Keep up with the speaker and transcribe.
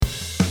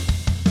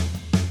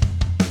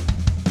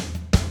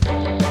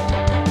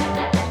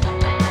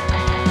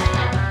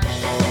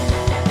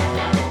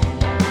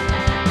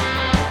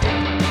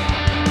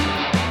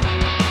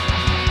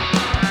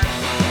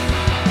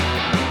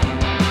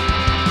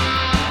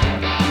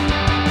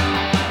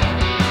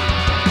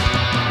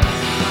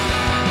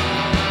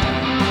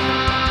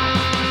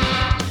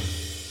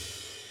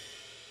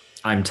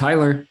I'm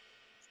Tyler,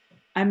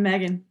 I'm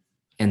Megan.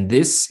 and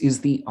this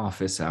is The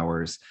Office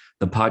Hours,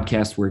 the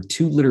podcast where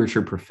two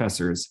literature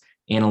professors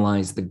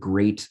analyze the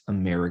great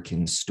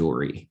American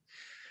story.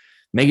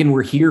 Megan,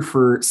 we're here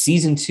for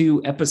season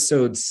 2,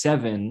 episode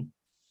 7.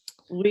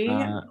 We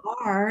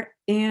are,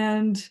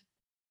 and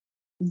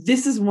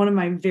this is one of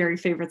my very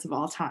favorites of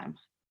all time.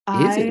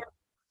 Is I it?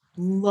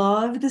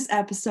 love this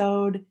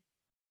episode,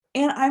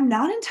 and I'm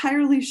not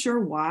entirely sure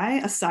why,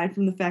 aside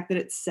from the fact that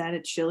it's set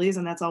at Chili's,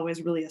 and that's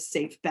always really a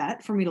safe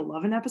bet for me to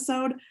love an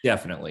episode.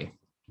 Definitely.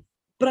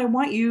 But I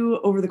want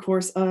you, over the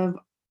course of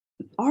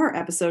our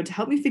episode, to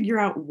help me figure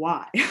out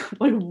why.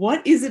 Like,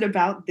 what is it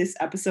about this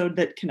episode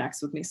that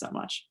connects with me so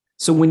much?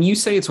 So when you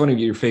say it's one of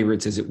your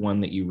favorites, is it one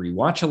that you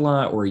rewatch a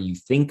lot or you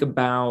think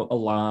about a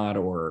lot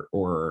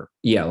or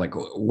yeah, like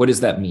what does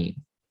that mean?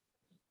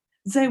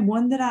 Say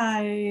one that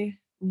I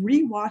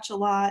rewatch a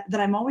lot, that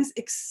I'm always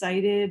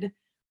excited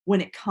when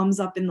it comes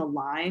up in the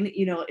line.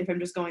 You know, if I'm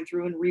just going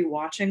through and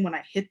rewatching, when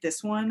I hit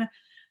this one,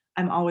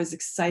 I'm always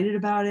excited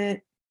about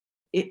it.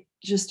 It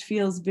just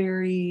feels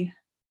very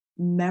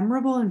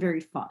memorable and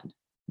very fun.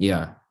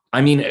 Yeah. I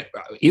mean,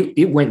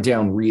 it went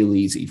down real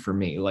easy for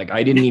me. Like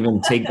I didn't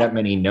even take that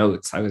many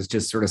notes. I was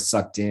just sort of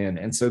sucked in.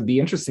 And so it'd be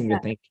interesting to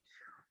think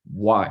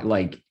why,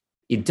 like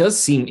it does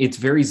seem it's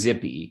very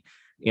zippy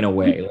in a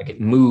way, like it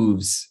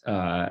moves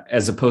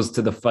as opposed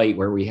to the fight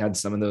where we had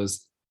some of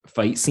those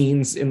fight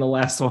scenes in the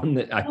last one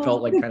that I Oh,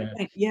 felt like good kind of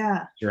point.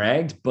 Yeah.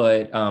 dragged.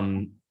 But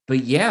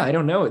yeah, I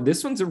don't know.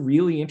 This one's a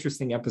really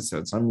interesting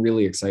episode. So I'm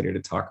really excited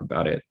to talk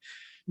about it.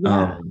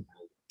 Yeah. Um,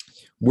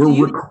 Do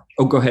you,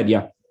 oh, go ahead.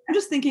 Yeah. I'm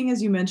just thinking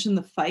as you mentioned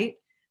the fight,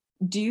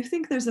 do you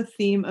think there's a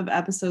theme of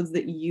episodes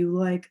that you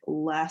like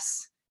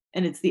less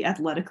and it's the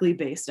athletically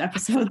based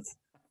episodes?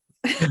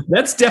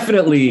 That's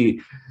definitely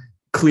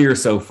clear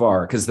so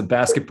far because the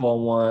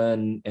basketball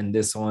one and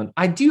this one,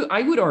 I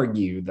would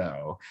argue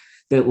though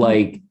that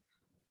like,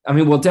 I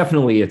mean, well,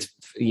 definitely it's,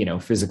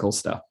 physical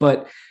stuff,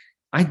 but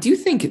I do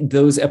think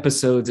those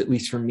episodes, at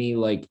least for me,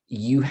 like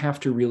you have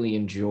to really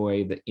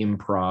enjoy the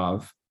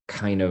improv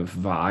kind of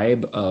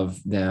vibe of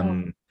Oh,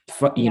 them,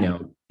 yeah.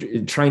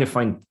 trying to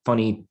find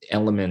funny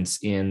elements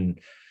in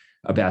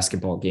a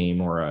basketball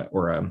game or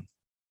a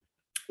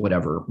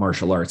whatever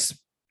martial arts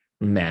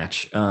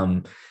match.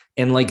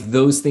 And like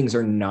those things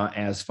are not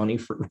as funny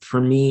for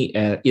me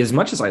as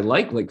much as I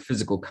like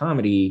physical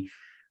comedy.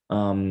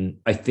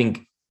 I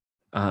think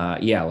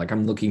yeah, like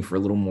I'm looking for a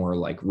little more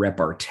like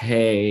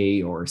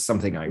repartee or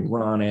something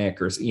ironic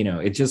or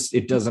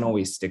it doesn't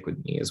always stick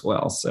with me as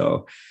well.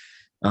 So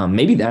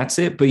maybe that's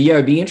it. But yeah,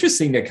 it'd be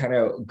interesting to kind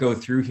of go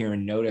through here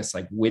and notice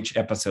like which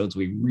episodes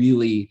we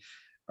really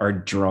are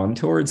drawn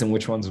towards and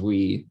which ones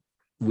we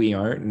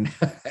aren't,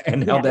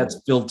 and how Yeah.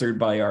 that's filtered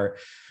by our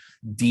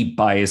deep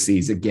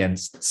biases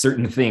against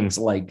certain things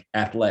like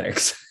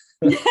athletics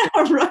Yeah,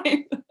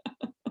 right.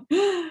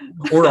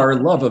 or our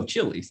love of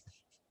chilies.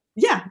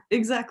 Yeah,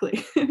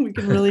 exactly. We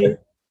can really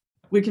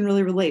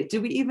relate.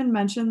 Did we even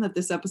mention that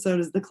this episode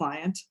is The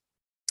Client?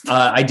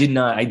 I did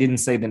not. I didn't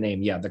say the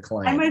name. Yeah, the I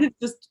client. might have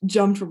just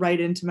jumped right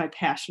into my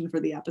passion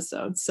for the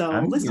episode. So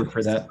I'm here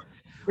for listeners, that.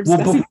 we're Well,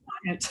 discussing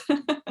The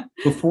Client.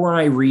 before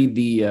I read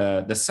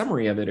the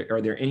summary of it,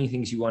 are there any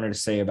things you wanted to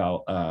say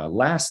about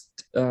last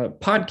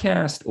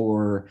podcast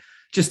or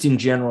just in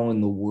general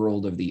in the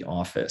world of The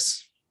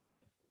Office?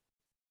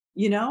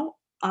 You know,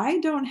 I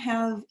don't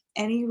have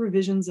any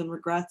revisions and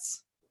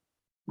regrets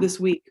this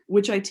week,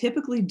 which I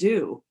typically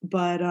do,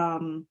 but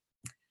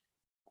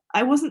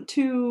I wasn't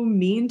too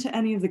mean to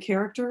any of the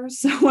characters,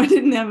 so I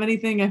didn't have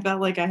anything I felt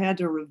like I had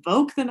to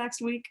revoke the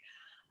next week.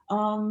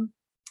 Um,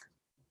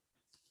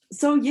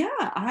 so yeah,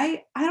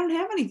 I don't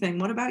have anything.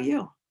 What about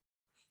you?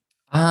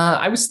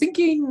 I was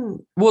thinking,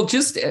 well,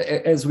 just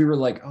as we were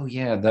like, oh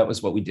yeah, that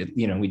was what we did.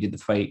 We did the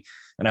fight,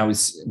 and I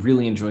was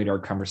really enjoyed our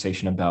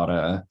conversation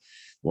about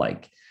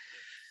like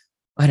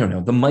I don't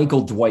know, the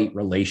Michael Dwight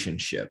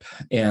relationship.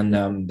 And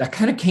that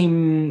kind of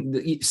came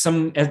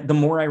the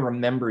more I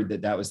remembered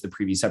that was the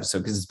previous episode,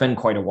 because it's been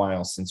quite a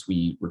while since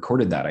we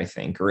recorded that, I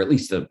think, or at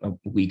least a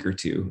week or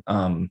two.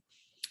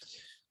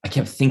 I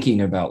kept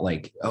thinking about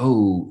like,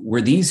 oh,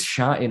 were these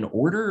shot in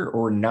order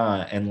or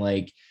not? And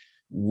like,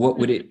 what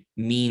would it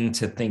mean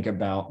to think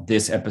about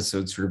this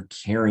episode sort of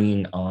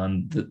carrying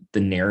on the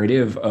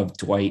narrative of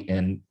Dwight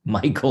and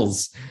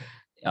Michael's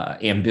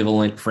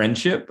ambivalent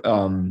friendship?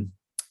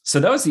 So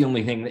that was the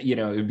only thing that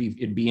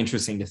it'd be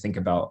interesting to think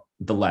about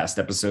the last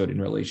episode in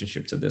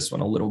relationship to this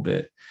one a little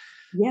bit.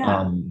 Yeah.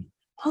 um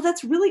Oh,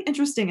 that's really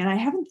interesting, and I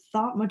haven't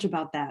thought much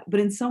about that, but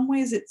in some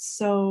ways the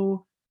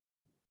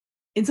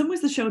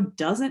show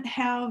doesn't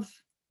have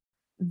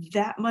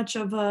that much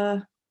of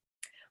a,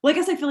 well, I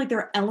guess I feel like there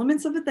are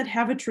elements of it that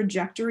have a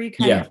trajectory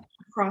kind yeah, of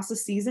across a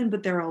season,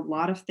 but there are a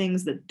lot of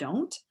things that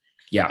don't,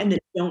 yeah, and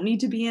that don't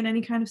need to be in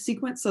any kind of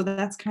sequence, so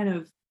that's kind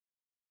of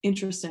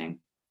interesting.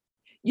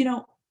 You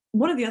know,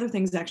 one of the other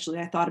things actually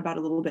I thought about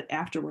a little bit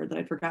afterward that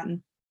I'd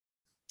forgotten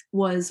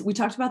was we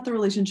talked about the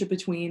relationship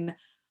between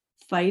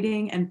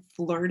fighting and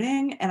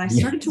flirting, and I yeah.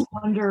 started to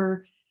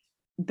wonder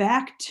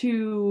back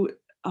to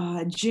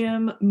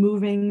Jim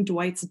moving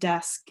Dwight's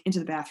desk into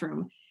the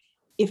bathroom,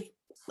 if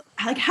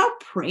like how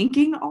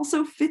pranking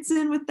also fits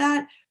in with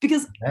that,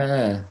 because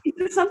Uh,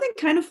 there's something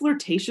kind of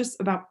flirtatious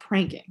about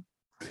pranking.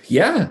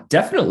 yeah,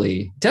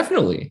 definitely.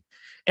 Definitely.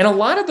 And a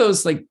lot of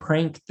those like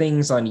prank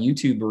things on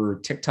YouTube or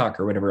TikTok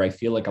or whatever, I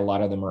feel like a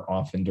lot of them are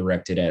often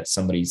directed at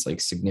somebody's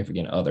like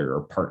significant other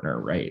or partner,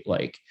 right?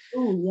 Like,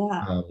 Oh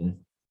yeah. um,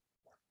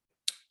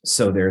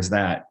 so there's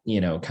that,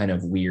 kind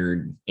of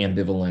weird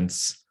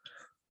ambivalence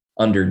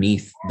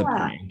underneath the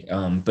Yeah.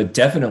 prank. But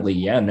definitely,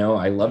 yeah, no,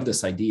 I love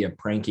this idea of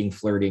pranking,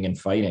 flirting, and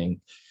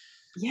fighting.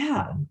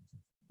 Yeah. Um,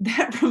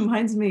 That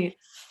reminds me,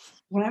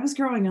 when I was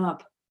growing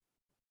up,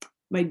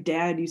 my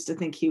dad used to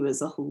think he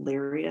was a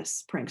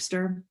hilarious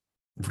prankster.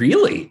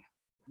 really?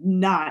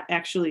 Not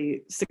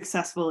actually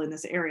successful in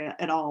this area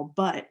at all,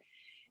 but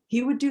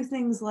he would do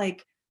things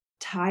like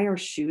tie our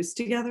shoes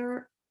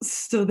together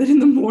so that in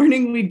the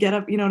morning we'd get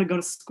up, to go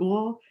to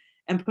school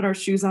and put our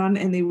shoes on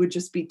and they would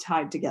just be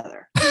tied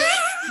together.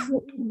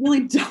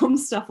 Really dumb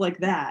stuff like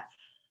that.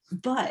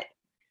 But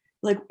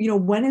like,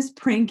 when is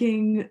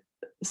pranking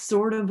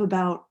sort of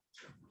about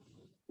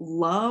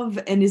love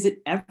and is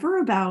it ever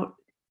about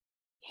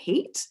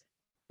hate?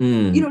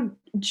 Mm,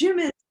 Jim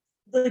is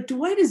like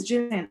Dwight is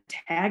Jim's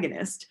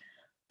antagonist,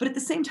 but at the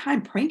same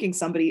time, pranking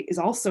somebody is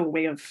also a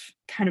way of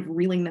kind of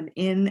reeling them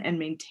in and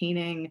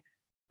maintaining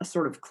a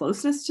sort of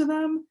closeness to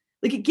them.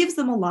 Like it gives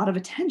them a lot of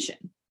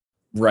attention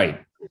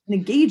right. and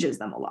engages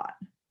them a lot.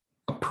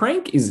 A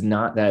prank is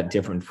not that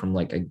different from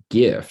like a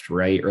gift,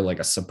 right? Or like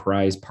a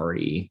surprise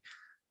party,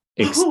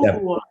 except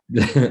Oh,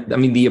 I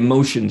mean, the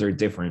emotions are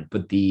different,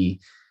 but like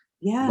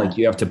yeah.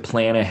 you have to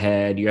plan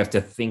ahead, you have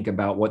to think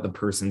about what the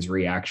person's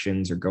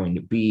reactions are going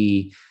to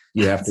be.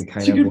 You have to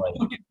kind of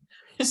like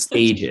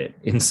stage it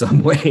in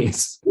some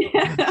ways.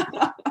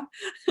 Yeah.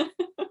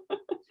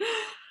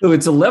 So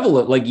it's a level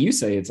of, like you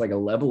say, it's like a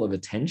level of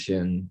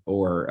attention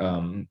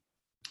or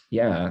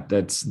yeah,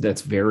 that's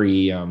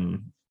very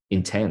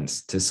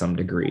intense to some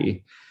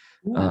degree.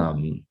 Yeah.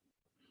 Um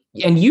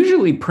and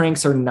usually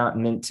pranks are not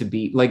meant to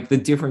be like the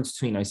difference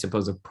between, I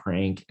suppose, a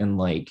prank and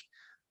like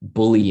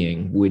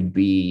bullying would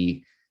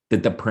be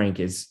that the prank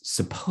is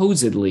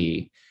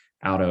supposedly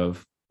out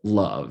of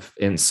love,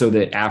 and so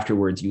that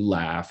afterwards you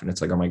laugh and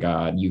it's like, oh my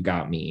god, you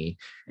got me,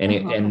 and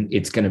Uh-huh.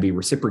 it's going to be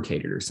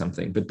reciprocated or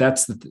something. But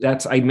that's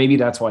I maybe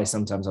that's why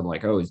sometimes I'm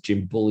like, oh, is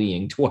Jim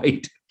bullying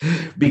Dwight?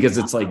 Because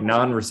it's like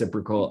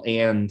non-reciprocal,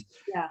 and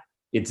Yeah.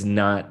 it's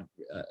not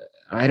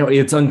I don't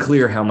it's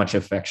unclear how much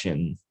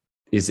affection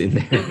is in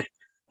there.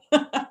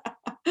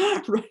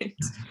 Right.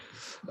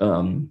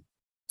 um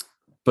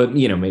but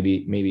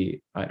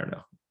maybe I don't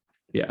know.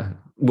 Yeah,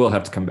 we'll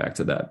have to come back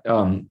to that.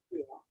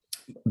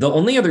 The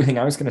only other thing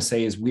I was going to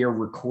say is we are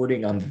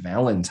recording on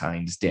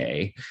Valentine's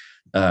Day,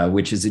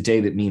 which is a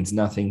day that means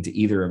nothing to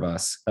either of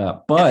us,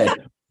 but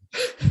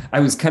I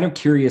was kind of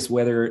curious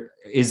whether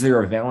is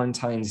there a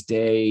Valentine's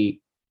Day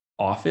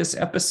office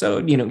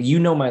episode.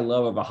 My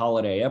love of a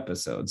holiday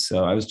episode,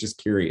 so I was just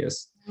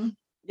curious.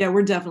 Yeah,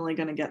 we're definitely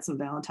going to get some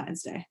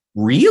Valentine's Day.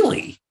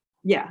 Really?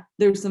 Yeah,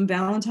 there's some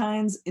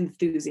Valentine's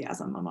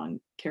enthusiasm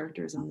among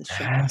characters in this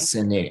show.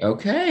 Fascinating.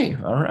 Okay.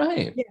 All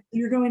right. Yeah,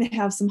 you're going to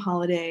have some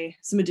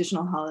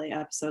additional holiday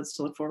episodes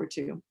to look forward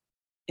to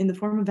in the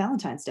form of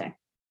Valentine's Day.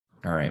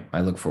 All right.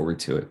 I look forward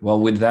to it. Well,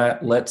 with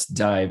that, let's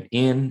dive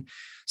in.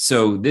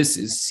 So this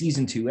is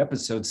season 2,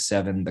 episode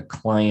 7, The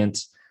Client.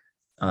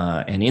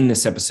 And in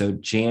this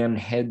episode, Jan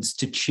heads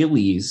to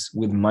Chili's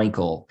with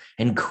Michael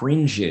and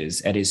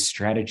cringes at his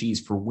strategies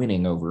for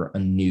winning over a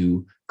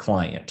new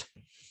client.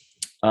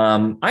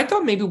 I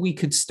thought maybe we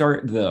could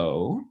start,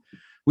 though,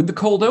 with the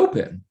cold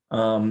open.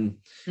 And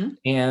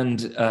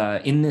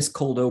in this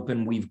cold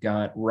open, we've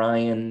got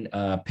Ryan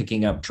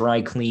picking up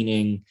dry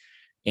cleaning,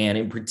 and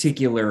in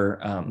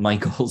particular,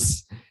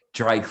 Michael's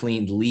dry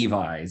cleaned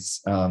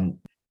Levi's,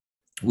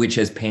 which,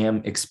 as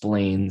Pam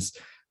explains,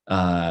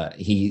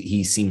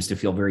 he seems to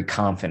feel very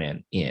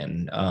confident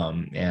in.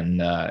 And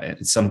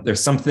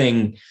there's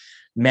something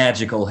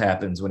magical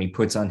happens when he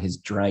puts on his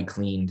dry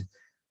cleaned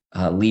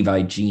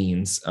Levi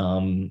jeans. So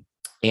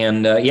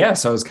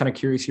I was kind of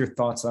curious your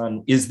thoughts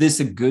on, is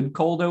this a good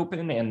cold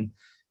open, and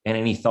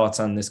any thoughts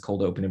on this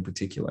cold open in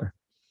particular?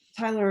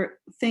 Tyler,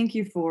 thank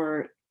you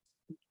for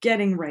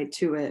getting right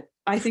to it.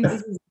 I think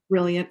this is a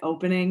brilliant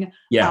opening.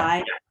 Yeah.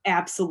 I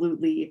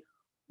absolutely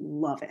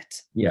love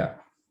it. Yeah.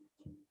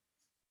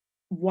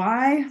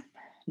 Why?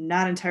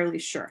 Not entirely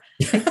sure.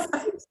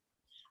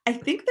 I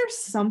think there's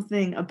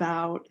something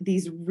about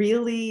these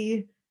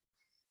really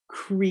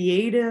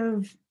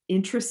creative,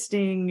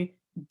 interesting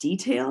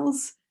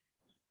details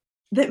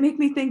that make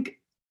me think,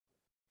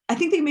 I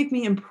think they make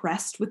me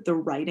impressed with the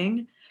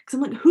writing. Because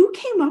I'm like, who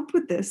came up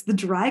with this? The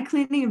dry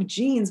cleaning of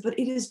jeans, but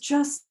it is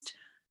just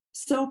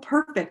so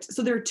perfect.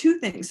 So there are two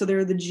things. So there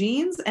are the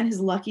jeans and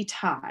his lucky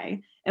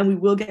tie. And we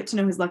will get to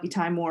know his lucky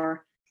tie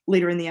more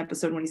later in the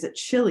episode when he's at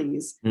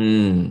Chili's.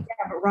 Mm.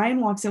 Yeah, but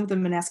Ryan walks in with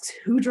him and asks,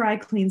 who dry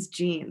cleans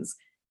jeans?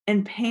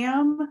 And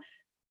Pam,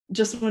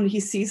 just when he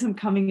sees him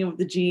coming in with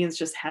the jeans,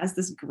 just has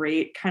this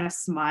great kind of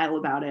smile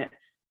about it.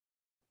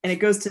 and it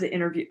goes to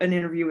an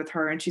interview with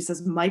her, and she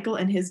says Michael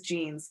and his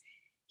jeans,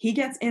 he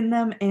gets in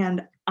them,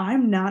 and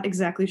I'm not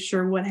exactly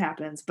sure what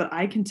happens, but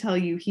I can tell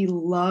you he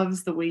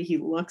loves the way he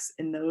looks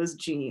in those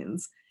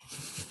jeans.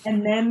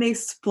 And then they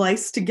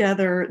splice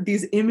together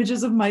these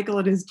images of Michael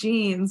and his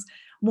jeans.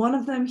 One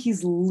of them,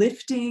 he's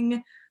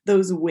lifting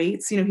those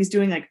weights. He's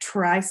doing like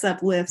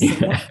tricep lifts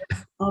and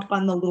up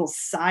on the little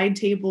side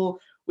table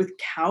with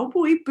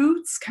cowboy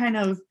boots, kind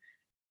of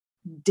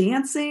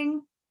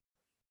dancing.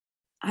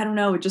 I don't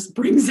know. It just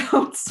brings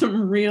out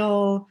some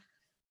real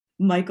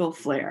Michael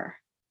flair.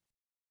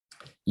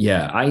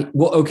 Yeah, I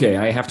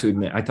have to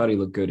admit, I thought he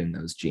looked good in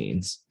those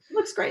jeans. He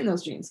looks great in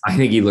those jeans. I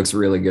think he looks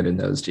really good in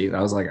those jeans.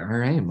 I was like, all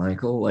right,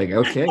 Michael, like,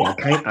 okay,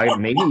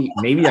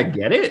 maybe I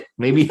get it.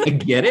 Maybe I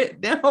get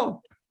it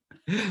now.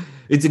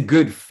 It's a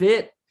good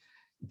fit.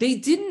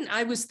 I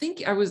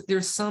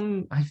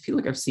feel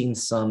like I've seen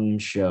some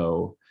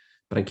show,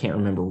 but I can't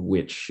remember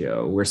which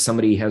show, where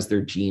somebody has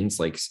their jeans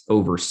like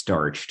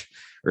overstarched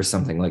or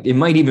something. Like it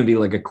might even be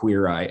like a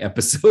Queer Eye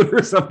episode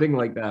or something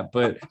like that.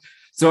 But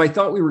so I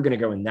thought we were going to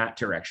go in that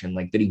direction,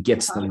 like that he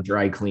gets them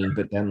dry cleaned,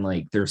 but then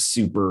like they're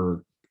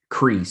super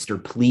creased or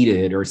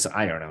pleated or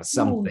I don't know,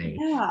 something.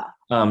 Oh,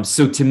 yeah.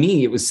 So to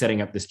me, it was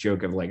setting up this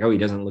joke of like, oh, he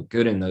doesn't look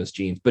good in those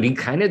jeans, but he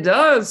kind of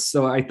does.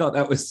 So I thought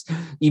that was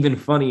even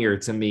funnier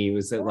to me,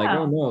 was that like,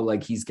 oh no,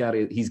 like he's got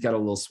a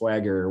little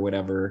swagger or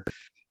whatever.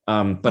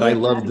 But I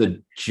love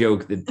the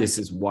joke that this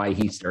is why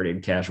he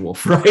started Casual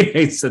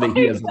Friday, so that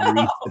he has a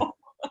reason.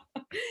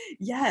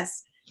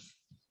 Yes.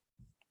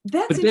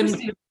 That's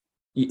interesting.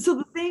 So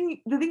the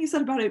thing you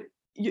said about it,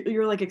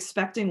 you're like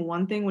expecting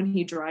one thing when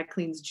he dry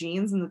cleans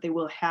jeans, and that they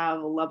will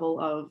have a level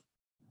of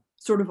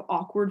sort of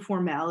awkward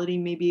formality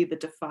maybe that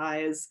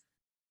defies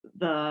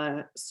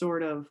the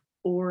sort of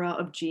aura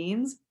of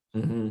jeans.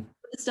 Mm-hmm.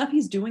 The stuff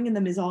he's doing in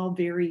them is all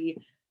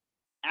very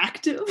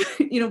active,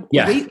 Yeah.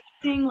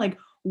 weightlifting, like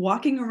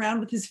walking around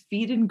with his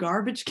feet in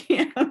garbage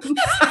cans.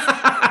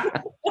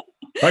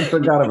 I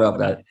forgot about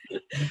that.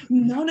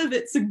 None of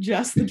it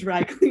suggests the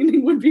dry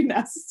cleaning would be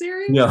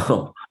necessary.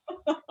 No.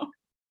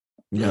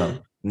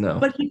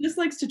 But he just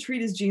likes to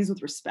treat his jeans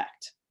with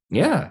respect.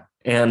 Yeah.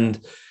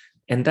 And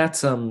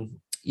that's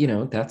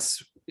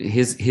that's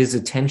his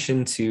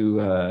attention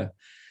to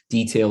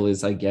detail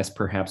is, I guess,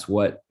 perhaps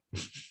what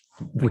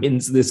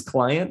wins this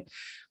client.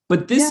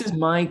 But this is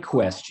my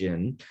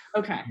question.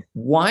 Okay.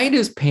 Why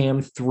does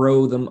Pam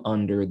throw them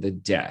under the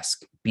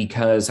desk?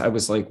 Because I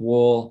was like,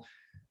 well,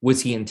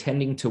 was he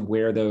intending to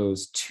wear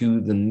those to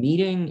the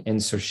meeting,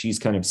 and so she's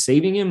kind of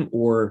saving him?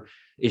 Or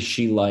is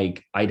she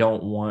like, I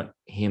don't want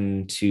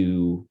him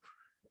to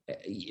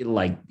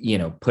like,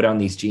 put on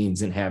these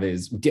jeans and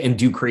and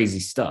do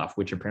crazy stuff,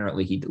 which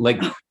apparently he like.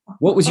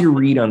 What was your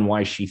read on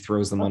why she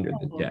throws them under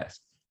the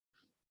desk?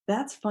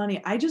 That's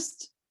funny. I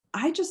just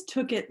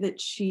took it that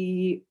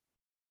she,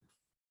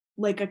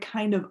 like a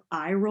kind of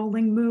eye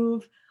rolling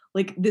move,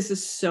 like, this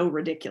is so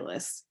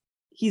ridiculous.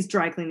 He's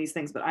dry cleaning these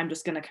things, but I'm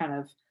just going to kind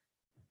of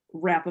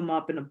wrap them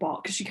up in a ball.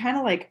 Because she kind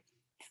of like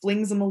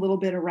flings them a little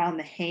bit around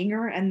the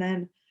hanger and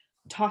then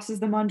tosses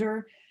them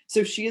under.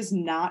 So she is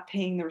not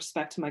paying the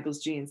respect to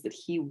Michael's jeans that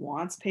he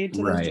wants paid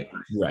to those jeans.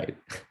 Right.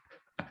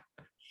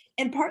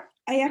 And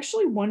I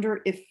actually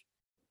wonder if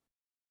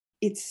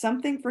it's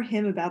something for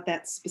him about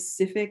that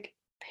specific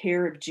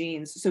pair of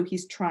jeans. So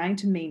he's trying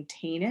to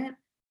maintain it,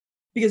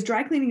 because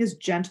dry cleaning is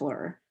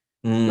gentler,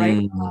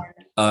 right?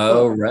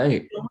 Oh,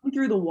 right. Going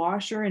through the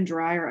washer and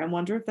dryer, I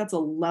wonder if that's a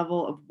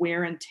level of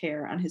wear and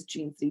tear on his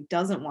jeans that he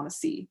doesn't want to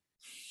see.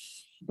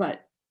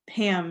 But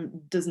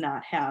Pam does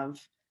not have.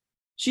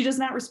 She does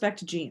not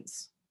respect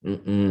jeans. Or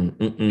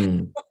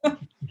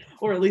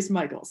at least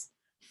Michael's.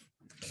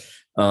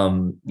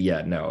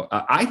 Yeah, no.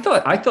 I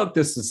thought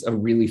this is a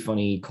really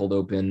funny cold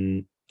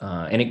open,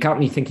 and it got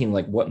me thinking,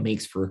 like, what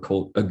makes for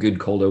a good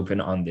cold open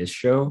on this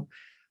show.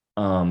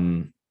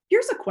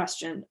 Here's a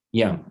question.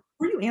 Yeah.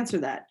 Before you answer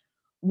that,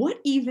 what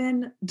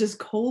even does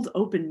cold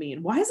open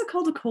mean? Why is it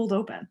called a cold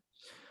open?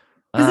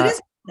 Because it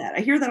is that. I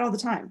hear that all the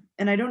time,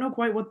 and I don't know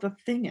quite what the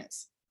thing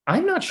is.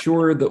 I'm not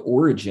sure the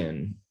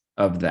origin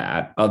of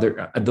that.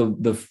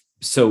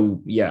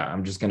 So yeah,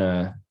 I'm just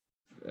gonna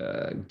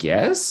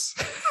guess.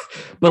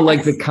 But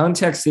like the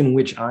context in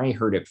which I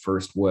heard it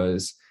first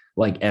was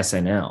like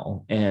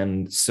SNL,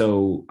 and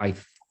so I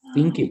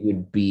think it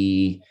would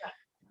be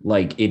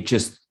like, it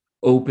just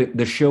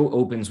the show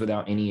opens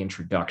without any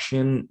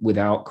introduction,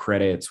 without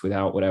credits,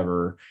 without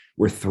whatever.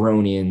 We're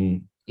thrown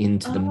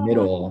into the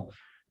middle,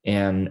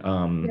 and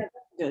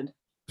good.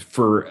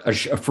 for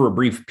a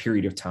brief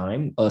period of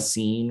time, a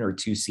scene or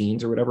two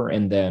scenes or whatever,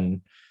 and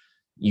then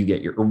you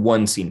get or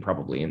one scene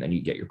probably, and then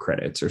you get your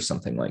credits or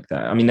something like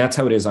that. I mean, that's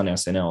how it is on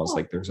SNL. It's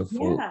like there's a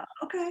full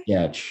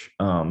sketch.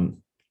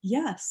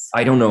 Yes.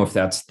 I don't know if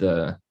that's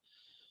that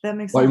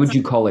makes sense. Why would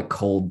you call it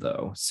cold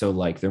though? So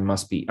like there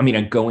must be, I mean,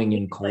 a going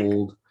in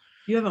cold. Like,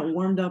 you haven't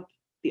warmed up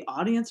the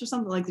audience or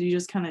something, like you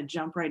just kind of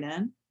jump right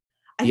in.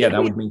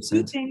 That would make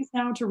sense. 2 things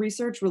now to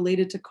research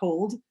related to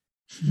cold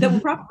that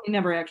we'll probably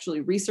never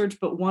actually research,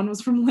 but one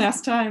was from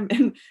last time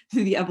and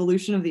the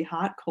evolution of the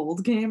hot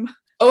cold game.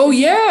 Oh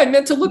yeah, I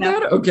meant to look Yeah.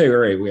 at it. Okay, all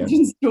right, we have.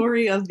 Origin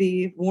story of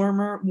the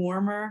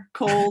warmer,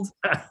 cold,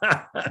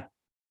 All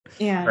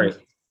and right,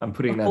 I'm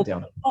putting that cold.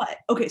 down. But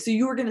okay, so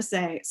you were gonna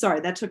say,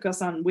 sorry, that took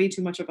us on way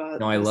too much of a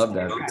No, I love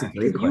that. It's a sidetrack,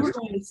 great because you were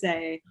question. going to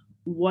say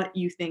what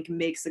you think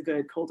makes a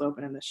good cold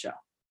open in this show.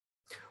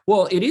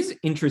 Well, it is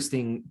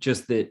interesting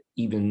just that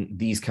even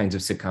these kinds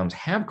of sitcoms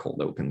have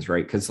cold opens,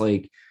 right? Because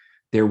like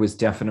there was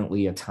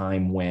definitely a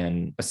time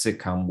when a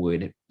sitcom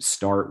would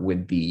start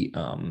with the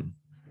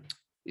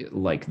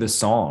like the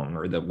song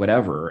or the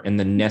whatever, and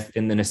the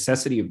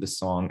necessity of the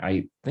song,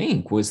 I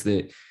think, was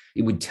that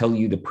it would tell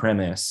you the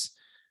premise.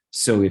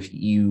 So if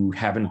you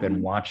haven't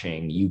been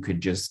watching, you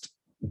could just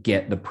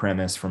get the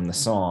premise from the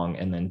song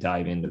and then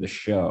dive into the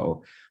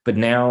show. But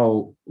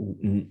now,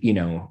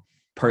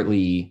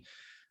 partly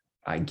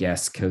I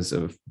guess because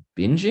of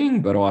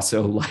binging, but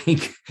also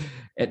like,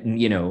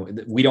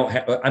 we don't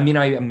have, I mean,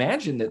 I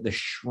imagine that the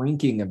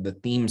shrinking of the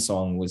theme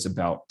song was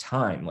about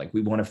time. Like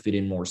we want to fit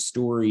in more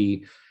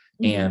story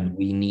and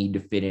we need to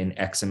fit in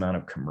X amount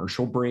of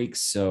commercial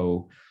breaks.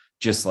 So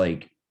just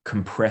like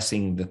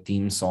compressing the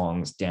theme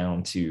songs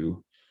down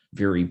to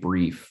very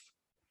brief,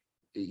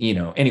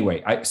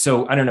 anyway,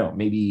 so I don't know,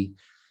 maybe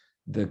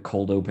the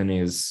cold open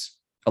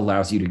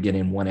allows you to get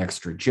in one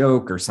extra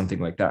joke or something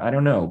like that. I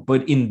don't know.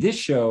 But in this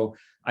show,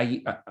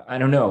 I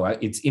don't know.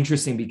 It's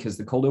interesting because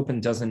the cold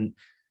open doesn't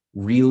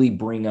really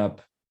bring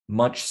up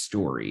much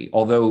story,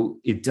 although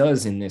it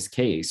does in this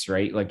case,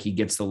 right? Like he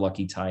gets the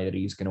lucky tie that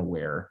he's going to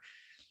wear.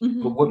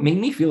 But what made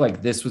me feel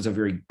like this was a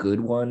very good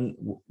one,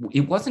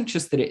 it wasn't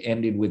just that it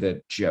ended with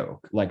a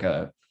joke, like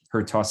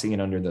her tossing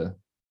it under the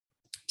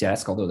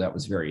desk, although that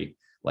was very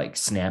like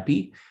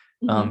snappy.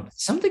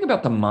 Something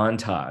about the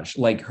montage,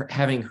 like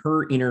having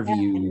her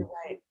interview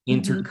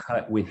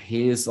intercut with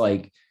his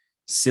like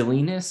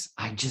silliness,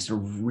 I just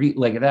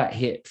like that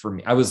hit for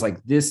me. I was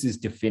like, this is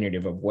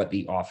definitive of what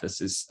The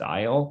Office's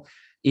style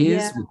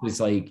is, which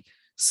was like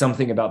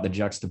something about the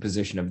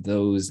juxtaposition of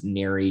those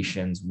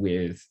narrations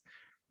with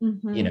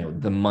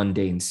the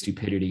mundane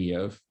stupidity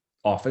of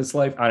office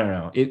life. I don't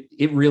know,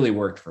 it really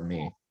worked for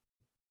me.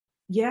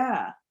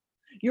 Yeah,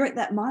 you're right,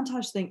 that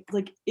montage thing,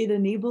 like it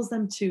enables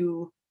them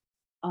to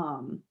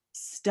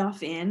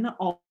stuff in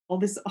all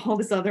this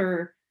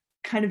other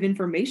kind of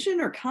information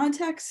or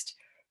context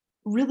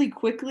really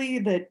quickly,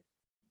 that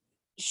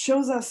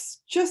gives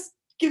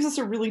us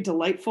a really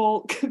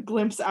delightful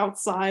glimpse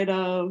outside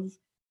of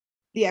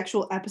the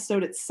actual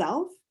episode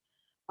itself,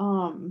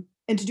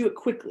 and to do it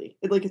quickly,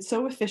 it's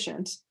so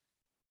efficient,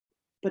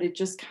 but it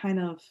just kind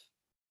of,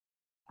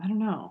 I don't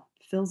know,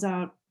 fills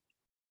out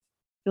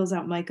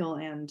Michael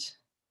and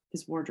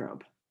his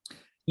wardrobe.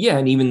 Yeah,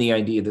 and even the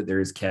idea that there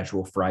is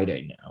Casual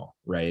Friday now,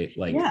 right?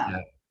 Like Yeah,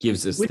 that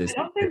gives us which this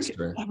I don't think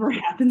extra. ever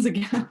happens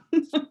again.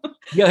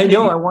 Yeah, I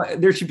know.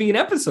 There should be an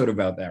episode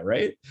about that,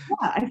 right?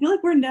 Yeah, I feel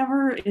like we're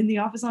never in the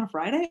office on a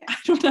Friday. I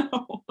don't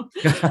know.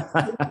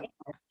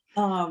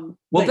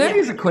 Well, that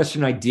is a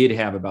question I did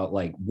have about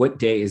like what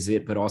day is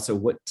it, but also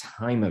what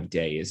time of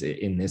day is it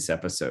in this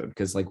episode?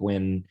 Because like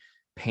when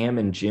Pam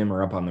and Jim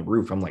are up on the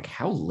roof, I'm like,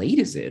 how late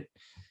is it?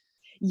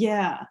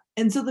 Yeah,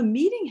 and so the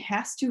meeting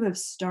has to have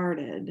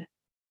started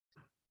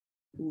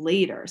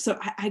later. So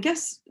I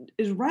guess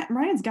is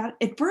Ryan's got.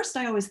 At first,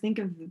 I always think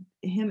of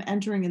him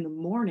entering in the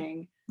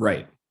morning,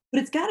 right? But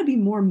it's got to be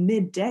more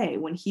midday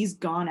when he's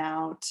gone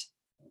out.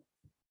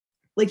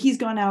 Like he's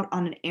gone out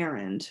on an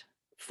errand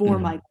for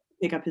Mike to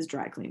pick up his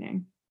dry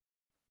cleaning,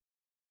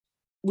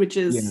 which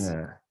is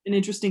an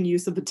interesting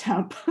use of the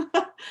temp.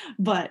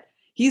 But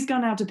he's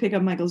gone out to pick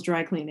up Michael's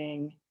dry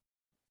cleaning,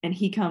 and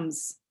he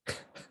comes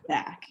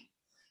back.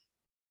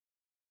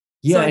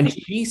 Yeah, so and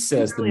she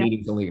says the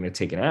meeting's only going to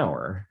take an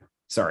hour.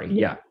 Sorry,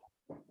 yeah.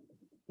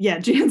 Yeah,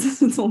 Jan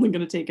says it's only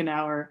going to take an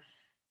hour.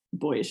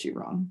 Boy, is she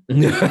wrong.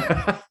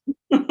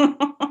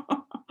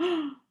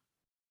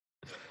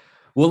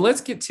 Well,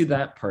 let's get to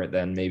that part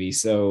then, maybe.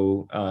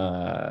 So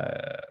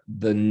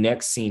the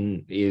next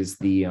scene is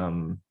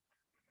them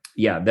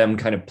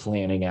kind of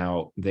planning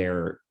out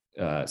their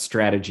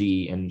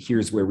strategy. And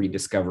here's where we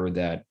discover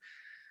that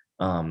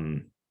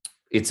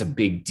it's a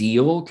big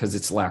deal because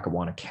it's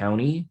Lackawanna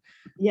County.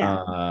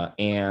 Yeah.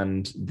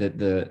 And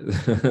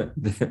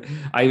that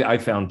I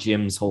found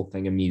Jim's whole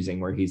thing amusing,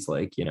 where he's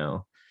like,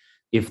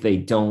 if they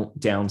don't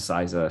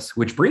downsize us,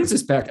 which brings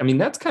us back. I mean,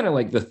 that's kind of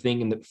like the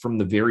thing from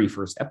the very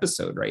first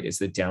episode, right? Is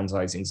that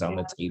downsizing's on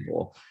the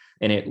table.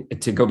 And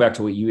to go back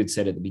to what you had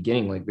said at the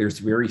beginning, like there's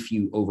very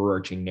few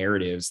overarching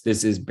narratives.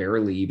 This is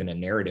barely even a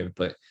narrative,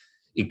 but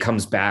it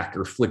comes back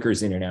or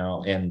flickers in and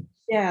out. And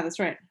yeah, that's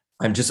right.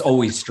 I'm just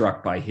always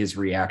struck by his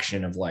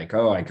reaction of like,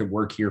 oh, I could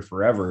work here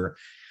forever.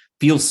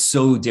 Feels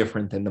so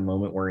different than the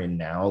moment we're in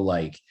now.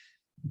 Like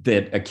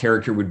that a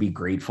character would be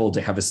grateful to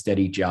have a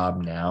steady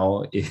job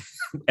now,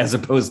 as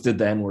opposed to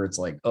then where it's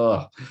like,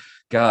 oh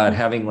God,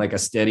 having like a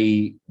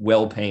steady,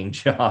 well-paying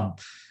job,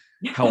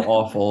 how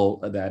awful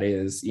that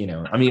is.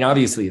 I mean,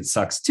 obviously it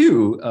sucks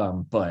too,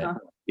 but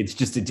it's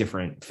just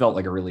felt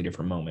like a really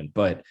different moment.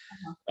 But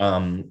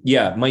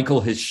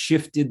Michael has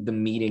shifted the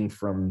meeting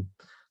from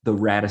the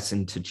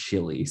Radisson to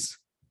Chili's.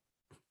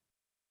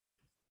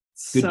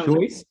 Good So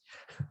choice.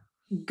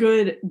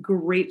 good,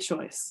 great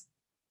choice.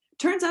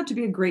 Turns out to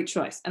be a great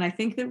choice. And I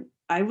think that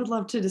I would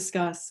love to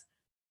discuss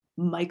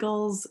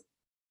Michael's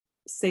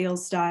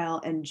sales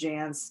style and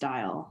Jan's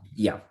style.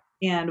 Yeah.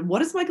 And what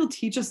does Michael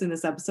teach us in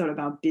this episode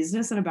about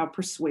business and about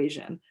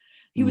persuasion?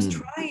 He was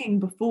Mm. trying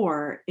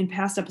before in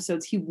past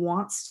episodes, he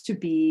wants to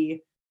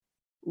be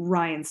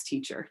Ryan's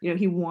teacher. You know,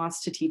 he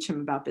wants to teach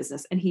him about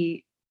business, and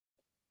he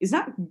is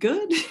not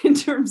good in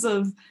terms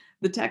of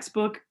the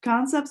textbook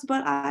concepts,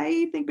 but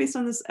I think based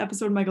on this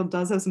episode, Michael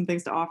does have some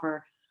things to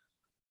offer.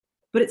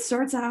 But it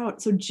starts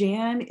out, so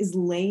Jan is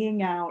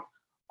laying out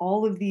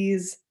all of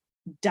these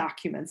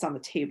documents on the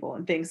table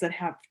and things that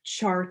have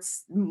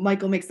charts.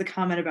 Michael makes the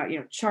comment about,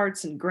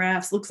 charts and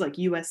graphs, looks like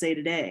USA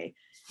Today.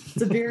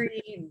 It's a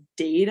very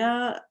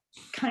data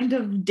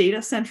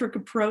centric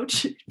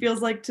approach, it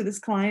feels like, to this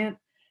client,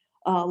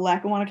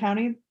 Lackawanna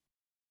County.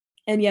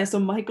 And yeah, so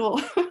Michael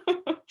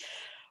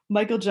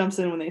Michael jumps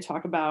in when they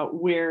talk about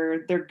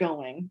where they're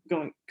going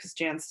because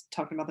Jan's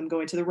talking about them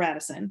going to the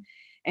Radisson.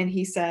 And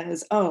he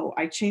says, "Oh,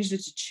 I changed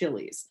it to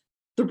Chili's."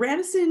 The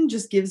Radisson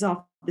just gives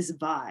off this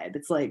vibe.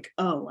 It's like,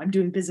 "Oh, I'm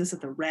doing business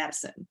at the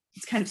Radisson."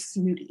 It's kind of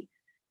snooty.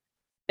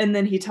 And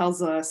then he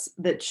tells us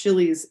that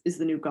Chili's is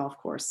the new golf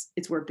course.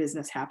 It's where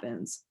business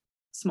happens.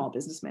 Small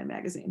Businessman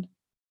magazine.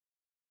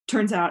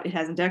 Turns out it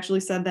hasn't actually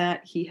said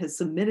that. He has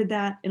submitted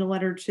that in a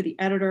letter to the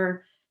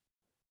editor.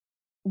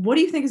 What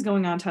do you think is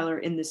going on, Tyler,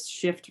 in this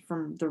shift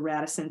from the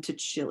Radisson to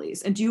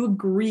Chili's? And do you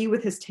agree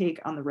with his take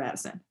on the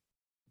Radisson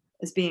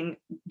as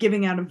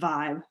giving out a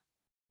vibe,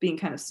 being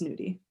kind of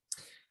snooty?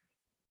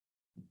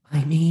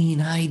 I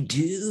mean, I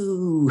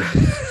do.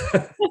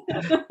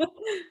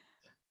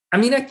 I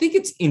mean, I think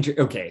it's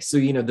interesting. Okay, so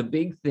the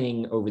big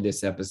thing over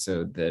this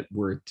episode that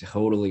we're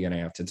totally gonna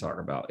have to talk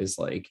about is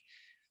like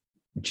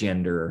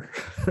gender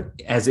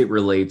as it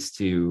relates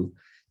to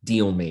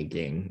deal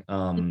making.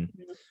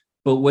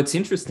 But what's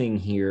interesting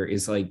here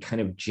is like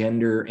kind of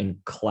gender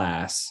and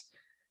class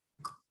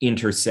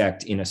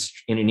intersect in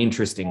an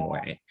interesting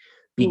way,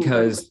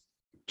 because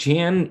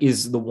Jan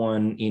is the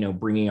one,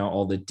 bringing out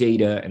all the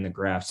data and the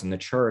graphs and the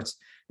charts.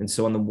 And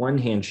so on the one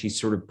hand, she's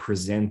sort of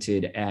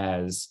presented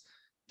as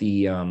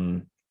the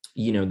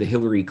the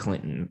Hillary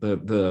Clinton,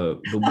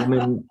 the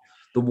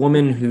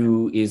woman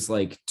who is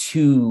like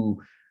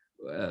too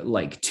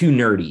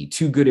nerdy,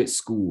 too good at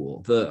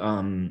school.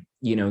 What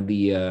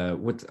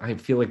I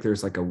feel like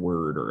there's like a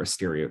word or a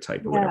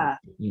stereotype or whatever.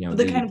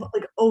 The kind of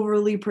like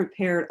overly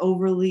prepared,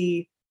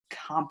 overly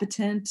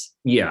competent.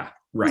 Yeah,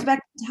 right. Goes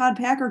back to Todd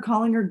Packer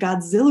calling her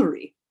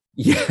Godzillary.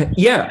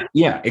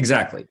 Yeah,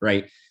 exactly.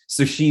 Right.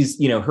 So she's,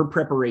 her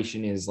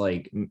preparation is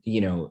like,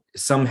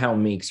 somehow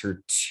makes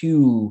her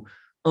too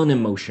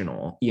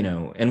unemotional,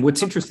 and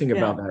what's interesting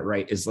about that,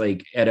 right, is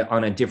like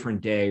on a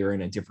different day or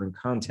in a different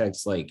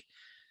context, like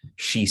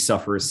she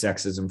suffers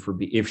sexism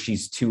if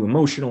she's too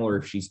emotional, or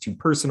if she's too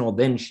personal,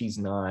 then she's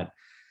not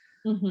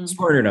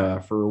smart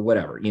enough or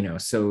whatever,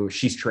 so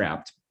she's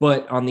trapped.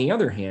 But on the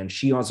other hand,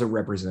 she also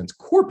represents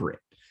corporate.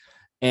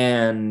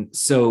 And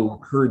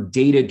so her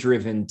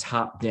data-driven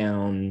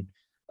top-down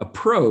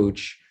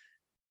approach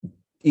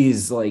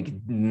is like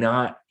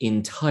not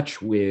in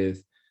touch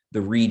with the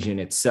region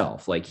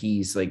itself. Like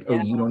he's like, "Oh,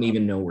 you don't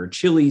even know where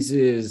Chili's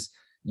is.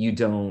 You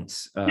don't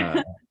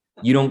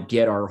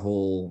get our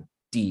whole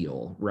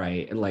deal,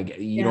 right? Like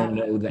you don't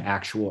know the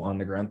actual on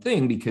the ground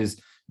thing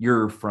because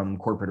you're from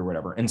corporate or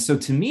whatever." And so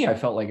to me, I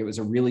felt like it was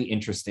a really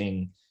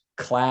interesting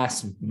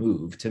class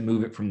move to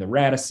move it from the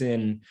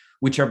Radisson,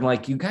 which I'm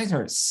like, you guys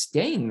aren't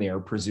staying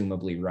there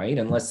presumably, right?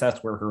 Unless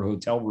that's where her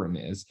hotel room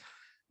is.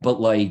 But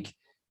like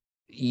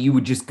you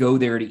would just go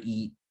there to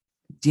eat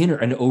dinner,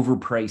 an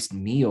overpriced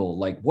meal.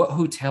 Like what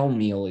hotel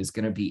meal is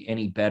going to be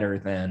any better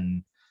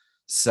than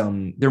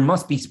there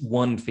must be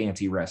one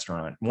fancy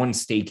restaurant, one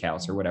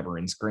steakhouse or whatever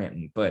in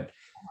Scranton. But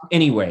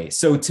anyway,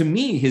 so to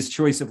me, his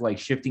choice of like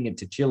shifting it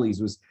to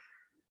Chili's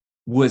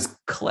was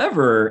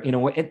clever in a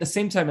way. At the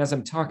same time, as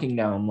I'm talking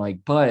now, I'm like,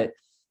 but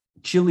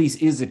Chili's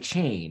is a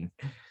chain.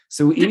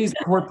 So it is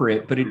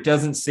corporate, but it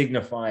doesn't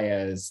signify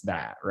as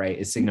that, right?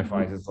 It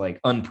signifies as like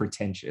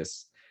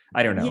unpretentious.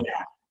 I don't know.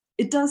 Yeah,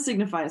 it does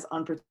signify as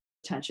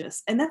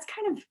unpretentious. And that's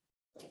kind of,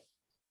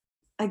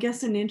 I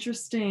guess, an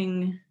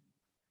interesting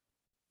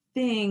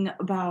thing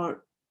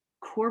about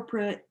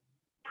corporate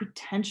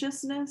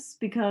pretentiousness,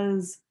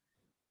 because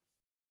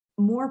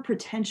more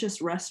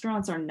pretentious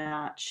restaurants are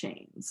not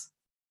chains.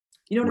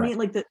 You know what I mean?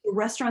 Like the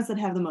restaurants that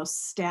have the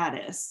most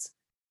status,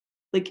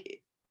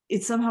 like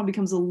it somehow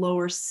becomes a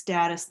lower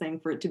status thing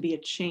for it to be a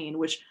chain,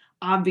 which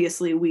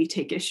obviously we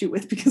take issue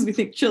with because we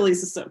think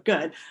Chili's is so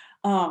good.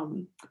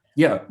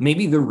 Yeah,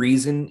 maybe the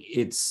reason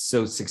it's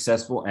so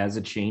successful as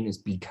a chain is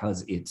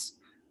because it's,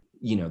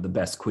 the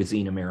best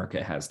cuisine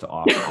America has to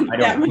offer.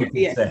 That might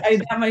be it. That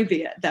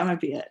might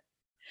be it.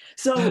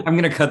 So I'm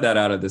going to cut that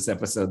out of this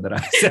episode that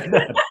I said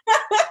that.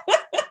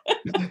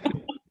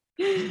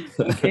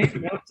 Okay,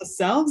 note to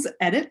selves,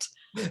 edit.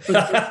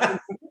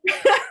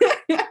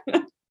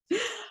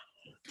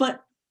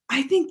 But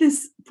I think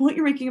this point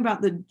you're making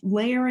about the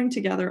layering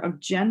together of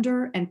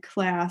gender and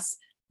class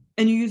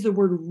and you use the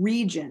word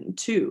region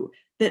too,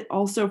 that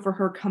also for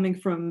her coming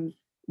from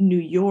New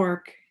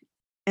York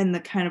and the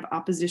kind of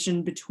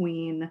opposition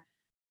between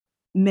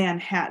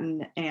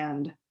Manhattan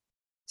and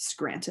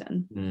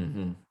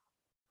Scranton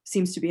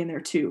seems to be in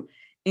there too.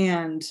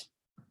 And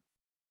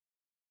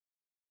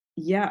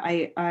yeah,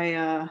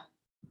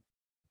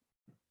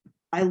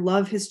 I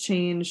love his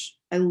change.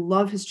 I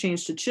love his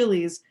change to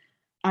Chili's.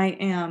 I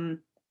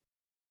am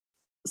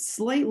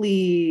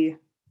slightly,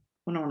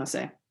 what do I want to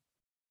say?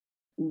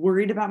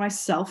 Worried about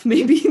myself,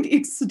 maybe the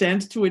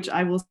extent to which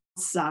I will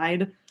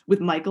side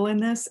with Michael in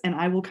this, and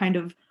I will kind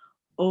of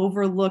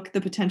overlook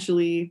the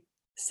potentially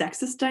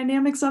sexist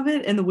dynamics of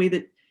it and the way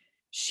that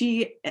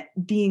she,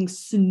 being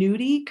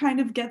snooty, kind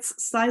of gets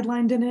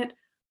sidelined in it,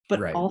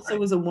 but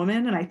also as a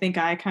woman. And I think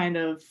I kind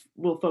of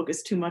will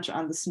focus too much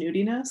on the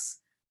snootiness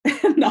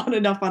and not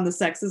enough on the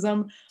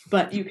sexism.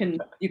 But you can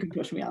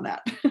push me on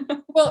that.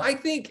 Well, I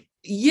think,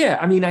 yeah,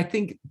 I mean, I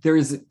think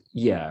there's,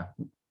 yeah,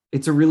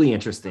 it's a really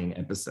interesting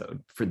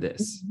episode for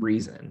this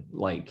reason,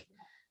 like,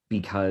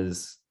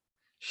 because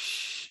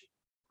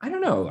I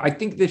don't know, I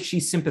think that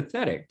she's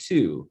sympathetic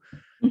too,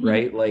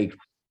 right? Like,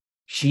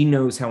 she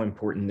knows how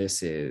important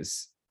this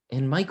is,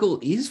 and Michael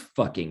is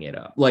fucking it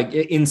up, like,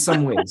 in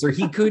some ways, or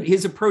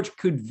his approach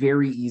could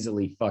very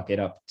easily fuck it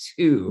up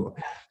too.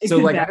 So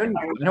like, I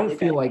don't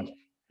feel like,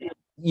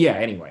 yeah,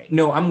 anyway,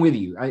 no, I'm with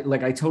you.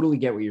 I totally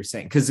get what you're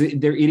saying, because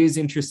it is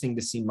interesting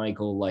to see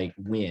Michael like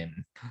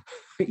win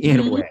in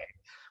a way,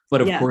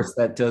 but of course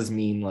that does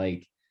mean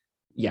like,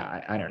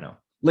 yeah, I don't know,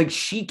 like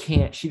she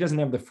doesn't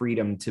have the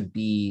freedom to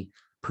be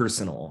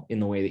personal in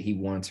the way that he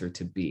wants her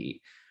to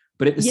be.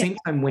 But at the same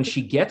time, when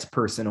she gets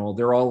personal,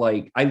 they're all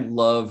like, I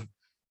love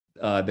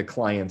the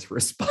client's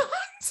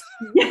response.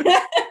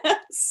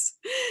 Yes,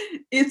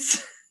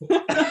 it's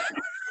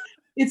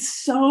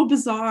so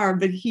bizarre,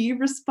 but he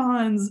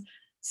responds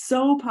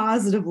so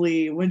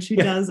positively when she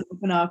does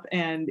open up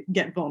and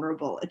get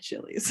vulnerable at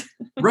Chili's.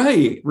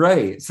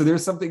 Right. So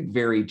there's something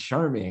very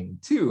charming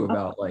too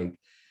about like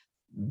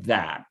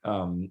that.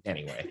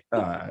 Anyway,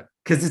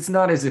 because it's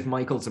not as if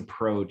Michael's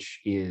approach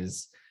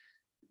is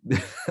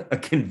a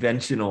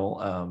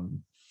conventional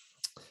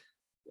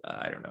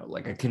I don't know,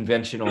 like a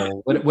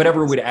conventional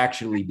whatever would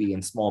actually be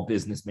in Small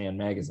Businessman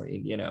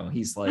magazine, you know.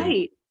 He's like,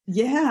 right,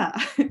 yeah,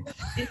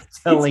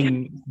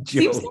 telling jokes.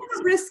 Seems kind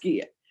of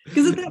risky,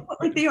 because at that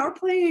point, like, they are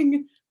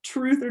playing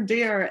truth or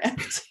dare at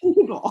the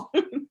table.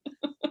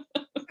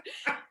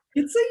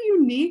 It's a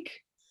unique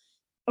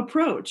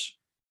approach.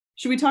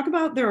 Should we talk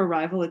about their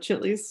arrival at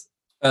Chili's?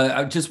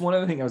 Just one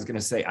other thing I was going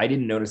to say, I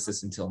didn't notice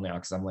this until now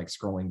because I'm like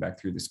scrolling back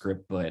through the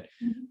script, but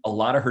a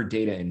lot of her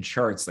data and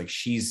charts, like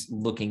she's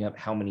looking up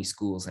how many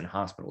schools and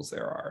hospitals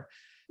there are.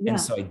 And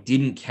so I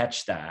didn't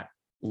catch that.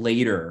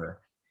 Later,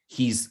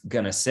 he's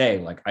going to say,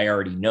 like, I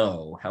already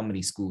know how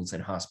many schools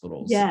and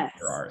hospitals there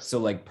are. So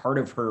like part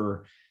of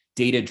her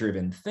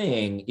data-driven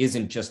thing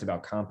isn't just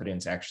about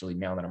competence. Actually,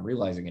 now that I'm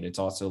realizing it, it's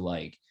also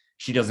like,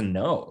 she doesn't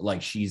know,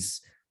 like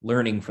she's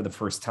learning for the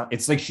first time.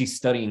 It's like she's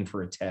studying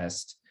for a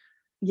test.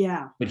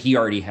 Yeah. But he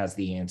already has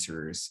the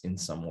answers in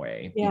some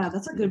way. Yeah,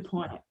 that's a good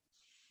point.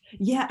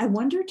 Yeah, I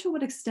wonder to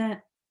what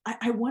extent,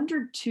 I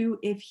wondered too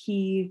if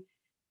he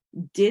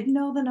did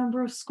know the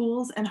number of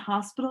schools and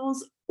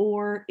hospitals,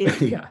 or if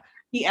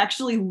he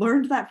actually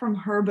learned that from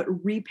her but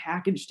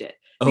repackaged it.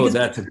 Because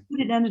what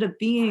it ended up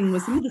being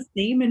was some of the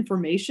same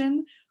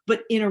information,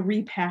 but in a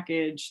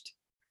repackaged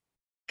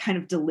kind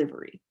of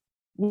delivery,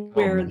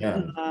 where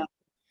the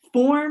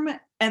form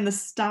and the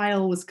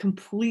style was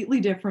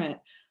completely different.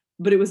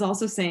 But it was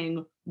also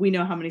saying, we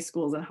know how many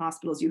schools and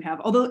hospitals you have.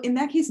 Although in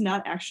that case,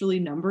 not actually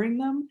numbering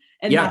them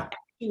and not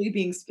actually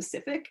being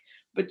specific,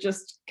 but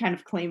just kind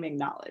of claiming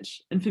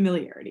knowledge and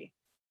familiarity.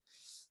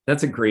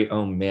 That's a great,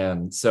 oh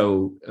man.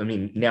 So, I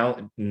mean,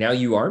 now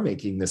you are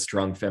making the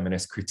strong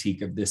feminist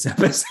critique of this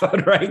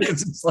episode, right?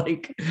 Because it's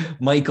like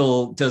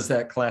Michael does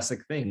that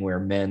classic thing where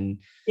men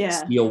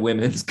steal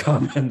women's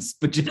comments,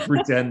 but just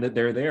pretend that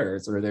they're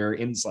theirs or their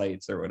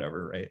insights or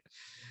whatever, right?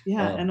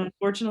 Yeah, and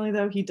unfortunately,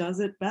 though, he does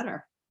it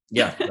better.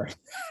 Yeah,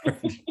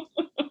 right.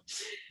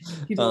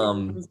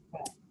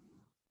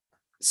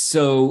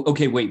 So,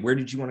 okay, wait, where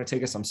did you want to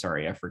take us? I'm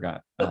sorry, I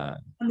forgot. On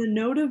the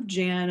note of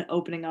Jan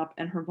opening up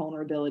and her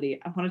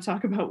vulnerability, I want to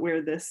talk about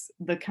where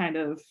the kind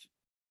of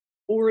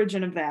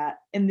origin of that,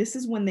 and this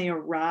is when they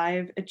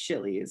arrive at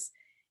Chili's,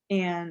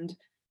 and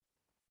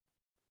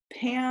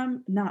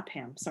Jan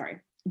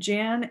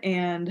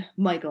and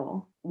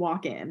Michael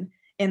walk in,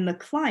 and the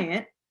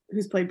client,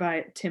 who's played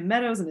by Tim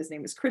Meadows, and his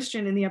name is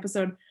Christian in the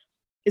episode,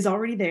 is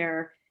already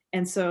there.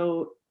 And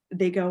so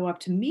they go up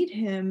to meet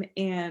him,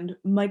 and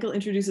Michael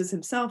introduces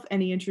himself, and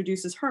he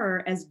introduces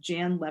her as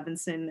Jan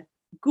Levinson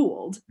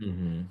Gould.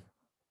 Mm-hmm.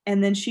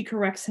 And then she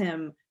corrects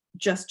him,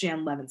 just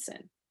Jan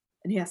Levinson.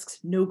 And he asks,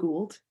 no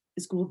Gould?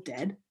 Is Gould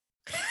dead?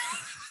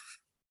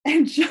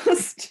 And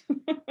just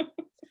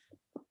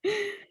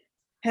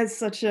has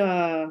such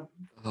a,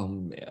 oh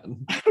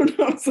man, I don't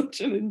know,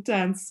 such an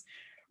intense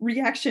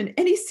reaction.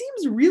 And he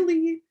seems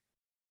really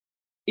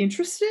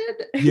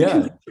interested and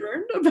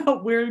concerned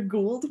about where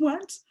Gould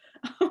went.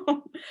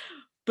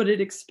 But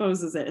it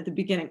exposes it at the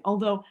beginning.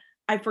 Although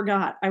I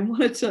forgot, I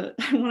wanted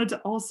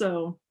to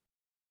also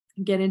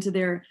get into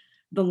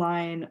the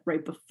line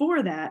right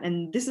before that,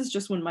 and this is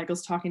just when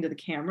Michael's talking to the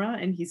camera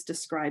and he's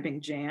describing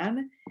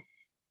Jan,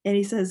 and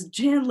he says,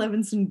 "Jan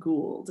Levinson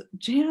Gould.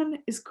 Jan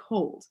is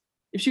cold.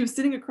 If she was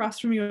sitting across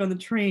from you on the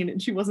train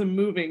and she wasn't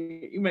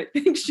moving, you might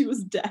think she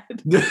was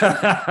dead."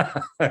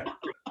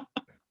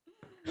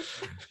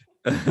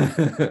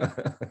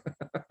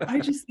 I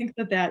just think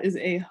that that is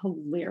a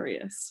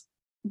hilarious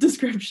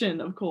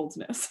description of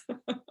coldness.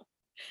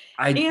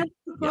 I And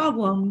the yeah.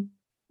 problem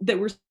that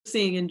we're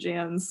seeing in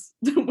Jan's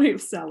way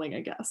of selling,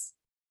 I guess.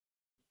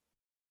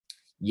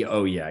 Yeah.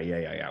 Oh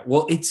yeah.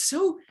 Well, it's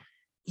so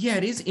yeah,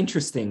 it is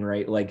interesting,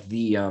 right? Like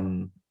the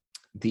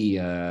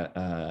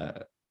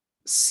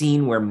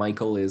scene where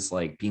Michael is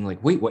like being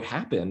like, wait, what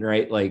happened?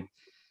 Right? Like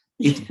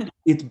it's Yeah.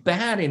 it's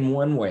bad in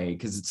one way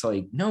because it's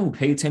like, no,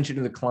 pay attention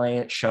to the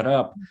client, shut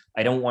up.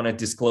 I don't want to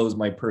disclose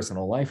my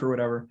personal life or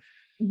whatever.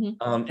 Mhm.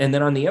 And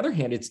then on the other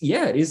hand, it's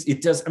yeah,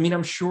 it does. I mean,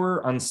 I'm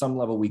sure on some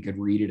level we could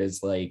read it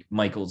as like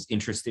Michael's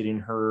interested in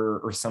her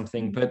or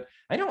something, Mhm. but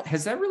I don't,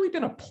 has that really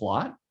been a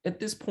plot at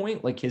this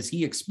point? Like, has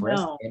he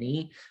expressed No,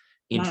 any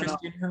not at interest all.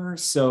 in her?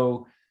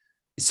 So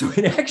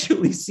it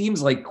actually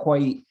seems like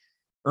quite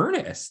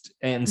earnest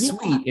and Yeah,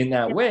 sweet in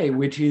that yeah, way,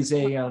 which is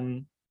a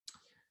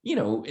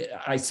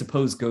I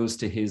suppose goes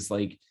to his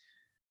like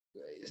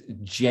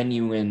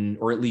genuine,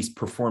 or at least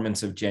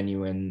performance of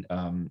genuine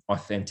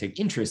authentic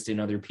interest in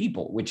other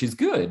people, which is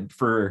good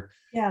for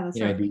yeah, that's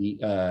right.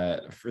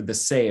 the for the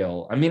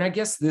sale. I mean, I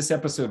guess this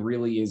episode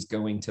really is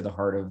going to the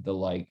heart of the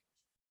like,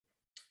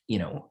 you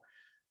know,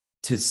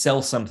 to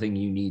sell something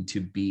you need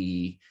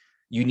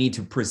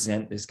to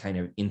present this kind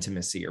of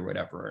intimacy or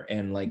whatever.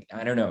 And like,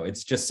 I don't know,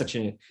 it's just such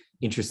an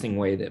interesting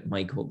way that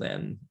Michael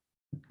then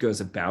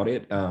goes about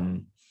it.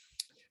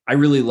 I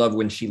really love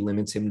when she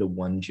limits him to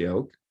one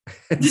joke.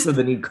 And so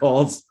then he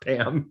calls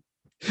Pam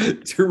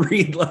to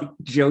read like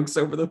jokes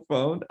over the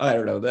phone. I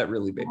don't know. That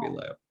really made me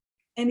laugh.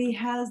 And he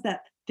has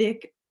that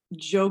thick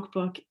joke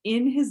book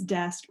in his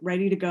desk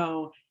ready to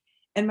go.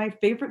 And my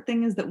favorite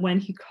thing is that when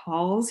he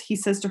calls, he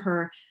says to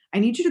her, "I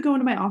need you to go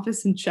into my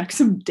office and check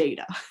some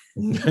data."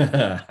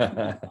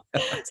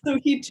 So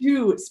he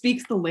too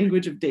speaks the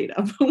language of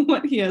data, but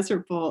what he has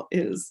her pull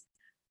is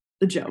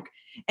the joke.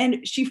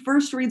 And she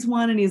first reads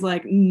one and he's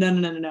like, "No, no,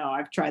 no, no, no.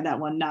 I've tried that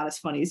one. Not as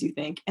funny as you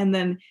think." And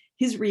then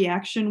his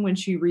reaction when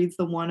she reads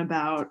the one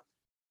about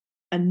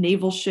a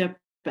naval ship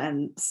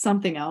and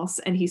something else,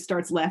 and he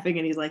starts laughing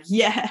and he's like,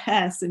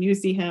 "Yes." And you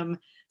see him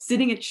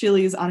sitting at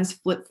Chili's on his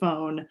flip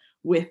phone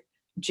with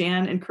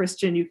Jan and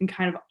Christian. You can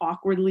kind of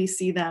awkwardly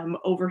see them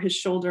over his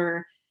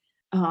shoulder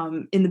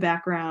in the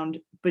background,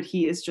 but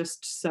he is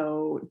just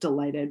so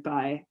delighted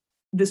by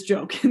this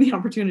joke and the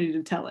opportunity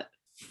to tell it.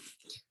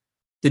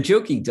 The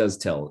joke he does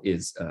tell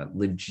is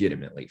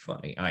legitimately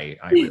funny. I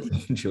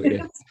really enjoyed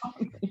it. It's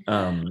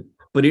funny.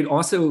 But it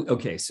also,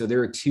 okay, so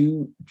there are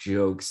two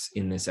jokes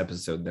in this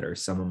episode that are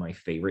some of my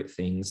favorite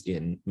things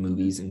in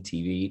movies and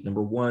TV.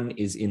 Number one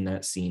is in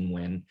that scene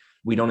when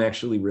we don't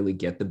actually really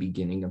get the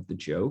beginning of the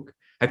joke.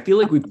 I feel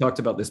like we've talked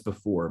about this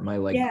before. My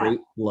like Yeah,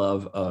 great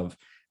love of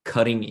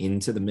cutting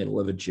into the middle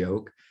of a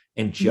joke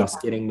and yeah,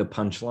 just getting the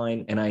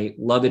punchline. And I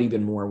love it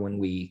even more when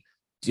we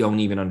don't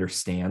even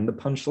understand the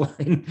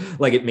punchline.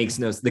 Like it makes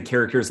no, the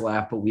characters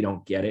laugh, but we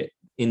don't get it.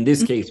 In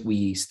this case,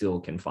 we still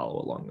can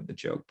follow along with the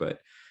joke, but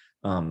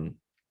um,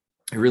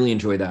 I really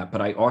enjoy that.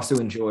 But I also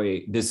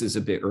enjoy, this is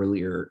a bit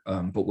earlier,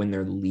 but when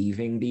they're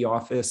leaving the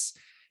office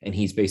and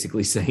he's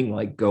basically saying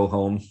like, go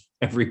home,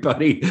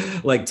 everybody,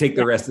 like take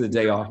the yeah. rest of the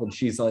day off. And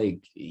she's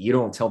like, you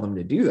don't tell them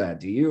to do that,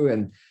 do you?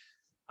 And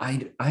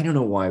I don't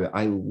know why, but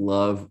I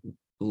love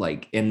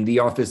like, and The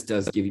Office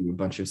does give you a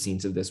bunch of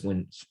scenes of this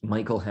when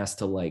Michael has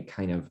to like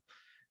kind of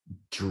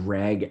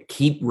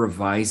keep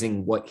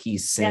revising what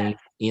he's Yeah, saying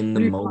in the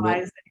moment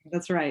revising,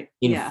 that's right.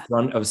 in Yeah.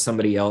 front of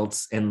somebody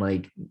else. And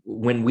like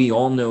when we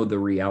all know the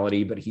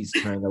reality, but he's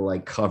trying to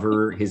like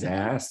cover his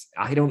ass.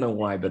 I don't know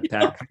why, but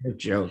that kind of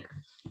joke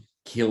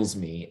kills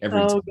me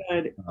every So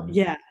time. good.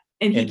 Yeah,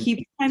 and he And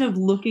keeps kind of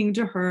looking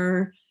to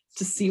her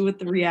to see what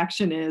the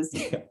reaction is.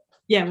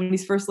 Yeah, when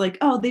he's first like,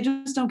 "Oh, they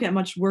just don't get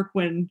much work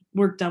done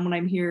when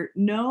I'm here."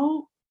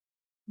 No,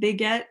 they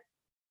get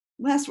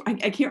less. I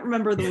can't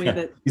remember the way yeah,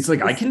 that he's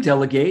like, I this. can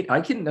delegate.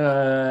 I can,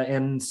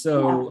 and Yeah,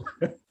 so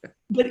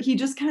but he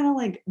just kinda,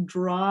 like,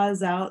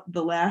 draws out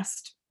the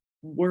last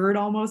word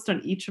almost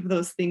on each of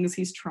those things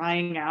he's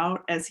trying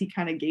out as he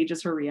kinda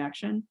gauges her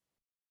reaction.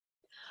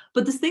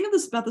 But this thing of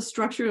this about the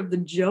structure of the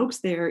jokes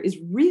there is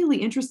really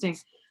interesting.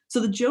 So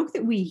the joke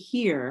that we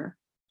hear,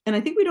 and I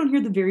think we don't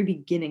hear the very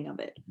beginning of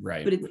it,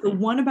 right. but it's the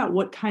one about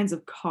what kinds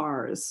of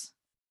cars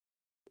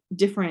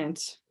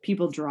different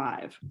people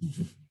drive.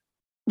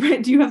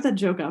 Right? Do you have that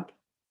joke up?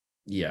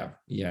 Yeah.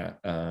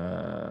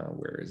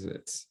 Where is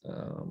it?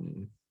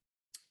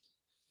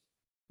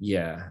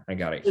 Yeah, I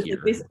got it It's like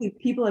here. basically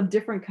people have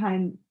different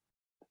kind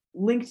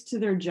linked to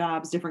their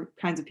jobs, different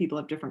kinds of people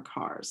have different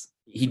cars.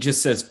 He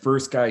just says,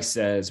 first guy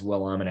says,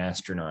 well, I'm an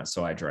astronaut,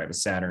 so I drive a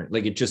Saturn.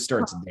 Like it just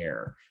starts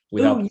there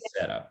without Ooh, the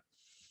setup.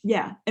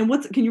 Yeah. And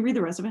can you read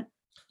the rest of it?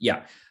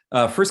 Yeah.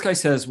 First guy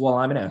says, well,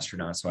 I'm an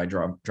astronaut, so I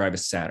drive a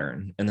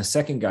Saturn. And the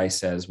second guy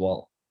says,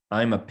 well,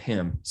 I'm a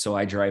pimp, so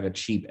I drive a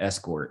cheap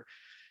Escort.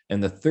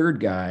 And the third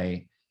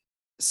guy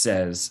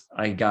says,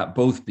 I got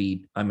both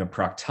beat. I'm a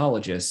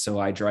proctologist, so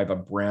I drive a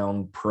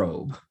brown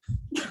Probe.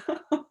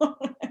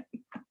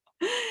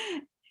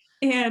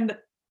 And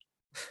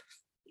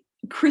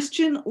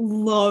Christian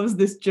loves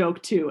this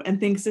joke too and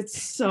thinks it's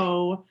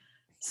so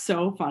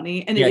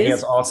funny. And yeah, he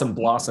has awesome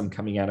blossom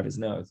coming out of his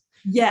nose.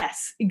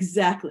 Yes,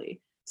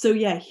 exactly. So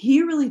yeah,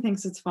 he really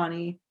thinks it's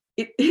funny.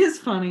 It is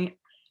funny.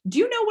 Do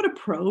you know what a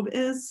Probe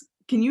is?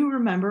 Can you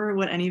remember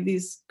what any of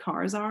these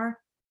cars are?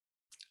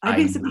 I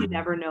basically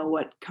never know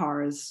what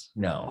cars.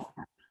 No.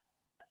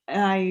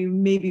 I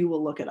maybe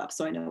will look it up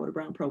so I know what a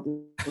brown Probe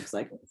looks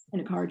like in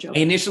a car joke. I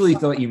initially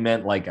thought you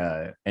meant like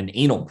an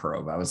anal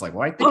probe. I was like,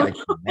 well, I think I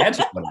can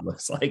imagine what it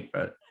looks like,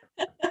 but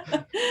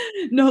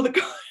no, the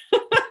car.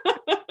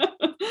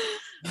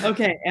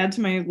 Okay, add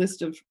to my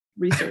list of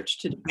research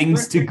to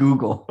things to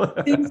Google.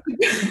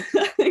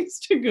 things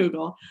to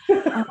Google.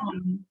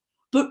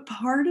 But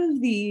part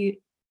of the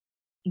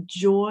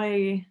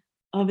joy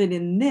of it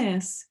in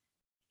this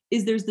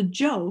is there's the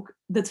joke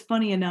that's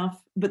funny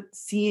enough, but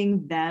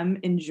seeing them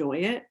enjoy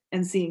it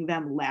and seeing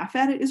them laugh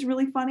at it is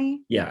really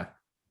funny. Yeah.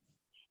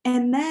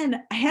 And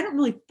then I hadn't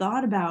really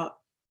thought about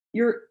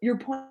your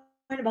point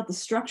about the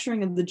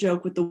structuring of the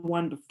joke with the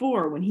one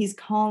before when he's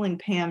calling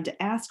Pam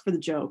to ask for the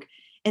joke.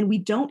 And we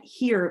don't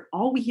hear,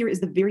 all we hear is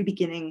the very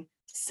beginning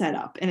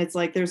setup. And it's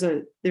like there's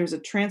a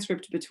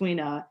transcript between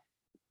a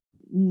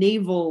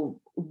naval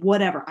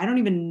whatever. I don't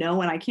even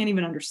know, and I can't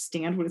even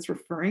understand what it's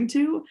referring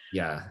to.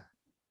 Yeah.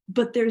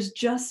 But there's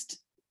just,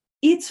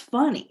 it's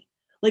funny.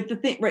 Like the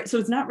thing, right? So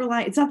it's not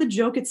the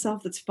joke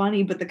itself that's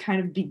funny, but the kind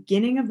of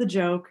beginning of the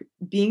joke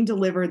being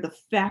delivered, the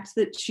fact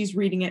that she's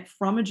reading it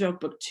from a joke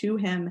book to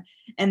him,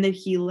 and that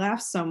he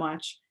laughs so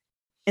much,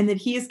 and that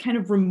he has kind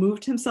of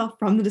removed himself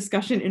from the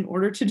discussion in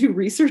order to do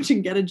research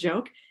and get a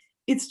joke.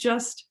 It's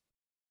just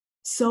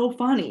so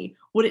funny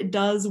what it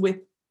does with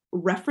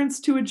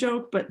reference to a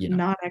joke, but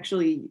not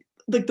actually,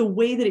 like the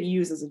way that it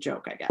uses a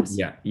joke, I guess.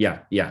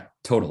 Yeah,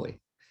 totally.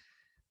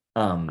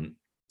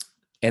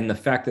 And the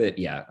fact that,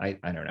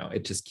 I don't know,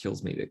 it just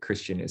kills me that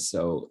Christian is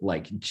so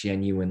like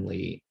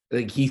genuinely,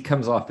 like he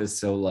comes off as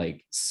so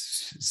like,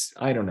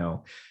 I don't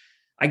know,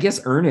 I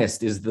guess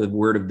earnest is the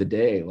word of the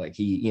day. Like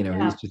he,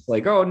 he's just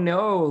like, oh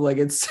no, like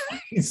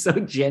he's so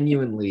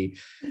genuinely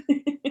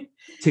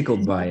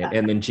tickled by it.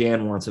 And then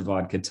Jan wants a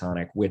vodka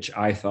tonic, which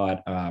I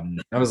thought, I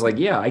was like,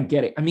 yeah, I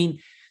get it. I mean,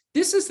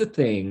 this is the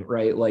thing,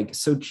 right? Like,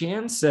 so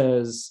Jan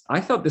says, I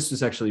thought this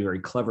was actually very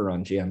clever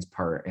on Jan's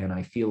part. And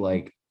I feel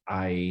like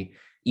I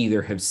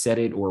either have said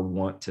it or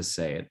want to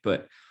say it,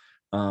 but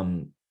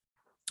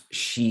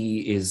she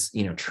is,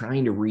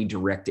 trying to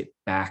redirect it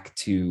back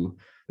to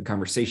the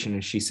conversation.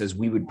 And she says,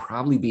 we would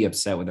probably be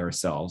upset with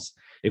ourselves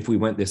if we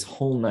went this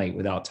whole night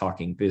without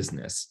talking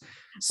business.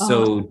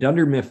 So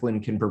Dunder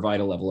Mifflin can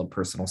provide a level of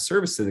personal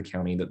service to the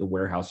county that the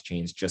warehouse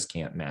chains just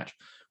can't match,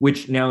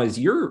 which now, as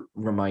you're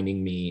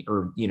reminding me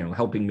or,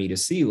 helping me to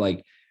see,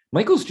 like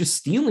Michael's just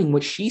stealing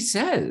what she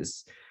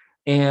says.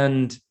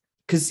 And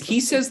because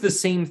he says the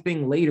same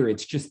thing later,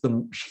 it's just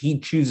he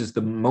chooses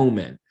the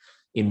moment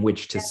in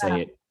which to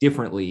say it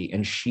differently.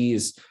 And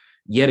she's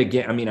yet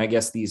again, I mean, I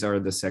guess these are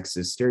the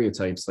sexist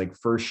stereotypes. Like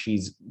first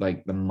she's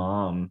like the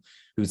mom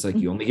who's like,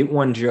 you only get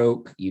one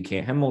joke, you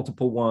can't have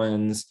multiple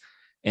ones.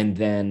 And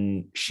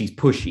then she's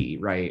pushy,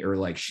 right? Or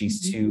like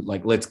she's too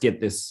like, let's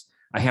get this,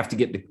 I have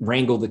to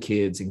wrangle the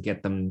kids and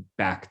get them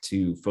back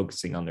to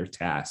focusing on their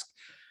task.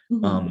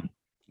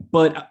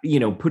 But,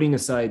 putting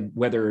aside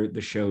whether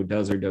the show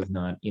does or does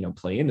not,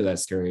 play into that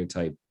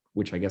stereotype,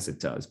 which I guess it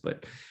does,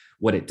 but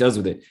what it does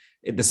with it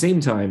at the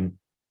same time,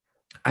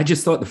 I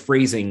just thought the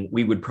phrasing,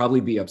 we would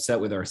probably be upset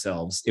with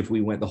ourselves if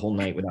we went the whole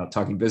night without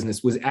talking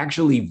business, was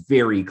actually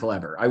very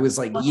clever. I was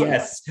like,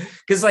 yes,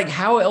 because like,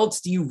 how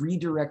else do you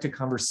redirect a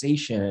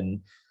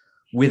conversation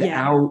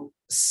without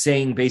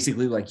saying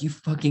basically like, you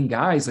fucking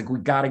guys, like we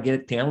got to get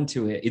it down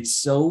to it. It's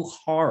so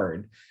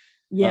hard.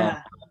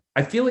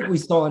 I feel like we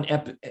saw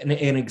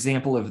an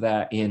example of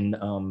that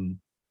in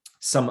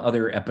some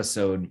other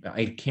episode.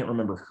 I can't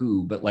remember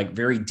who, but like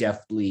very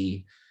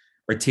deftly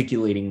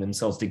articulating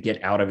themselves to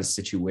get out of a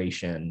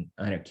situation.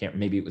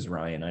 Maybe it was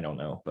Ryan. I don't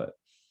know, but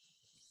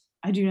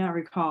I do not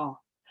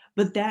recall.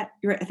 But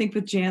you're right. I think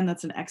with Jan,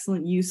 that's an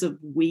excellent use of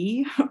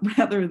we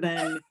rather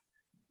than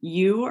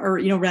you, or,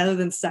 rather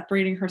than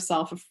separating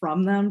herself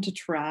from them to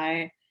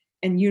try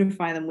and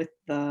unify them with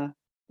the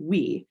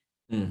we.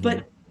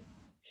 But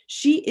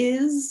she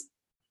is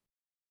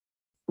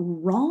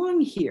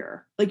wrong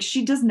here. Like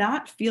she does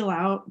not feel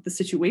out the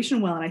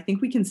situation well. And I think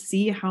we can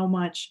see how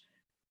much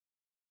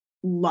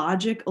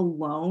logic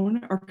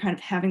alone, or kind of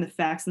having the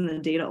facts and the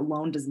data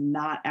alone, does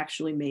not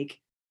actually make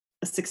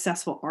a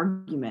successful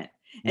argument.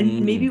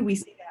 And maybe we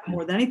see that that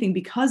more than anything,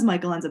 because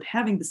Michael ends up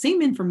having the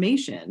same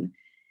information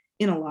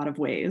in a lot of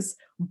ways,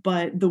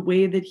 but the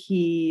way that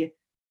he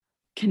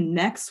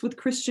connects with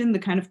Christian, the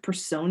kind of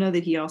persona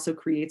that he also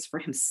creates for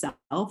himself,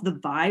 the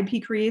vibe he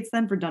creates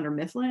then for Dunder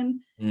Mifflin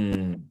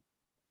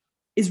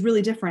is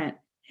really different.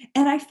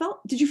 And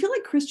did you feel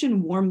like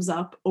Christian warms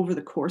up over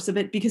the course of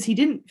it? Because he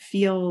didn't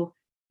feel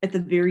at the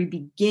very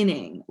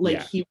beginning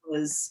like he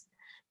was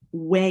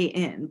way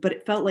in, but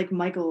it felt like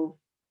Michael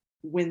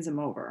wins him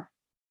over.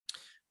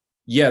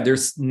 Yeah,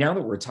 now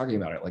that we're talking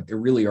about it, like there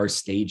really are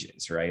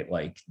stages, right?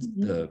 Like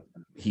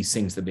he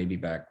sings the baby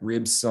back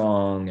ribs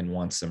song and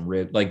wants some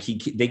rib, like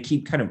they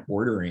keep kind of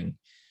ordering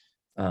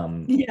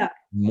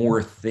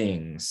more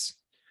things.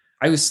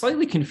 I was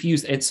slightly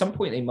confused. At some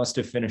point, they must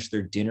have finished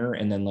their dinner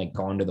and then like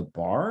gone to the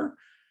bar.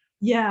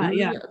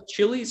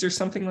 Chili's or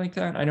something like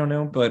that. I don't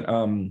know.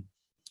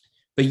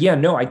 But yeah,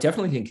 no, I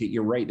definitely think that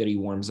you're right that he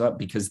warms up,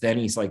 because then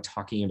he's like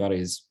talking about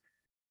his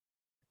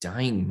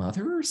dying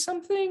mother or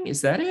something.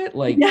 Is that it?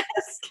 Like,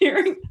 yes,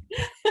 Karen.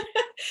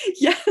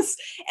 Yes.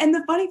 And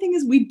the funny thing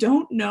is, we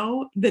don't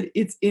know that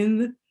it's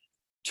in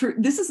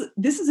this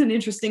is an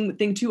interesting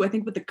thing too, I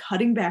think, with the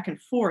cutting back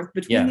and forth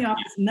between the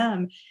office and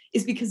them,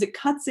 is because it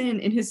cuts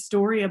in his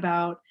story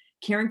about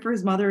caring for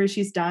his mother as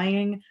she's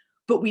dying,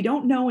 but we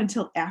don't know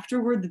until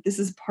afterward that this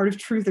is part of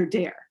Truth or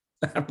Dare.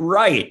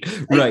 right.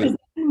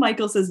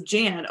 Michael says,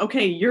 Jan,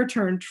 okay, your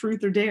turn,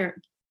 Truth or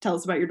Dare, tell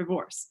us about your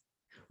divorce.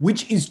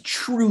 Which is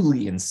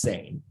truly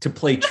insane to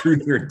play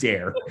Truth or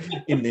Dare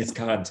in this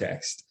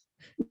context.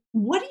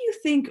 What do you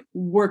think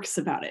works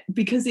about it?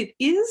 Because it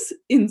is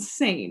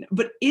insane,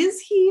 but is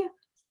he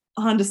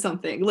onto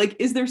something? Like,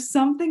 is there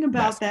something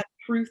about that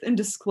truth and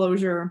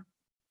disclosure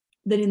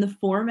that in the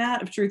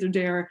format of Truth or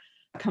Dare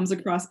comes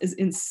across as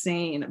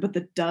insane, but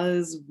that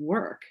does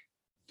work?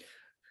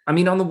 I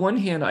mean, on the one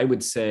hand, I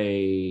would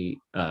say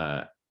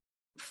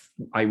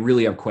I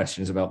really have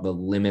questions about the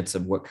limits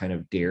of what kind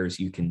of dares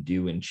you can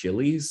do in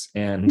Chili's.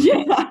 And so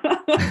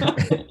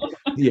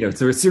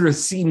it sort of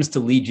seems to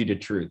lead you to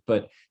truth.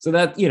 But so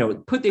that,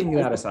 putting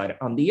that aside,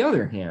 on the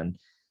other hand,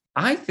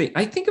 I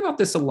think about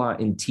this a lot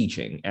in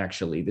teaching,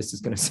 actually. This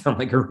is going to sound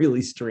like a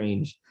really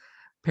strange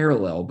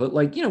parallel, but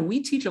like,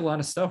 we teach a lot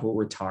of stuff where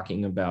we're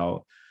talking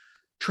about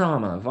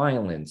trauma,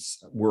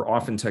 violence. We're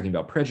often talking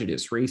about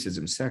prejudice,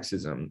 racism,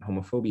 sexism,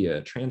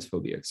 homophobia,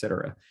 transphobia,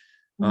 etc.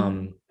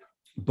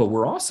 But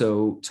we're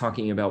also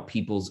talking about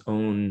people's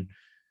own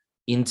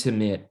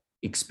intimate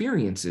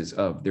experiences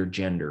of their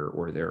gender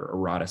or their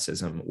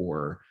eroticism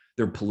or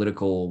their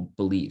political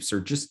beliefs,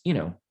 or just,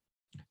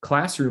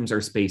 classrooms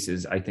are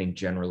spaces, I think,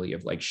 generally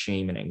of like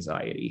shame and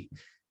anxiety.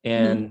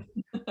 And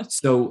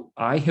so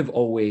I have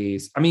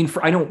always, I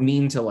don't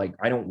mean to like,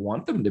 I don't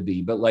want them to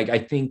be, but like, I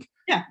think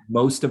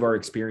most of our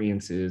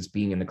experiences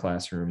being in the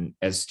classroom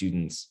as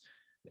students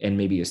and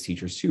maybe as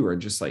teachers too are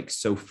just like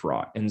so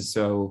fraught. And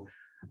so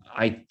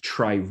I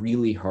try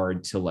really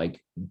hard to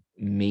like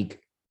make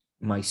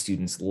my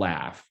students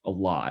laugh a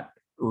lot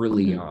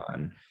early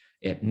on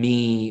at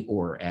me,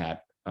 or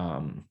at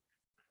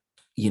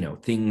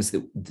things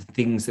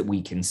that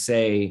we can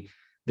say,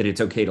 that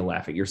it's okay to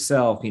laugh at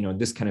yourself,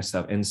 this kind of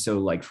stuff. And so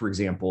like, for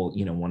example,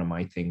 one of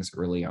my things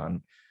early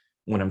on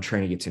when I'm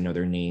trying to get to know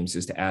their names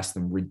is to ask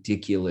them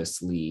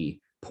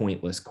ridiculously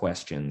pointless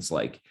questions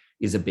like,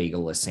 is a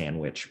bagel a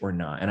sandwich or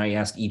not? And I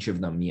ask each of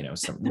them,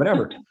 some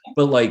whatever,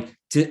 but like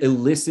to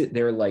elicit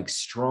their like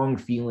strong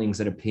feelings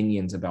and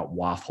opinions about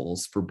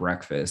waffles for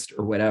breakfast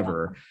or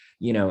whatever,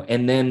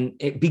 and then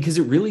because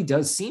it really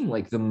does seem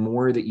like the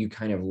more that you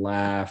kind of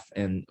laugh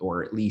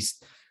or at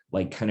least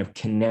like kind of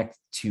connect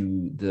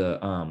to the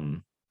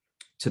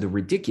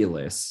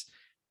ridiculous,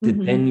 that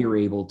then you're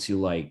able to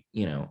like,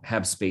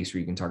 have space where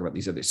you can talk about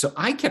these others. So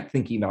I kept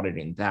thinking about it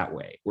in that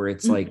way, where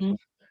it's like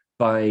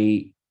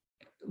by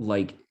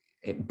like,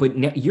 but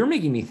now you're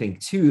making me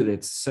think too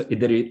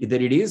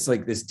that it is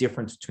like this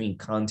difference between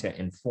content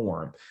and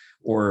form,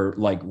 or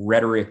like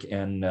rhetoric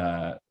and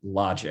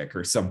logic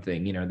or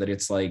something, that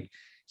it's like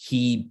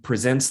he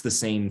presents the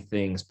same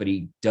things, but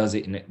he does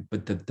it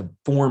but the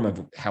form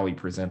of how he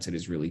presents it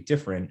is really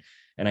different.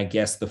 And I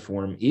guess the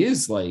form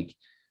is like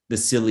the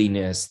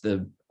silliness,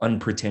 the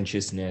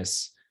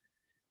unpretentiousness.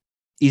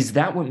 Is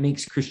that what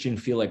makes Christian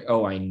feel like,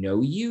 oh, I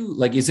know you?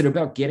 Like, is it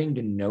about getting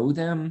to know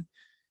them?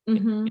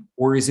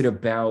 Or is it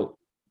about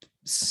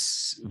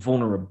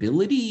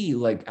vulnerability?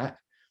 Like,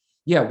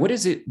 what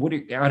is it?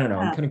 I don't know.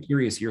 I'm kind of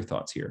curious your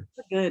thoughts here.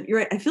 Good. You're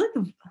right. I feel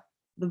like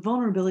the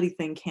vulnerability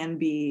thing can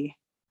be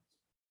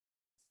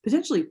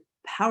potentially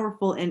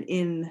powerful and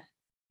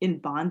in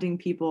bonding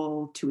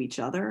people to each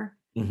other.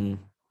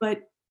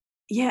 But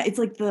yeah, it's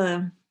like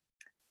the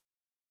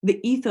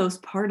ethos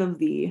part of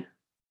the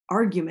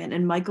argument,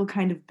 and Michael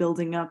kind of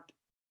building up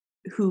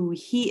who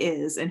he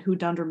is and who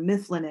Dunder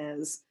Mifflin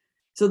is,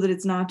 so that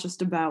it's not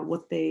just about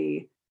what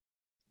they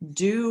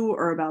do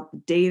or about the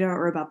data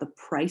or about the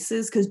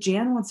prices, because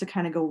Jan wants to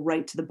kind of go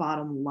right to the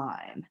bottom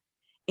line.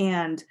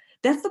 And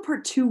that's the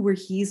part too where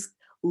he's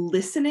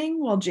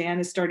listening while Jan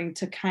is starting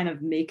to kind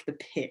of make the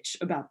pitch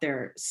about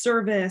their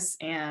service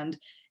and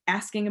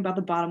asking about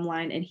the bottom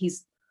line, and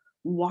he's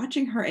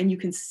watching her, and you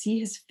can see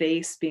his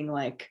face being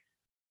like,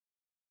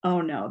 oh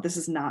no, this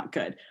is not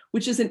good,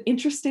 which is an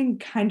interesting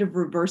kind of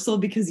reversal,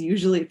 because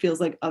usually it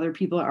feels like other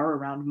people are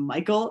around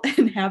Michael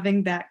and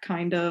having that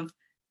kind of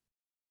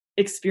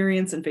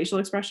experience and facial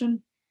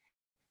expression.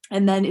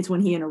 And then it's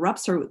when he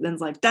interrupts her, then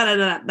it's like da da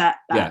da da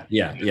da.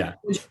 Yeah.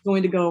 Which is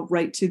going to go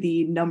right to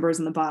the numbers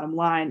in the bottom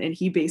line. And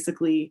he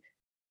basically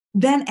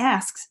then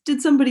asks,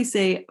 did somebody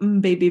say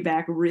baby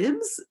back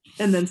ribs?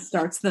 And then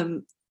starts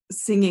them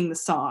singing the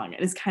song.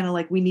 And it's kind of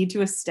like, we need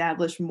to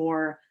establish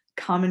more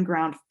common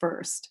ground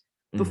first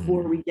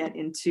before we get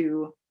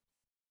into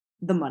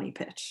the money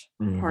pitch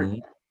part of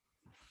it.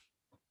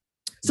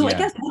 So I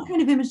guess what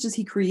kind of image does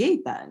he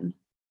create then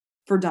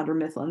for Dunder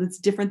Mifflin? It's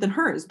different than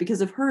hers,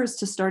 because if hers,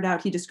 to start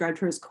out, he described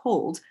her as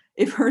cold.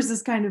 If hers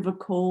is kind of a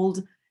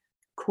cold,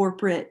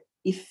 corporate,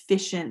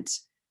 efficient,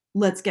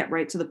 let's get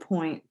right to the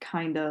point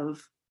kind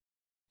of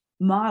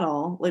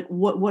model, like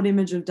what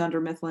image of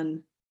Dunder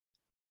Mifflin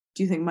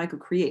do you think Michael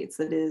creates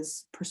that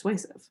is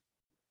persuasive?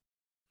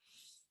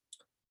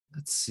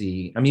 Let's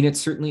see. I mean,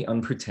 it's certainly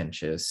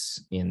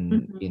unpretentious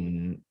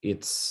in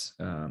its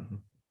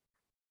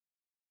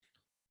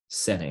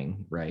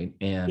setting, right?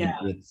 And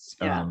it's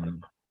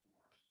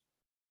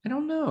I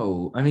don't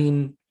know. I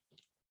mean,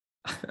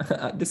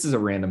 this is a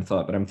random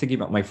thought, but I'm thinking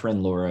about my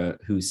friend Laura,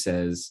 who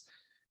says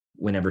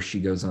whenever she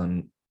goes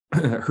on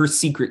her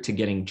secret to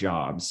getting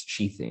jobs,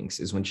 she thinks,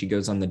 is when she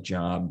goes on the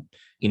job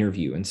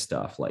interview and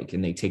stuff, like,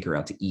 and they take her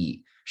out to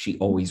eat, she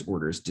always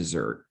orders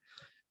dessert.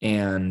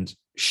 And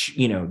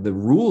she, the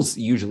rules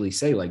usually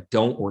say like,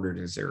 don't order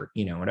dessert,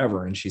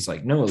 whatever. And she's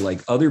like, no,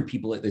 like other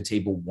people at the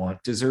table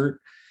want dessert.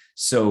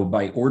 So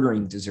by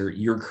ordering dessert,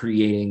 you're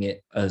creating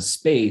a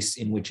space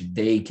in which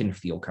they can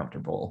feel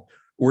comfortable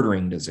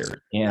ordering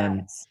dessert.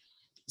 And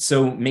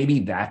so maybe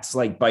that's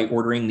like by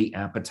ordering the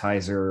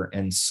appetizer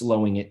and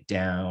slowing it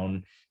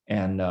down,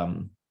 and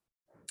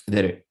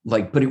that it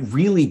like, but it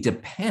really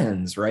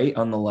depends, right,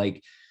 on the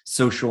like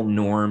social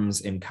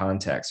norms and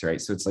context, right?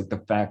 So it's like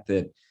the fact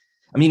that,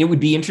 I mean, it would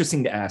be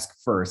interesting to ask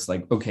first,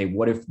 like, okay,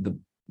 what if the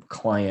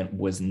client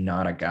was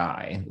not a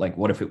guy? Like,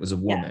 what if it was a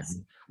woman?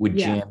 Would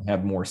Jan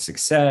have more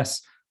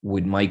success?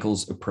 Would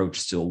Michael's approach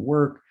still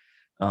work?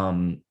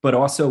 But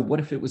also, what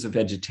if it was a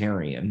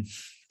vegetarian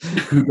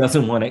who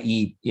doesn't want to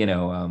eat,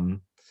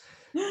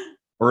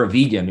 or a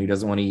vegan who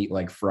doesn't want to eat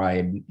like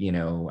fried,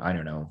 I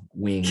don't know,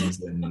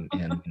 wings and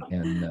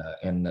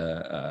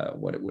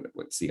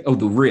what's the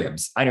the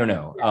ribs? I don't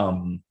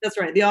know. That's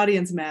right. The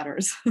audience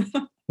matters.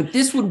 But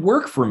this would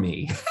work for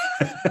me.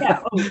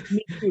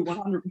 Me too,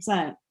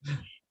 100%.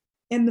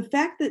 And the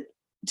fact that,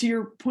 to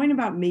your point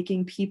about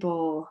making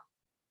people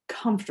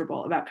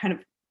comfortable, about kind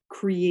of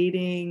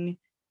creating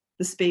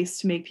the space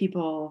to make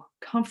people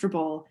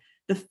comfortable,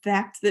 the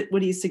fact that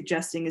what he's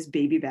suggesting is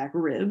baby back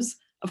ribs,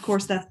 of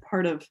course, that's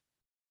part of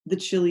the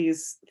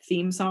Chili's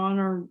theme song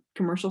or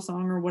commercial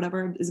song or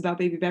whatever is about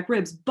baby back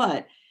ribs.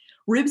 But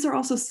ribs are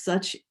also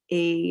such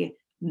a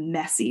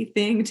messy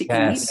thing to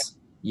eat.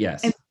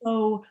 Yes. And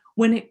so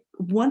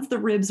once the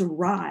ribs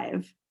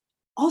arrive,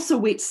 also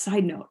wait,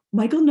 side note,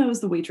 Michael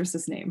knows the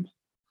waitress's name.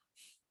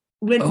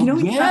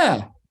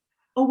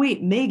 Oh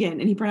wait, Megan,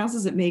 and he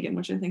pronounces it Megan,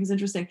 which I think is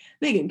interesting.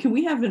 Megan, can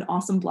we have an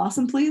awesome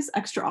blossom, please?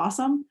 Extra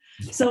awesome.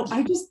 Yes. So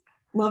I just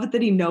love it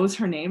that he knows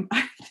her name.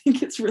 I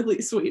think it's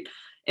really sweet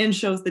and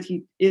shows that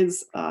he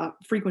is a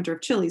frequenter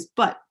of Chili's.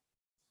 But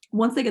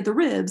once they get the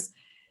ribs,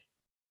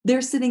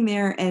 they're sitting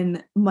there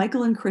and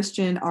Michael and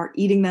Christian are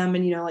eating them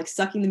and, like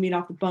sucking the meat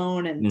off the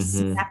bone and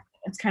snapping.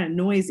 It's kind of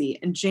noisy.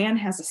 And Jan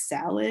has a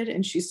salad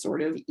and she's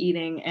sort of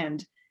eating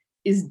and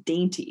is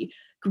dainty.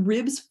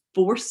 Ribs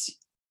force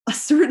a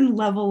certain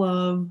level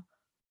of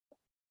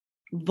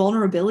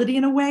vulnerability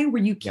in a way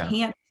where you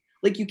can't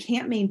you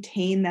can't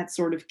maintain that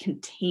sort of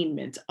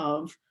containment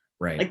of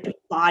like the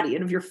body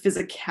and of your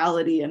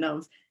physicality and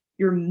of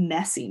your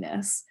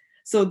messiness.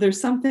 So there's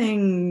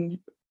something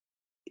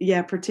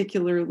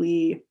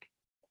particularly,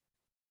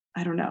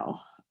 I don't know,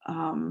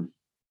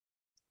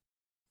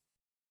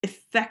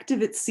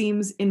 effective, it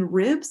seems, in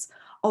ribs,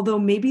 although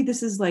maybe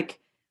this is like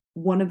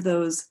one of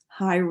those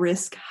high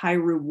risk, high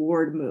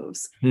reward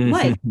moves.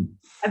 Like,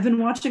 I've been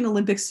watching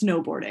Olympic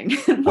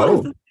snowboarding, and one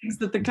of the things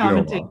that the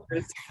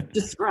commentators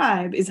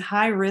describe is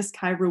high risk,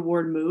 high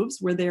reward moves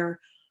where they're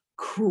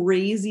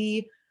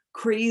crazy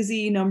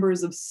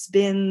numbers of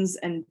spins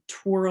and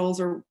twirls,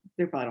 or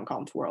they probably don't call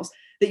them twirls,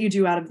 that you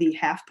do out of the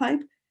half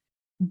pipe,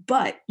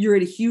 but you're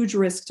at a huge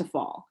risk to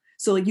fall.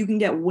 So like you can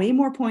get way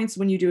more points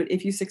when you do it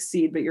if you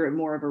succeed, but you're at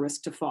more of a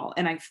risk to fall.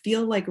 And I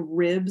feel like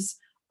ribs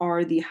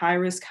are the high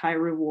risk, high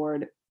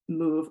reward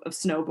move of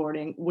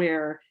snowboarding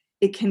where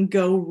it can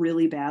go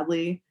really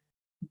badly,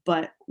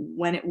 but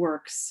when it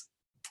works,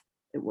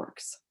 it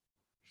works.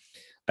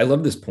 I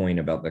love this point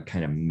about the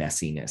kind of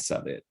messiness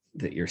of it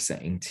that you're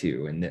saying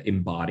too, and the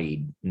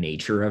embodied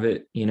nature of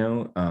it.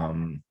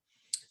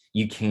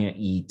 You can't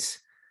eat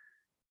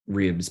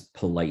ribs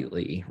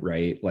politely,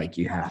 right? Like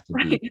you have to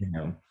be,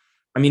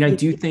 I mean, I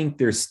do think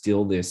there's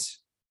still this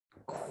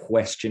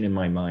question in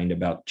my mind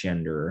about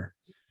gender.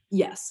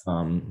 Yes.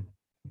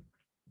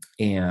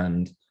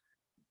 And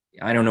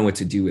I don't know what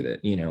to do with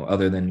it,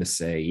 other than to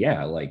say,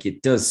 yeah, like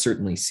it does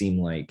certainly seem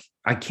like,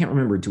 I can't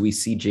remember, do we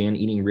see Jan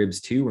eating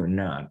ribs too or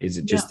not? Is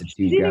it No, just the she's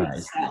two eating a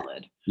guys?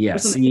 salad Yeah, or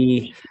something.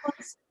 see, She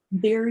looks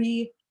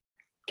very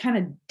kind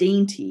of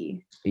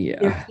dainty. They're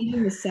yeah,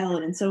 eating the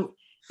salad. And so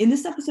in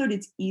this episode,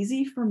 it's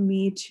easy for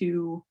me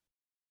to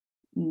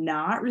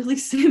not really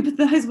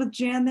sympathize with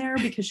Jan there,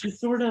 because she's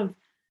sort of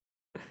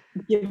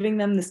giving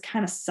them this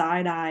kind of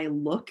side eye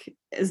look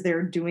as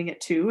they're doing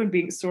it too, and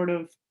being sort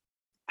of,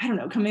 I don't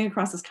know, coming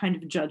across as kind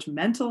of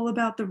judgmental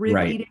about the rib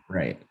right, eating.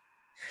 right.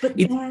 But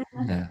It's then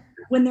yeah,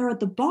 when they're at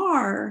the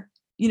bar,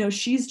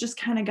 she's just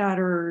kind of got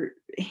her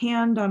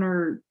hand on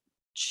her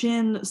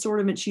chin, sort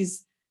of, and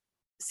she's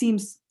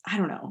seems, I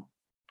don't know,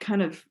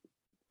 kind of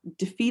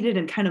defeated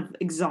and kind of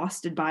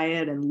exhausted by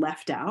it and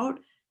left out.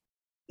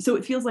 So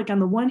it feels like on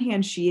the one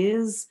hand, she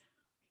is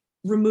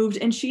removed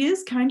and she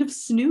is kind of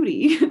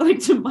snooty, like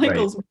to right.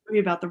 Michael's worry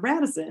about the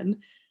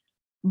Radisson.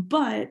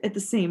 But at the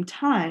same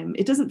time,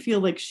 it doesn't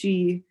feel like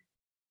she,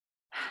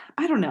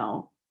 I don't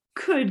know,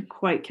 could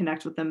quite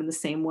connect with them in the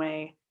same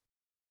way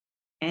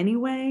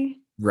anyway.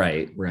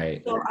 Right,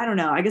 right. So I don't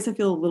know. I guess I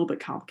feel a little bit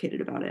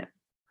complicated about it.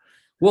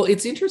 Well,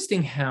 it's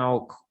interesting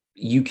how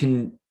you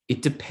can,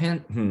 it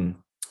depend.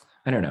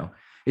 I don't know.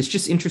 It's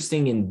just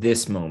interesting in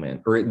this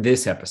moment or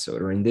this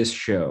episode or in this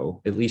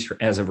show, at least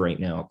as of right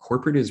now,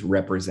 corporate is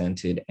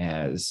represented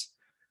as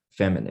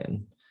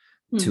feminine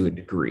to a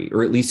degree,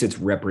 or at least it's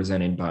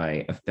represented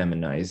by a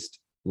feminized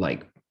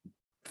like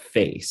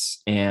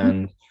face.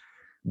 And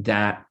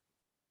that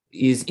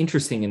is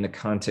interesting in the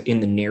context,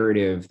 in the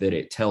narrative that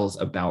it tells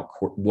about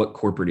what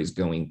corporate is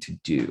going to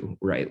do,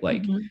 right?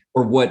 Like,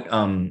 or what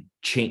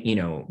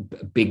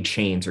big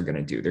chains are going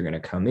to do. They're going to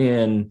come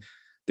in,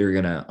 they're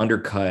going to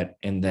undercut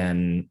and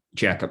then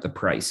jack up the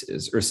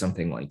prices or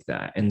something like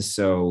that. And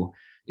so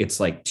it's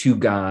like two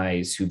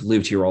guys who've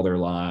lived here all their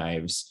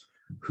lives,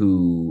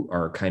 who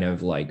are kind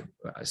of like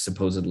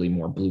supposedly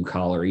more blue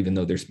collar, even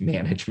though there's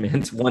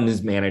management. One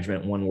is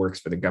management, one works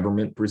for the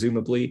government,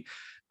 presumably.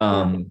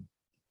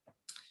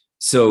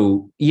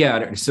 So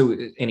yeah, so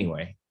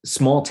anyway,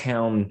 small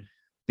town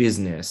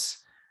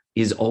business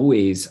is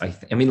always, I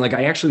mean, like,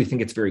 I actually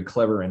think it's very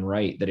clever and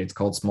right that it's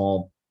called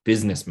Small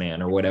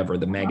Businessman or whatever,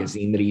 the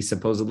magazine that he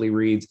supposedly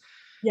reads.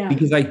 Yeah.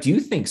 Because I do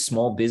think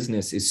small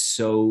business is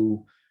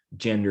so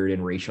gendered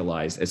and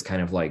racialized as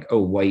kind of like,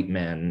 oh, white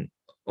men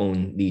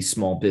own these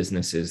small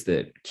businesses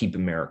that keep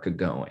America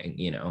going,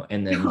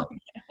 and then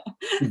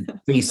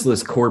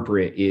faceless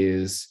corporate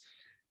is,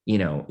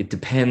 it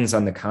depends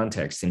on the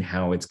context and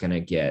how it's going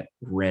to get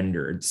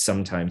rendered.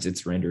 Sometimes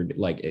it's rendered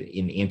like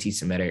in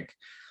anti-Semitic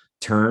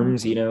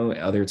terms,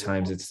 other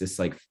times it's this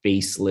like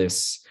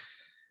faceless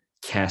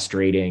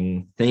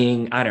castrating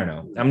thing. I don't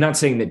know. I'm not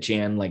saying that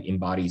Jan like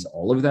embodies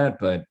all of that,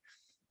 but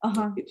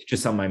it's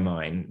just on my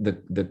mind,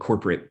 the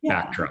corporate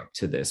backdrop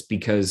to this,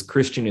 because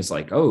Christian is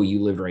like, oh,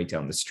 you live right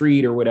down the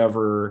street or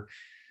whatever.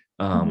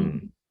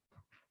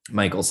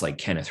 Michael's like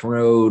Kenneth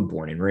Road,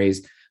 born and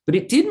raised. But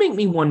it did make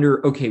me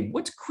wonder, okay,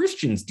 what's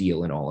Christian's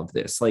deal in all of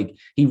this? Like,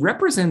 he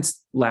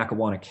represents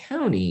Lackawanna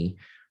County,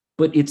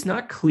 but it's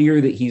not clear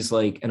that he's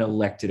like an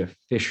elected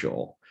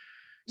official.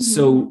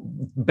 So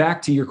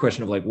back to your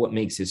question of like, what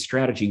makes his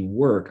strategy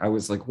work? I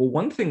was like, well,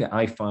 one thing that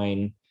I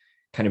find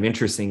kind of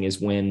interesting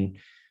is when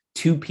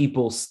two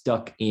people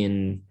stuck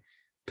in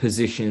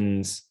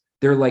positions,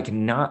 they're like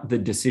not the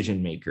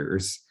decision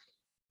makers,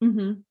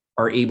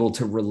 are able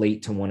to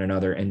relate to one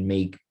another and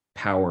make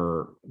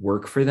power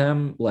work for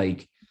them.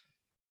 Like,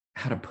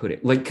 how to put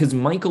it, like, because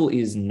Michael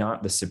is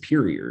not the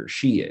superior,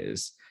 she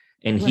is,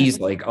 and he's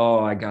like, oh,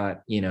 I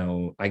got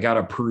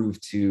to prove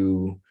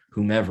to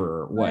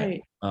whomever what,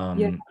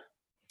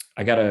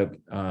 I gotta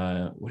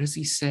what does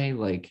he say,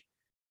 like,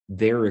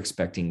 they're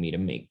expecting me to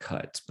make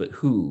cuts, but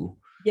who?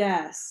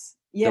 The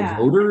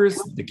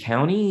voters, the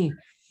county.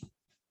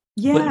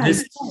 But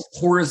this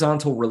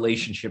horizontal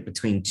relationship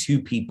between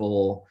two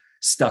people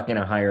stuck in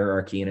a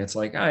hierarchy, and it's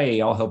like, hey,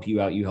 I'll help you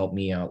out, you help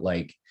me out,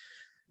 like,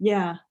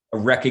 a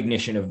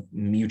recognition of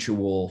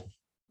mutual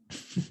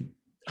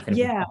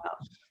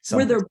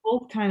where they're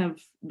both kind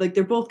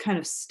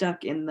of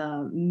stuck in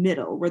the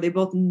middle, where they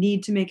both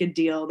need to make a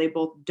deal, they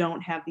both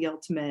don't have the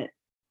ultimate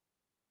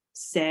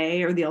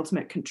say or the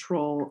ultimate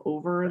control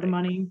over the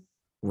money.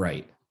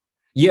 Right.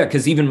 Yeah,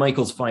 because even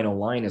Michael's final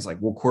line is like,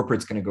 well,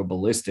 corporate's going to go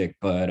ballistic,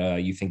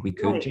 but you think we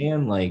could,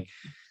 Jan? Like,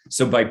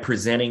 so by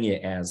presenting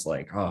it as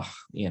like, oh,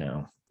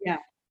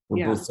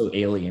 we're both so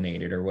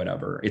alienated or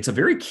whatever, it's a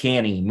very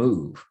canny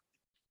move.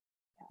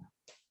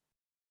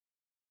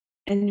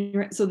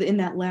 And so in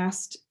that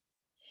last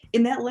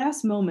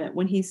moment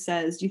when he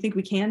says, do you think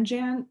we can,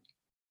 Jan?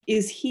 Do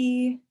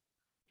you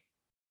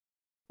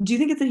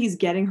think it's that he's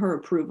getting her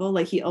approval?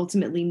 Like, he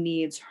ultimately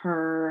needs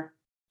her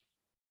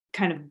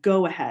kind of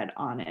go ahead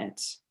on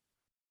it.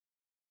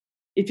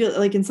 It feels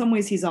like in some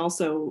ways he's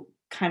also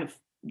kind of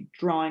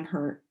drawing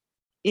her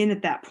in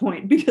at that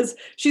point, because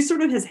she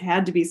sort of has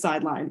had to be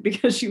sidelined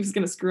because she was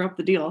going to screw up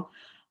the deal.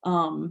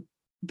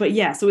 But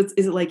yeah, so is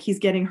it like he's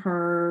getting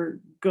her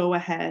go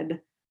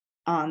ahead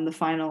on the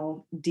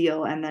final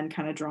deal and then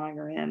kind of drawing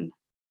her in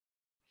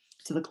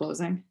to the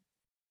closing?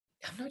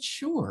 I'm not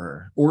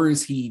sure. Or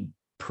is he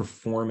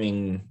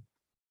performing,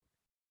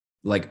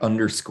 like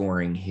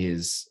underscoring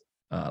his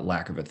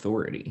lack of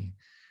authority?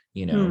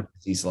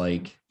 He's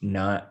like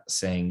not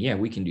saying, yeah,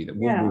 we can do that.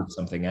 We'll Yeah. work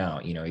something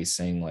out. He's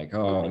saying like,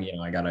 oh,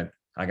 I gotta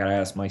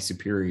ask my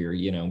superior,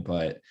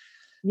 but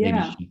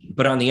Yeah.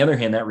 but on the other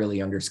hand, that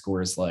really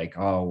underscores like,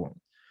 oh,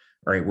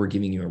 all right, we're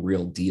giving you a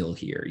real deal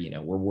here.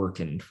 We're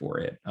working for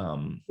it.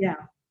 Yeah.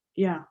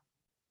 Yeah.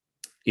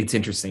 It's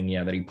interesting,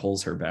 yeah, that he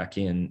pulls her back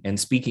in. And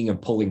speaking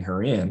of pulling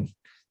her in,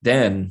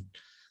 then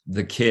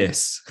the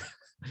kiss.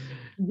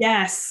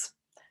 Yes.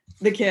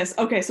 The kiss.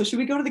 Okay, so should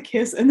we go to the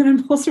kiss? And then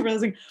I'm also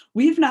realizing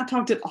we've not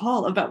talked at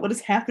all about what is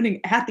happening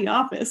at the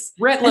office.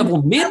 Threat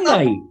level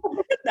midnight.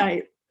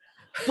 Midnight.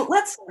 But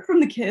let's start from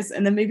the kiss,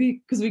 and then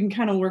maybe because we can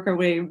kind of work our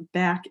way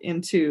back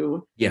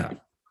into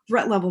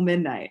threat level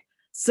midnight.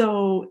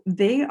 So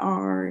they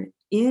are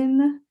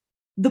in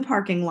the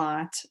parking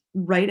lot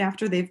right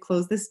after they've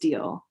closed this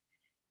deal.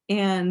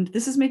 And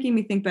this is making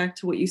me think back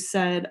to what you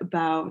said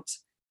about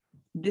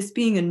this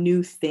being a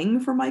new thing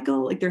for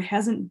Michael. Like there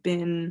hasn't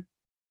been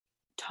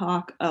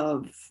talk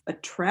of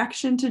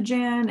attraction to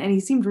Jan, and he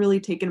seemed really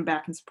taken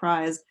aback and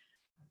surprised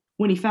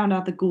when he found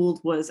out that Gould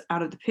was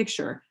out of the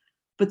picture.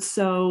 But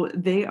so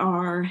they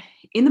are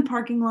in the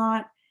parking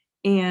lot,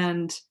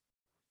 and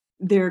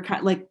they're kind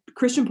of like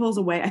Christian pulls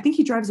away. I think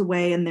he drives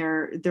away, and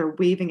they're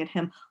waving at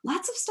him.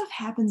 Lots of stuff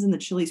happens in the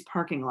Chili's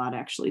parking lot,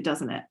 actually,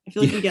 doesn't it? I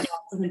feel like we get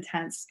lots of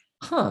intense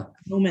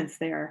moments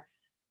there.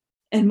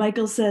 And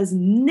Michael says,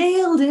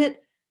 "Nailed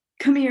it!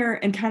 Come here,"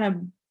 and kind of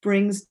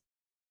brings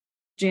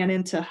Jan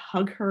in to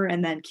hug her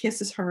and then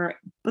kisses her.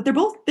 But they're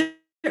both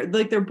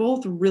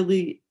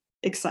really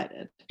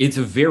excited. It's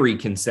a very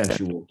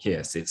consensual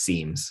kiss, it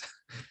seems.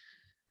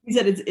 He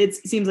said it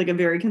seems like a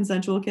very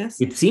consensual kiss.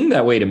 It seemed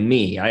that way to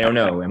me. I don't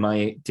know.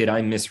 Did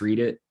I misread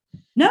it?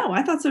 No,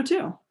 I thought so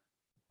too.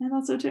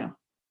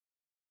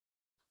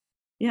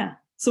 Yeah.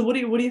 So what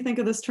do you think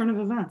of this turn of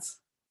events?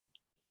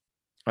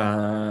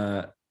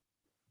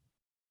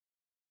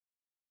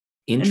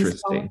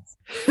 Interesting.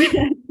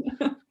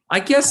 I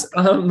guess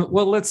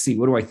well, let's see.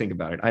 What do I think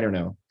about it? I don't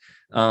know.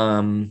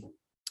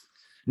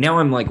 Now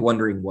I'm like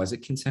wondering, was it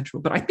consensual?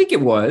 But I think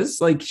it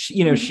was. Like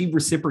she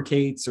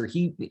reciprocates, or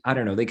I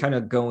don't know. They kind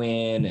of go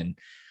in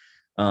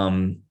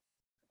and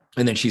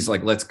then she's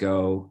like, let's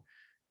go.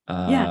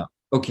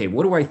 Okay,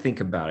 what do I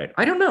think about it?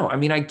 I don't know. I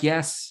mean, I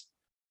guess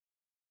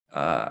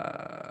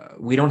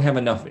we don't have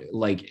enough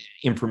like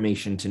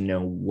information to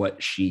know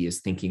what she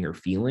is thinking or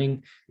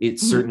feeling. It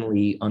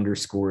certainly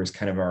underscores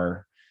kind of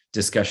our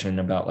discussion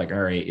about like,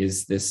 all right,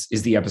 is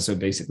the episode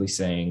basically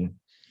saying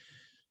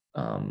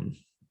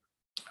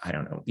I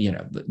don't know,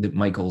 that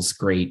Michael's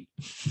great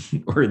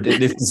or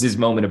this is his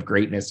moment of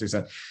greatness or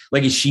something.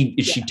 Like, is she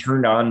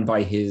turned on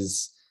by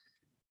his,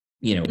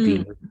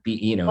 sealing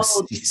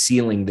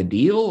the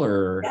deal?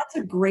 Or that's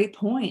a great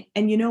point.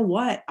 And you know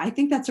what? I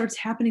think that starts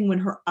happening when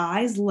her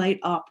eyes light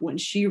up when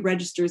she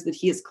registers that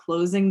he is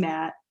closing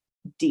that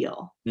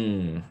deal.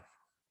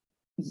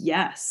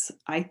 Yes,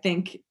 I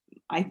think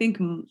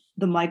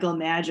the Michael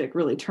magic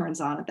really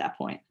turns on at that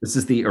point. This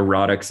is the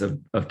erotics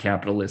of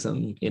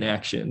capitalism in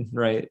action,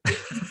 right?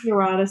 The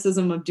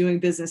eroticism of doing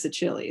business at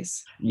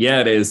Chili's.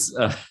 Yeah, it is.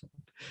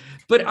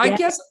 But I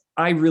guess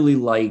I really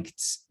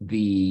liked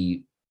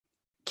the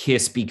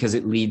kiss because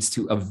it leads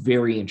to a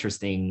very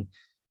interesting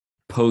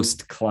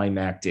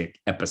post-climactic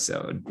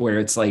episode where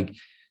it's like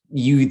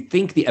you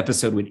think the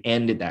episode would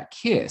end at that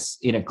kiss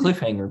in a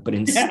cliffhanger, but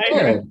instead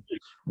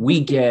we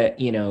get,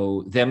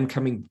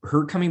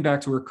 her coming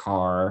back to her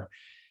car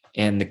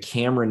and the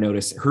camera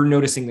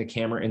noticing the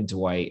camera and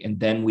Dwight. And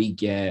then we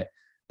get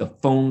the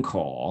phone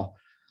call.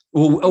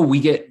 We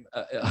get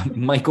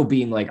Michael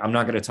being like, I'm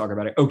not going to talk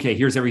about it. Okay,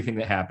 here's everything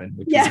that happened,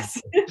 which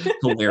is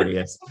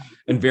hilarious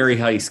and very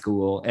high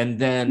school. And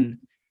then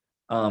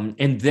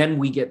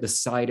we get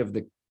his side of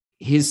the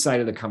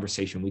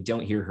conversation. We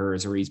don't hear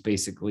hers, or he's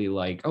basically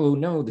like, oh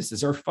no, this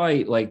is our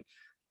fight. Like,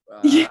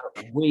 wait,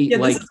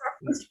 like this is our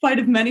first fight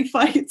of many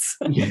fights.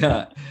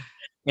 Yeah.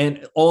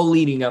 And all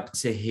leading up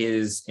to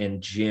his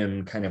and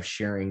Jim kind of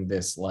sharing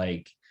this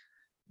like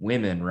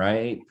women,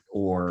 right?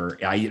 Or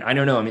I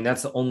don't know. I mean,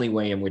 that's the only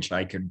way in which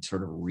I could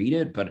sort of read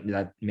it, but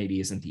that maybe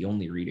isn't the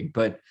only reading.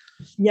 But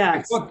yeah,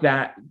 I took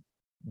that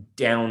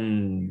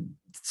down.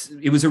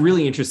 It was a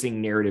really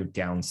interesting narrative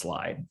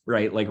downslide,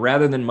 right? Like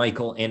rather than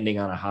Michael ending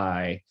on a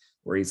high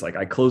where he's like,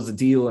 I closed the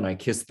deal and I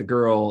kissed the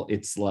girl,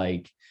 it's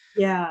like,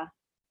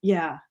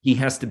 he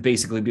has to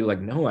basically be like,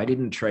 no, I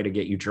didn't try to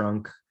get you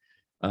drunk.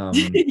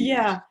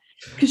 Yeah,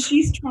 because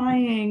she's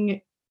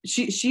trying,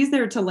 she's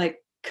there to like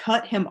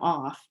cut him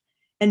off,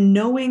 and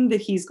knowing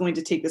that he's going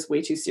to take this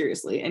way too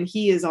seriously, and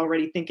he is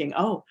already thinking,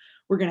 oh,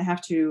 we're going to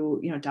have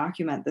to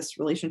document this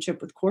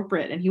relationship with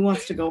corporate, and he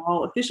wants to go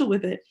all official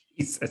with it.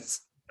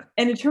 Jesus.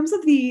 And in terms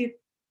of the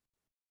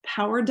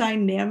power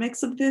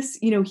dynamics of this,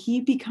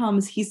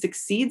 he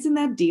succeeds in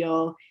that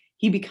deal,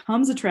 he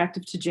becomes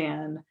attractive to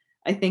Jan,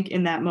 I think,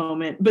 in that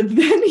moment. But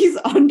then he's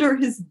under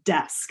his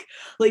desk.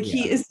 Like,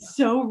 he is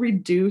so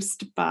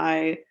reduced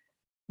by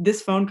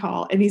this phone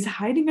call, and he's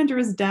hiding under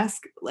his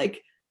desk,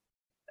 like,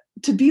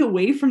 to be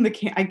away from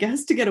I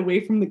guess to get away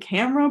from the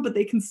camera, but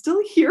they can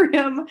still hear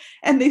him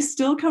and they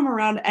still come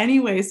around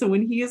anyway. So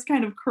when he is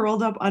kind of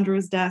curled up under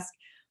his desk,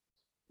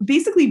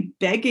 basically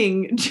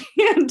begging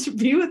Jan to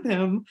be with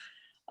him,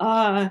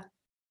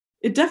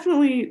 it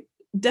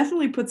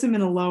definitely puts him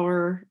in a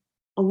lower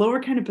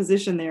kind of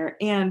position there.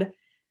 And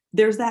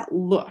there's that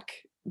look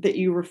that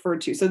you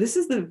referred to. So this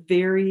is the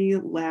very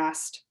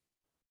last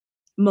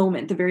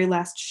moment, the very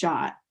last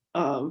shot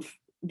of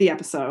the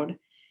episode.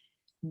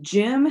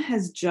 Jim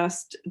has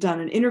just done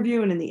an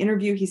interview, and in the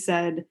interview he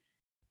said,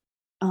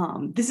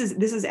 this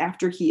is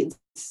after he had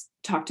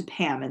talked to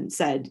Pam and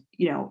said,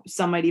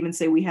 some might even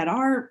say we had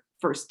our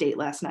first date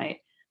last night.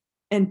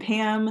 And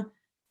Pam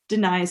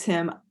denies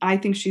him. I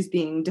think she's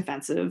being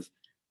defensive.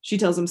 She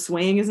tells him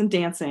swaying isn't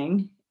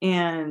dancing.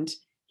 And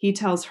he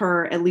tells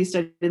her, at least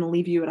I didn't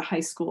leave you at a high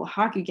school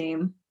hockey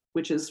game,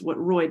 which is what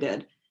Roy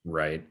did.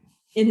 Right.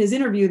 In his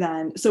interview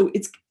then. So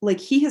it's like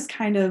he has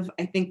kind of,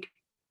 I think,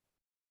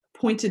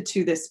 pointed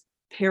to this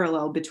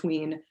parallel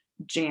between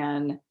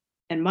Jan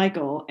and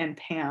Michael and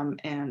Pam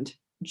and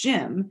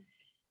Jim.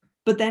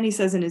 But then he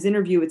says in his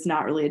interview, it's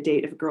not really a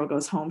date if a girl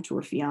goes home to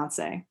her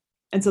fiance.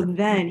 And so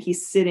then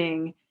he's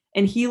sitting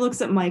and he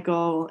looks at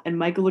Michael and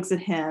Michael looks at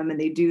him, and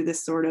they do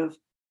this sort of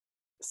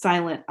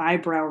silent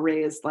eyebrow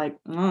raise, like,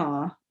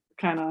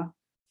 kind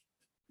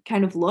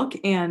of look.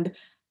 And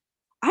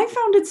I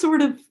found it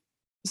sort of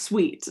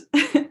sweet.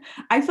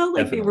 I felt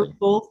like They were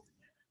both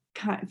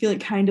feeling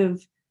kind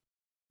of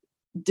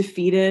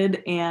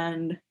defeated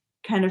and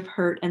kind of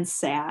hurt and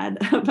sad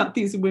about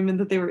these women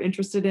that they were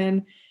interested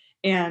in.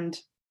 And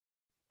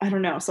I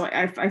don't know. So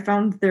I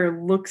found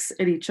their looks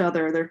at each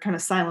other, their kind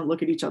of silent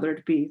look at each other,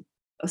 to be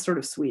a sort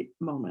of sweet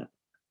moment.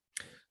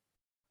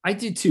 I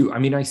did too. I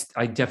mean,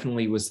 I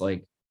definitely was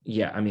like,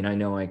 yeah, I mean, I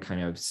know I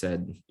kind of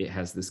said it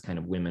has this kind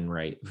of women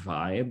right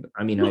vibe.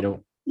 I mean, I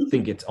don't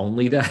think it's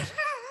only that.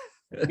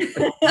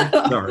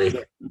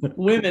 Sorry.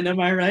 Women, am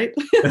I right?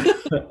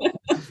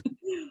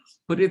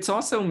 But it's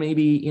also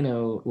maybe,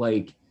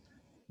 like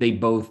they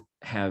both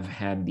have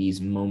had these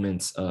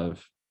moments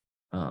of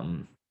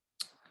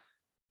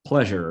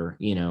pleasure,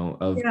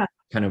 of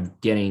kind of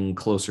getting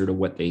closer to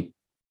what they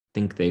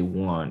think they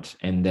want.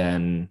 And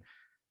then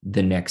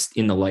the next,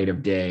 in the light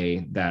of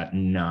day, that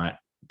not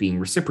being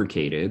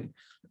reciprocated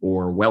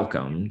or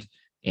welcomed,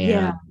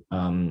 and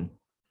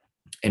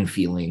and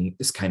feeling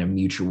this kind of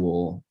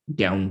mutual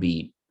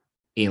downbeat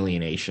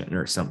alienation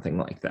or something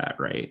like that,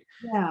 right?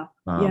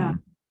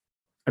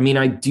 I mean,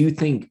 I do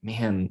think,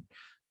 man,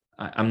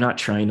 I'm not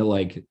trying to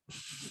like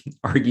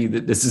argue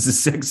that this is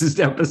a sexist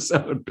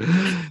episode,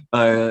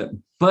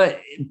 but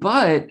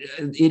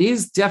it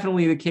is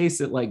definitely the case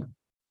that like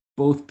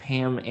both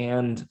Pam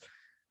and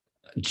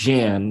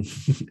Jan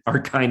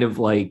are kind of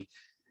like,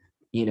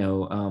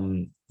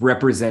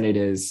 represented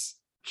as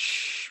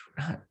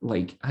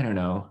like, I don't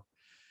know,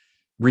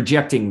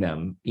 rejecting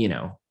them,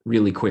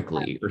 really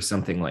quickly or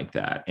something like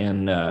that.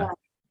 And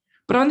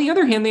but on the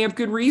other hand, they have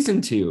good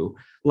reason to.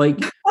 Like,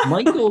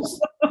 Michael's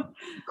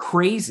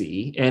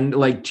crazy and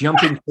like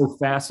jumping so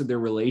fast with their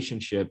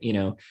relationship,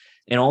 and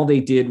all they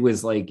did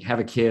was like have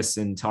a kiss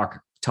and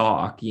talk,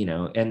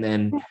 and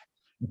then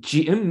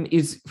Jim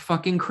is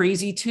fucking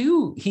crazy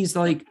too. He's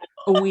like,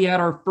 oh, we had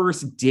our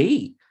first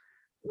date.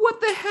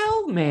 What the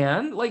hell,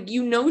 man? Like,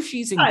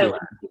 she's engaged.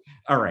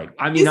 All right.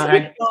 I mean, is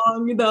he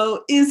wrong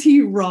though? Is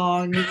he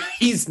wrong?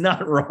 He's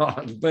not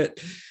wrong, but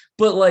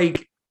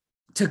like,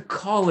 to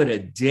call it a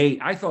date,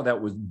 I thought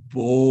that was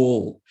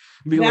bold.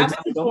 That's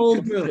a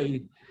bold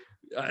move.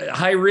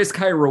 High risk,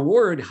 high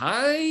reward,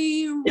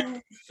 high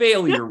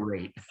failure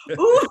rate.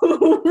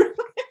 Ooh.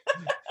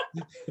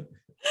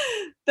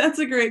 That's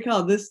a great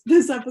call.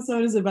 This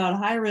episode is about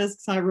high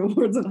risks, high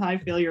rewards, and high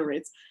failure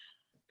rates.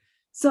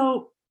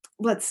 So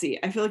let's see.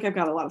 I feel like I've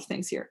got a lot of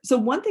things here. So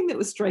one thing that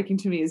was striking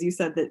to me is you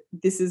said that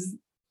this is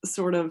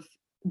sort of,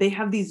 they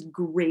have these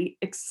great,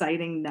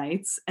 exciting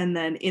nights, and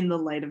then in the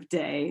light of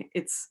day,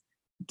 it's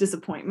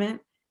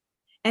disappointment.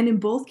 And in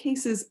both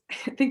cases,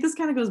 I think this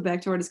kind of goes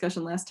back to our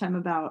discussion last time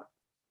about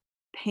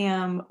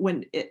Pam,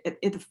 when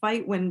at the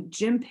fight, when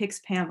Jim picks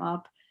Pam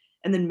up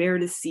and then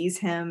Meredith sees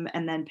him,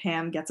 and then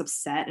Pam gets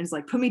upset and is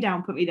like, put me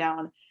down,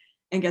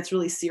 and gets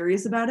really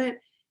serious about it.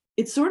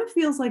 It sort of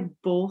feels like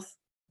both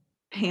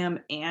Pam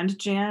and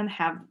Jan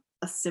have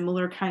a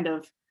similar kind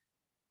of,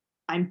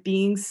 I'm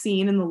being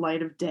seen in the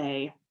light of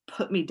day,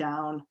 put me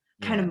down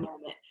kind of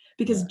moment.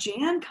 Because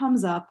Jan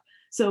comes up,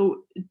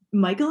 so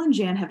Michael and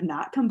Jan have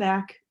not come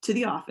back to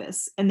the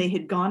office, and they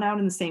had gone out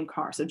in the same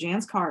car. So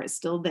Jan's car is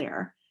still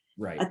there.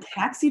 Right. A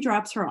taxi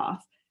drops her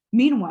off.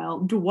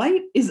 Meanwhile,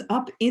 Dwight is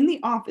up in the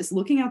office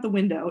looking out the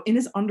window in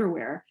his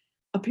underwear,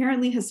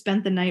 apparently has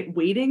spent the night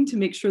waiting to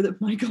make sure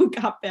that Michael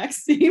got back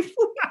safely.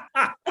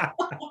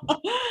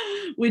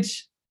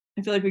 Which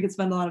I feel like we could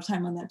spend a lot of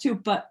time on that too.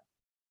 But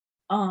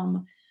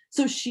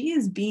so she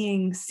is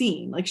being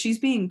seen, like she's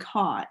being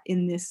caught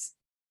in this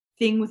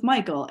thing with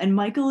Michael, and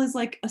Michael is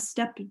like a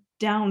step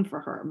down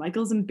for her.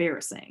 Michael's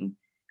embarrassing.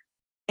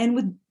 And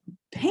with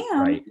Pam,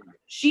 Right.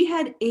 she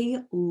had a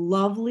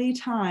lovely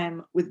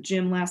time with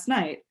Jim last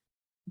night,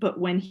 but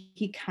when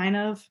he kind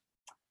of,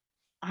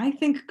 I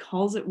think,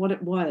 calls it what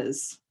it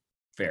was,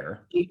 Fair.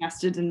 he has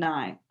to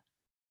deny.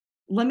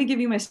 Let me give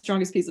you my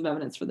strongest piece of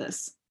evidence for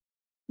this.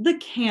 The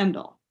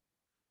candle.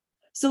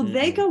 So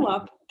they go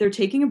up, they're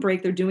taking a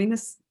break, they're doing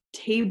this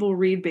table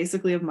read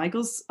basically of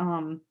Michael's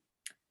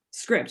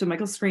script, of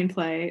Michael's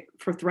screenplay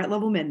for Threat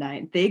Level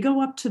Midnight. They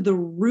go up to the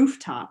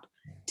rooftop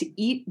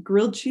to eat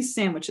grilled cheese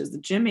sandwiches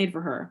that Jim made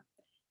for her.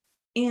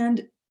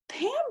 And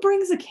Pam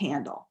brings a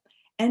candle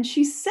and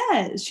she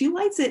says, she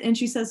lights it and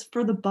she says,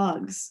 for the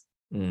bugs.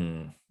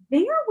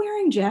 They are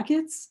wearing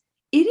jackets.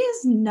 It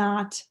is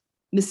not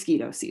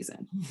mosquito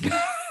season.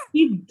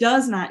 He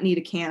does not need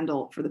a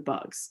candle for the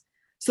bugs.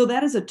 So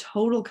that is a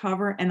total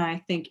cover. And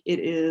I think it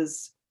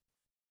is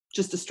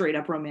just a straight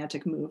up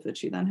romantic move that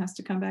she then has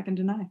to come back and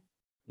deny.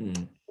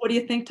 What do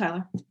you think,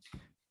 Tyler?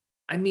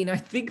 I mean, I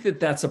think that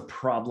that's a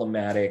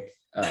problematic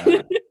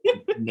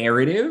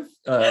narrative.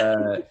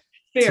 Fair.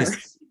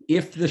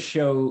 If the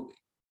show,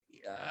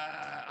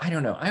 I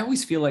don't know. I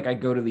always feel like I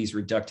go to these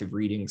reductive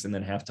readings and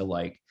then have to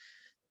like,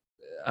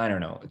 I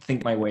don't know,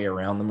 think my way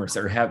around them or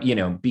have,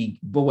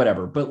 but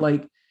whatever. But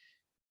like,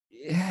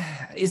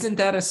 isn't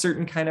that a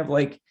certain kind of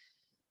like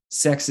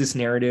sexist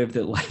narrative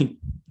that like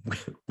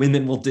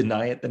women will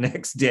deny it the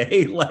next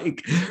day,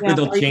 like, or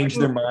they'll change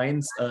their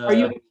minds? Are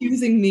you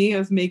accusing me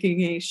of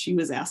making a she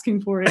was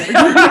asking for it?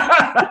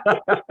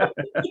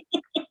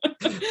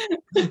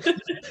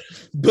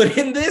 But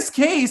in this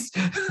case,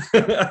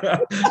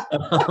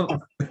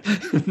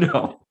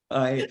 no,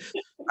 I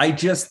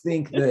just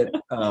think that,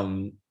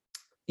 I'm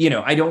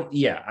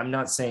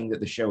not saying that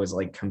the show is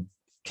like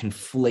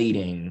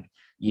conflating,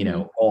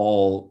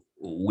 all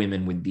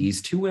women with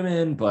these two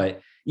women, but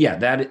yeah,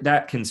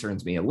 that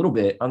concerns me a little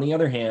bit. On the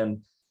other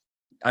hand,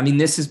 I mean,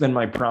 this has been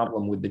my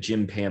problem with the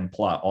Jim Pam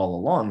plot all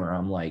along, where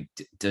I'm like,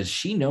 does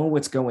she know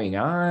what's going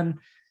on?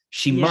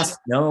 She must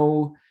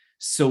know.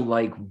 So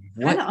like,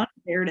 what? Kind of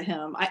unfair to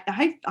him.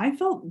 I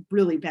felt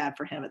really bad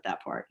for him at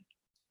that part.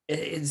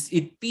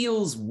 It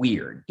feels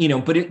weird,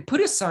 but it put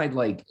aside,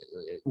 like,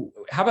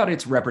 how about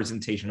its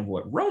representation of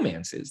what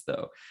romance is,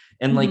 though?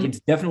 And like, it's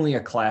definitely a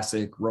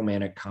classic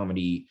romantic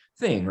comedy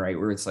thing, right?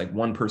 Where it's like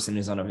one person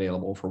is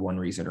unavailable for one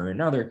reason or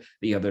another,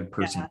 the other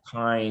person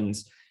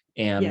pines,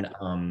 and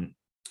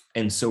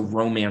so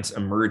romance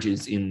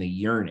emerges in the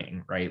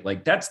yearning, right?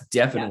 Like, that's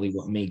definitely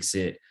what makes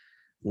it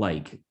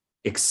like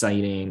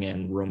exciting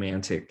and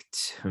romantic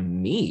to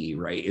me,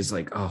 right? Is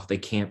like, oh, they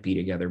can't be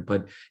together,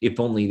 but if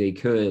only they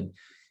could.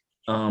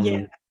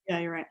 Yeah,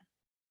 you're right.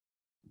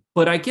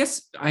 But I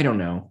guess, I don't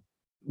know.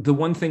 The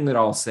one thing that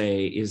I'll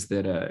say is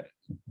that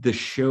the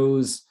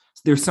shows,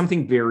 there's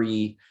something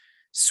very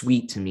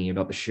sweet to me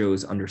about the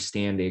show's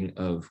understanding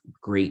of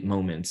great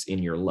moments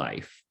in your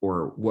life,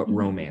 or what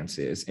romance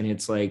is. And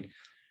it's like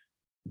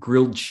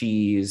grilled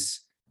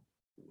cheese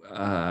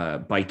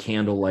by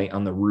candlelight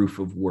on the roof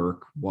of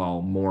work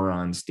while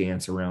morons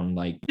dance around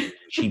like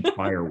cheap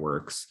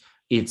fireworks.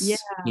 It's,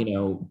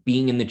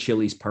 being in the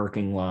Chili's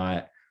parking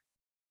lot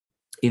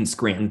in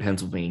Scranton,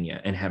 Pennsylvania,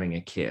 and having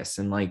a kiss.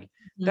 And like,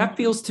 that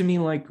feels to me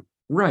like,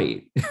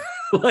 right.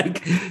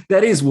 Like,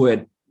 that is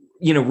what,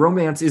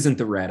 romance isn't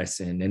the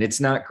Radisson, and it's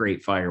not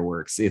great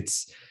fireworks.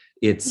 It's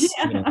like,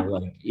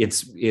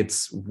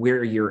 it's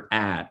where you're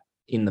at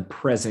in the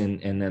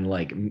present. And then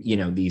like,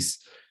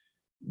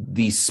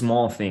 these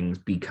small things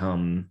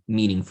become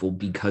meaningful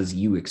because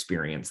you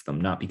experience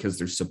them, not because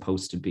they're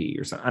supposed to be,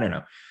 or something. I don't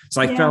know.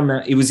 So I found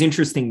that it was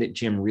interesting that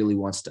Jim really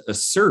wants to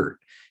assert.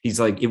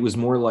 He's like, it was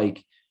more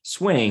like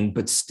swaying,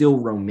 but still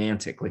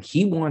romantic. Like,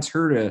 he wants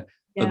her to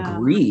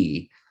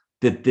agree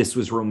that this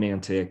was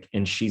romantic,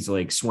 and she's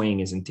like, swaying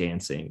isn't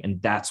dancing. And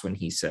that's when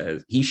he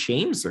says, he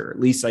shames her. At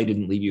least I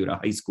didn't leave you at a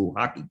high school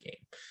hockey game.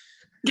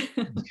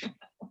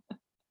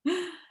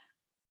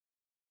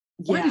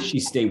 Why does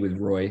she stay with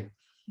Roy?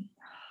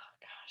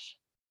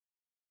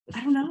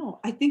 I don't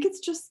know. I think it's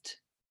just,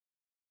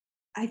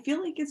 I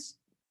feel like it's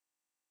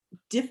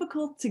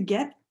difficult to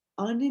get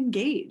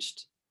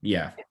unengaged.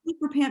 Yeah.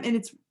 For Pam,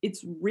 and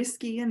it's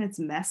risky and it's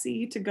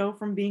messy to go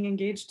from being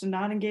engaged to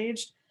not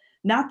engaged.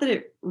 Not that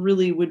it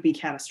really would be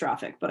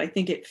catastrophic, but I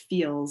think it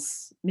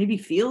feels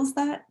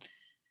that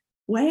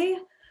way.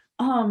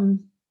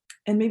 And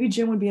maybe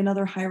Jim would be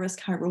another high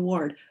risk, high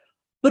reward.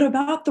 But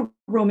about the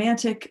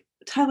romantic,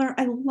 Tyler,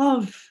 I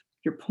love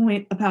your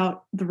point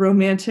about the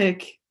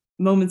romantic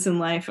moments in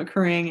life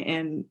occurring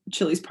in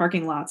Chili's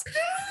parking lots.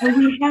 And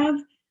we have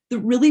the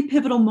really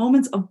pivotal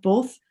moments of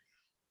both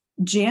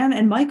Jan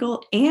and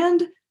Michael,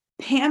 and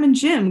Pam and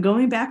Jim,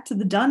 going back to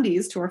the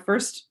Dundies, to our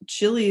first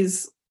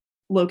Chili's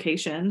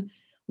location,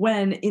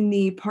 when in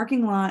the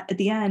parking lot at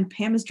the end,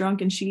 Pam is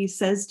drunk and she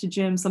says to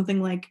Jim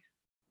something like,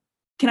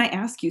 can I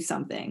ask you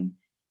something?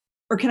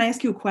 Or can I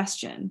ask you a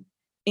question?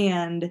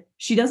 And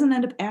she doesn't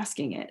end up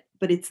asking it,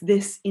 but it's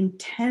this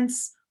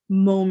intense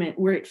moment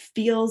where it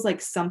feels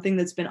like something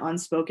that's been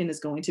unspoken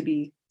is going to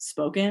be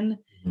spoken.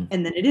 Mhm.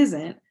 and then it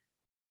isn't.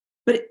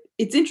 But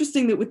it's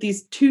interesting that with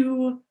these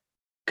two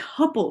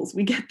couples,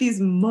 we get these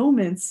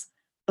moments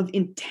of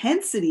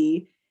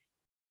intensity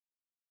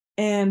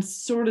and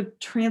sort of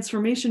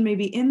transformation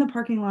maybe in the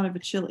parking lot of a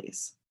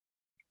Chili's.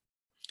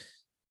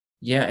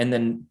 Yeah, and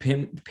then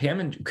Pam,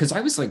 and because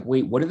I was like,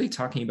 wait, what are they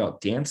talking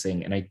about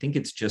dancing? And I think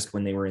it's just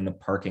when they were in the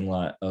parking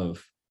lot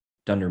of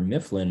Dunder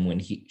Mifflin when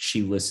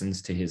she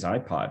listens to his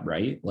iPod,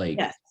 right? Like,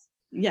 Yes.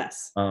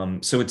 Yes.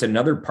 so it's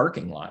another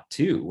parking lot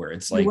too, where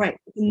it's You're like right.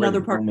 It's where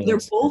another the part. They're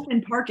romance. both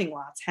in parking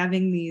lots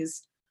having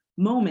these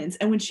moments.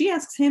 And when she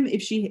asks him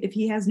if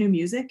he has new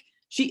music,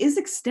 she is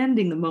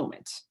extending the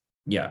moment.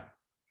 Yeah,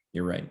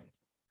 you're right.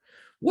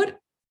 What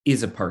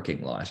is a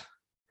parking lot?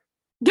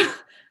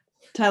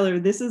 Tyler,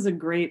 this is a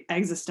great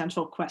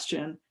existential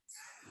question.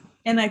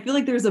 And I feel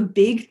like there's a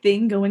big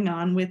thing going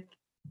on with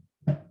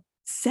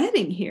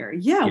setting here.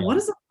 Yeah, Yeah. what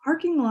does a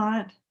parking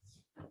lot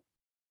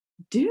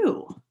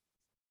do?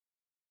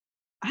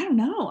 I don't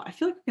know. I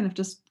feel like we're gonna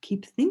just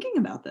keep thinking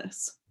about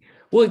this.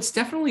 Well, it's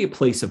definitely a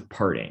place of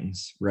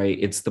partings, right?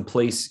 It's the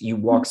place you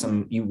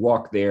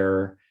walk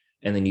there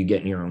and then you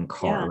get in your own Yeah,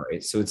 car,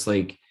 right? So it's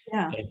like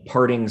yeah. and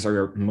partings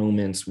are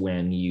moments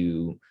when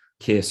you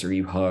kiss or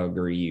you hug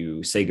or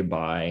you say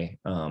goodbye,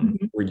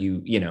 Mhm, or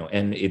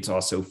and it's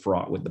also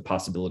fraught with the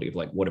possibility of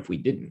like, what if we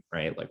didn't,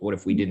 right? Like, what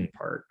if we mhm, didn't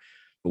part,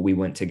 but we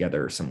went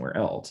together somewhere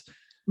else?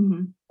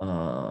 mhm.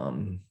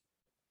 Um,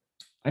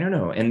 I don't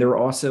know. And they're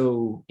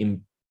also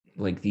in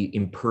like the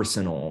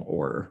impersonal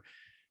or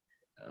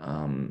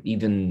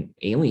even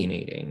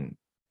alienating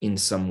in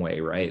some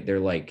way, right? They're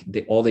like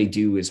all they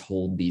do is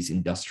hold these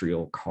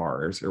industrial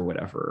cars or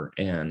whatever,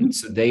 and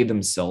so they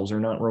themselves are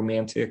not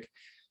romantic,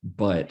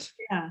 but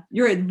Yeah,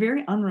 you're right,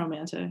 very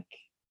unromantic.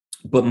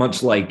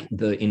 much like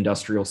the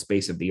industrial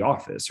space of the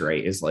office,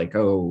 right? Is like,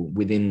 oh,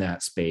 within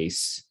that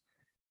space,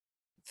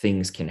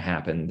 things can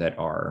happen that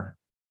are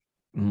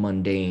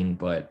mundane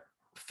but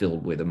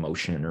filled with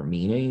emotion or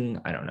meaning.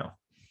 I don't know.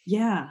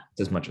 Yeah.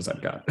 It's as much as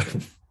I've got.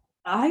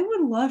 I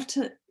would love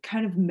to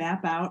kind of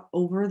map out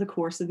over the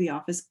course of The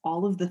Office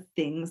all of the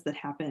things that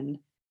happen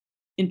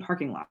in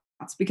parking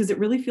lots because it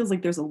really feels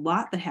like there's a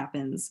lot that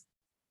happens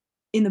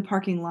in the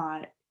parking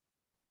lot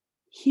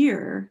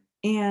here.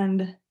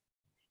 And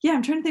yeah,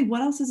 I'm trying to think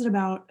what else is it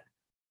about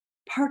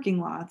parking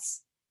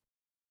lots?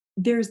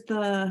 There's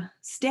the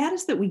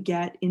status that we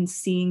get in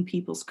seeing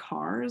people's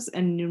cars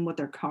and in what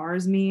their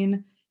cars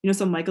mean.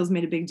 So Michael's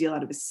made a big deal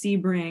out of his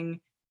Sebring.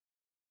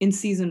 In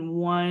season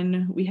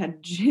 1, we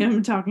had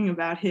Jim talking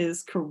about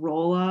his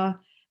Corolla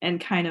and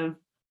kind of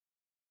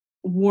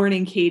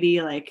warning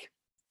Katie, like,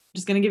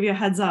 "Just gonna give you a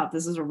heads up,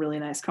 this is a really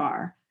nice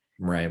car."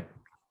 Right.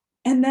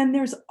 And then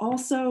there's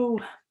also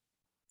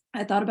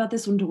I thought about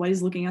this when Dwight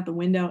is looking out the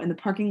window and the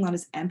parking lot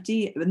is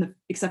empty,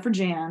 except for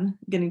Jan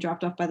getting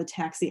dropped off by the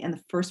taxi, and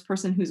the first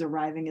person who's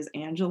arriving is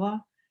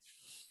Angela.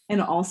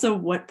 And also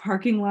what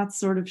parking lots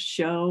sort of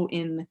show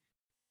in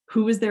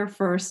who is there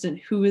first and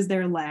who is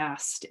there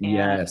last and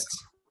Yes.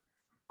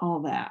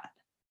 all that.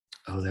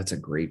 Oh, that's a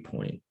great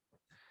point.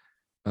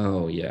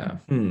 Oh yeah.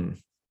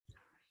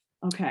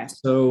 Okay. We're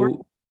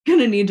So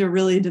gonna need to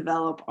really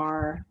develop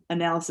our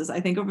analysis, I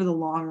think, over the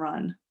long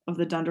run of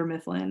the Dunder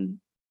Mifflin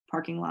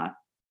parking lot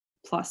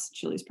plus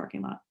Chili's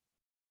parking lot.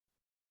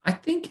 I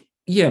think,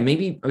 yeah,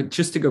 maybe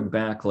just to go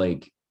back,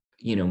 like,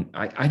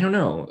 I don't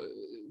know.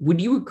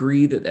 Would you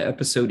agree that the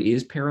episode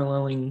is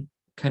paralleling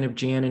kind of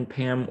Jan and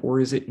Pam,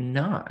 or is it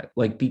not?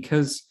 Like,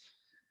 because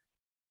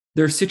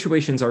their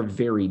situations are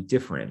very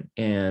different.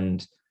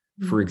 And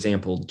Mhm. for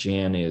example,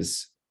 Jan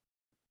is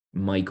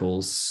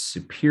Michael's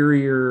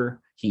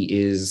superior. He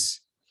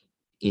is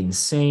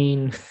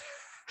insane.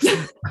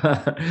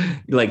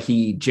 Like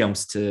he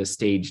jumps to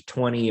stage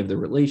 20 of the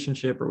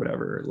relationship or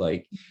whatever.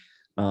 Like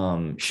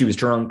she was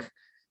drunk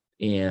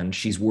and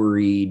she's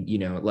worried,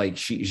 like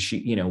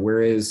she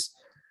whereas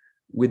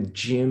with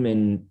Jim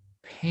and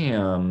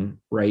Pam,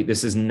 right,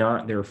 this is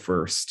not their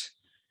first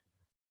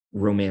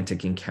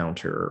romantic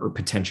encounter or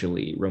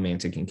potentially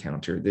romantic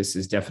encounter. This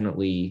is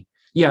definitely,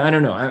 yeah, I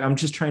don't know. I'm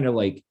just trying to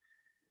like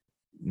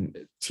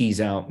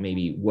tease out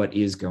maybe what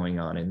is going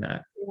on in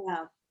that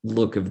Yeah.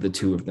 look of the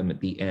two of them at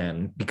the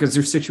end, because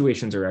their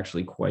situations are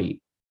actually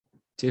quite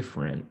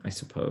different, I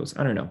suppose.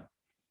 I don't know.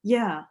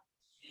 Yeah.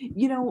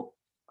 You know,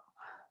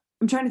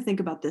 I'm trying to think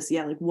about this.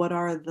 Yeah, like what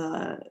are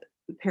the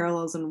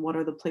parallels and what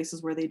are the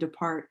places where they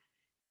depart?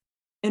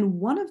 And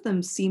one of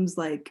them seems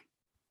like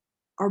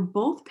are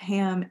both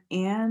Pam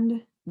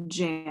and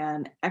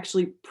Jan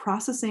actually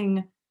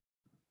processing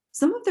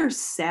some of their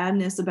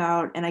sadness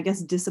about and I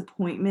guess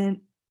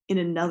disappointment in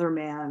another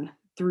man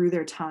through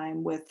their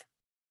time with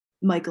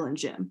Michael and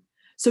Jim.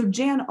 So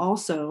Jan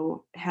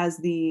also has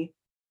the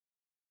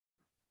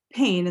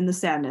pain and the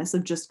sadness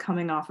of just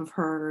coming off of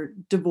her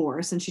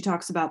divorce, and she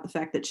talks about the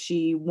fact that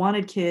she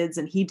wanted kids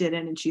and he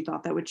didn't and she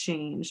thought that would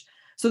change.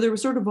 So there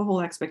was sort of a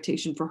whole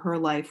expectation for her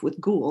life with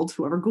Gould,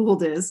 whoever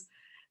Gould is,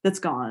 that's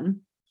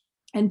gone.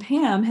 And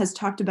Pam has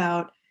talked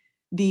about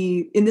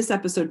in this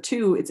episode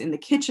too, it's in the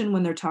kitchen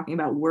when they're talking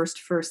about worst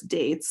first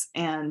dates,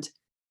 and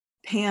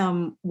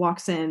Pam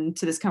walks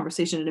into this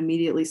conversation and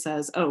immediately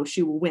says, oh,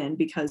 she will win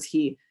because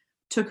he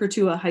took her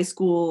to a high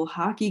school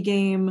hockey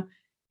game.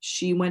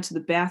 She went to the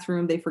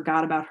bathroom, they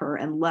forgot about her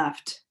and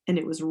left, and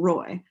it was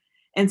Roy.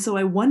 And so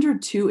I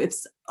wondered too if,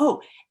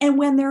 and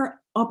when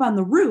they're up on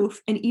the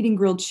roof and eating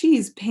grilled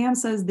cheese, Pam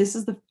says, this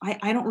is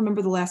I don't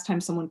remember the last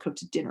time someone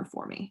cooked dinner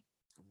for me.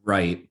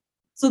 Right.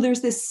 So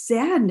there's this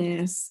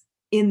sadness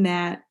in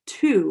that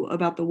too,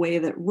 about the way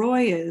that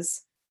Roy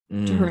is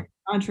to her, in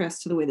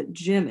contrast to the way that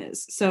Jim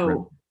is. So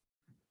right.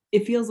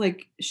 It feels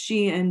like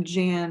she and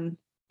Jan,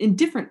 in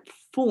different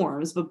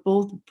forms, but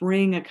both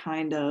bring a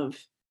kind of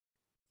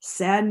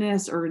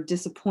sadness or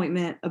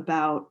disappointment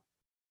about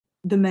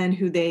the men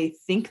who they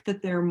think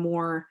that they're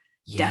more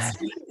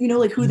destined,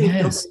 like who they've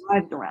built their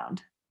lives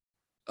around.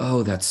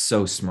 Oh, that's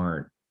so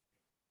smart.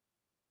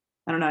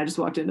 I don't know. I just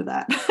walked into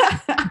that.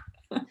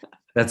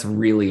 That's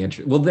really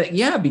interesting.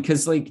 Well,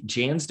 because like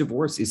Jan's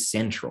divorce is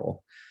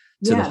central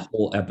to the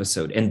whole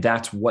episode. And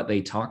that's what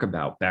they talk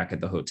about back at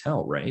the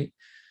hotel, right?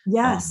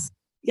 Yes.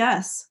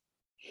 Yes.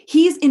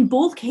 He's in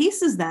both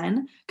cases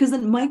then, because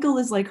then Michael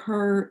is like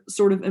her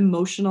sort of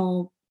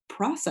emotional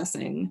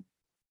processing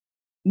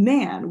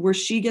man, where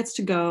she gets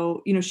to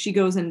go, she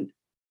goes and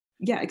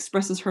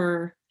expresses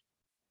her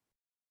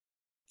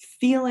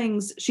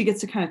feelings. She gets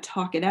to kind of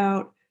talk it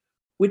out,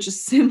 which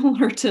is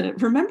similar to,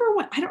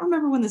 I don't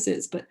remember when this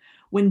is, but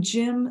when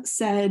Jim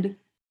said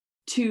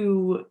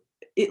to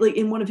it, like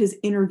in one of his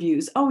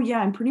interviews, oh yeah,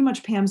 I'm pretty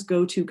much Pam's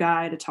go-to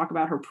guy to talk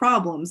about her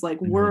problems,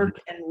 like work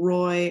and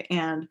Roy,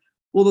 and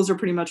well, those are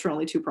pretty much her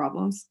only two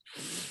problems.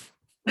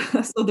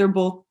 So they're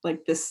both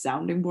like this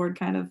sounding board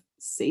kind of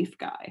safe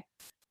guy.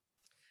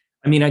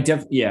 I mean,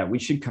 we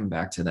should come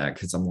back to that,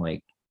 because I'm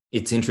like,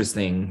 it's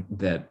interesting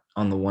that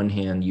on the one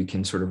hand, you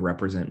can sort of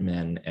represent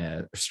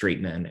straight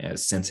men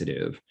as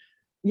sensitive.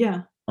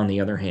 Yeah. On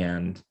the other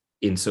hand,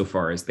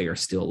 insofar as they are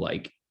still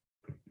like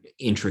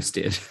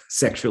interested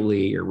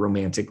sexually or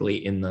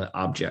romantically in the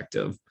object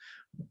of,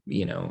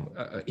 in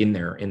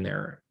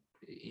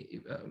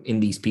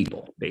these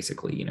people,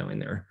 basically, in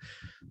their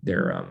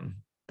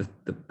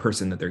the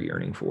person that they're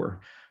yearning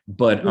for.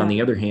 But on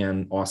the other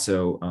hand,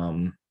 also,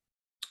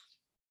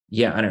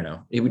 I don't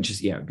know. It would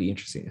just, it'd be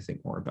interesting to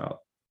think more about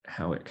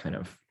how it kind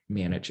of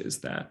manages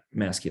that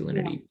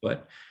masculinity. Yeah.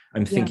 But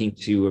I'm thinking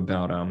too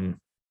about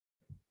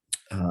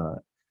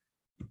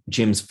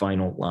Jim's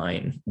final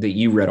line that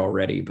you read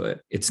already,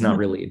 but it's not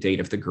really a date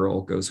if the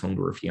girl goes home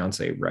to her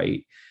fiance,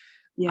 right?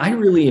 Yeah. I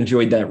really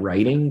enjoyed that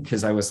writing,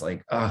 because I was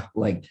like,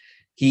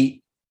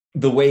 the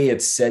way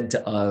it's said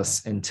to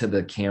us and to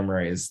the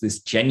camera is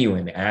this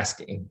genuine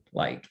asking,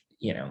 like,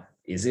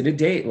 is it a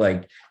date?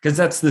 Like, because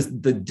that's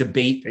the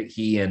debate that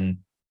he and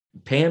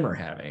Pam are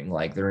having,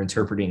 like they're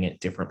interpreting it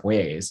different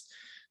ways.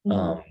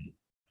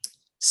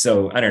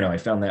 So I don't know. I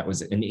found that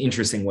was an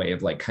interesting way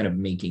of like kind of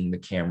making the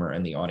camera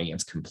and the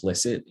audience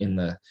complicit in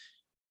the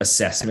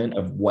assessment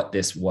of what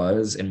this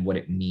was and what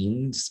it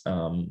means.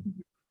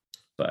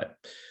 But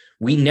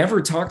we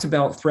never talked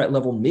about Threat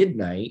Level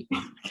Midnight.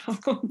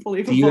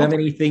 Do you have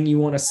anything you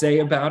want to say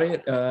about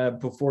it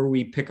before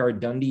we pick our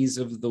Dundies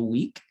of the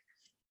week?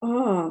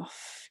 Oh,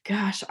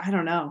 gosh, I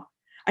don't know.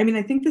 I mean,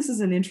 I think this is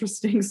an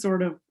interesting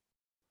sort of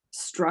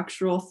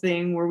structural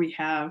thing where we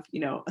have,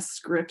 a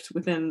script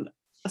within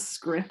a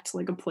script,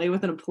 like a play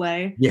within a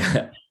play.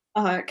 Yeah.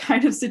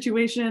 Kind of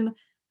situation.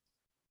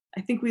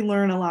 I think we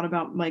learn a lot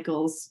about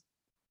Michael's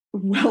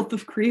wealth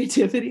of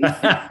creativity.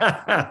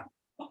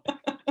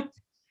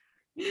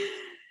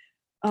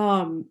 And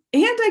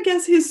I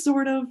guess his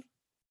sort of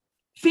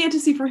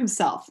fantasy for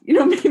himself.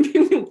 Maybe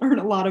we learn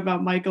a lot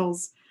about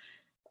Michael's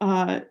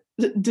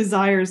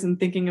desires and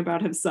thinking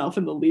about himself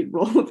in the lead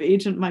role of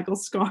Agent Michael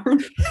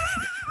Scarn.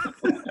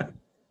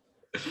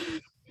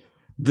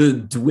 The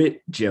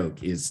DeWitt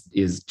joke is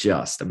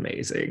just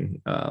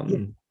amazing. What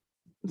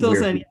was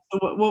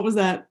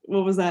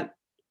that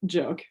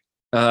joke?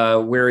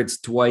 Where it's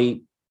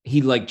Dwight.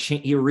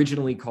 He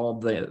originally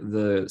called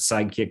the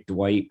sidekick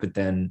Dwight, but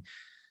then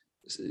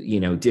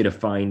did a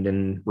find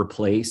and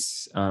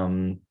replace.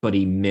 But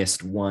he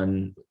missed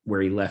one where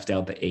he left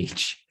out the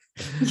H.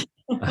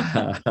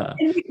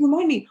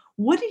 Remind me,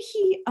 what did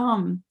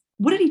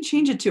he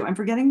change it to? I'm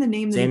forgetting the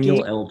name.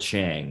 Samuel L.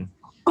 Chang.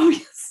 Oh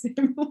yes,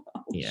 Samuel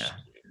L. Yeah.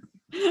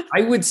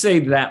 I would say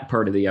that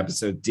part of the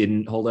episode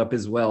didn't hold up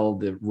as well.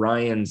 That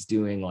Ryan's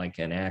doing like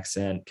an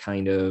accent,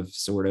 kind of,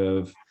 sort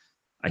of,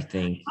 I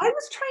think. I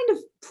was trying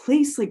to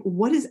place like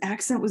what his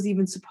accent was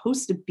even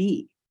supposed to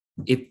be.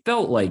 It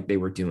felt like they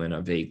were doing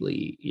a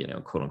vaguely,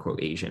 quote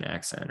unquote Asian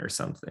accent or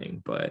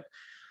something, but.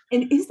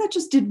 And is that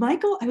just,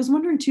 I was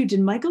wondering too,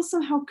 did Michael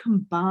somehow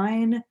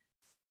combine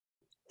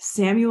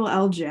Samuel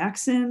L.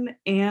 Jackson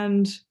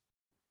and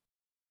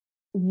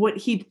what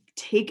he'd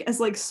take as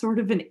like sort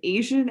of an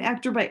Asian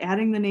actor by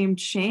adding the name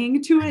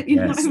Chang to it?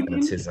 Yes,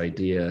 that's his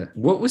idea.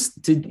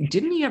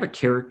 Didn't he have a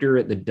character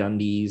at the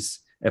Dundies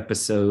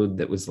episode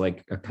that was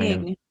like a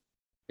kind of,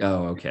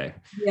 oh, okay.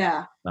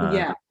 Yeah.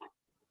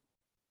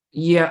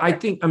 Yeah, I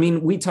think,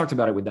 we talked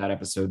about it with that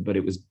episode, but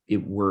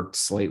it worked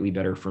slightly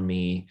better for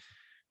me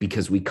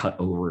because we cut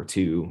over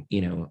to,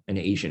 an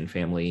Asian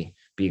family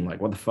being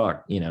like, what the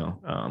fuck,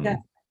 Yeah.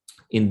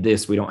 in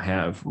this, we don't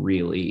have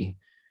really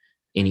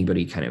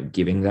anybody kind of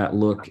giving that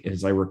look,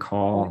 as I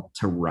recall,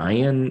 to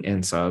Ryan.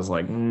 And so I was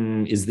like,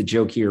 is the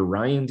joke here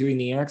Ryan doing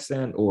the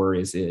accent, or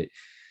is it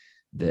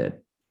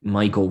that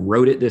Michael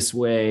wrote it this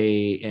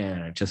way?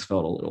 And it just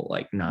felt a little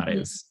like not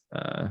as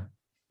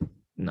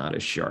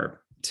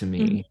sharp to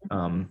me.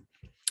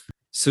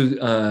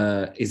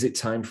 So is it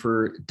time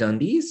for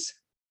Dundies?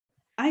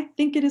 I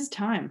think it is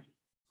time.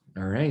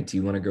 All right. Do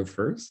you want to go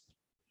first?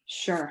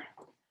 Sure.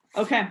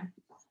 Okay.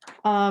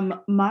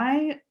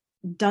 My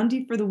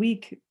Dundee for the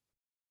week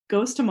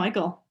goes to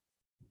Michael.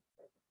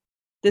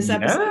 This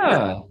episode is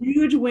a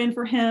huge win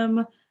for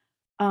him.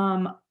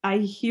 I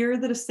hear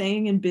that a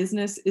saying in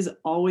business is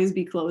always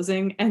be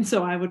closing. And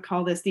so I would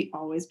call this the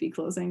always be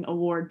closing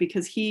award,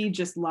 because he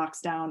just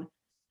locks down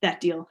that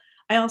deal.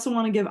 I also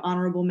want to give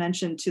honorable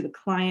mention to the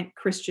client,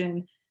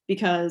 Christian,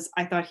 because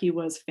I thought he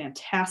was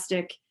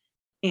fantastic.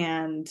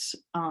 And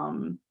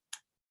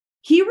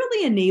he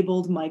really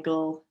enabled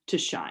Michael to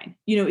shine.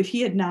 If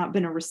he had not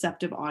been a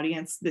receptive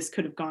audience, this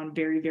could have gone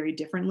very, very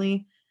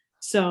differently.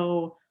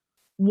 So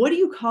what do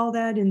you call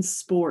that in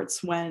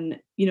sports when,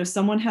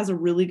 someone has a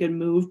really good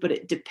move, but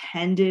it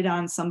depended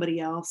on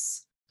somebody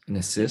else? An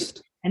assist?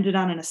 It depended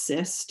on an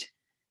assist.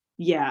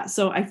 Yeah.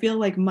 So I feel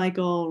like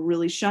Michael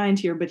really shined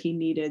here, but he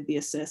needed the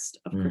assist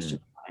of Christian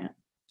Bryant.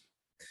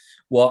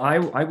 Well,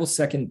 I will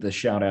second the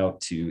shout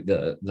out to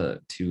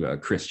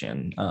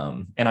Christian.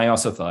 And I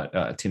also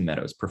thought Tim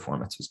Meadows'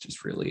 performance was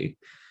just really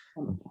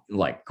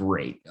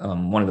great.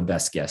 One of the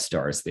best guest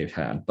stars they've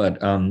had.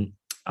 But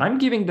I'm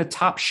giving the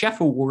Top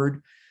Chef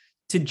Award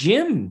to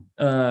Jim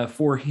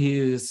for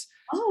his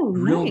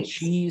grilled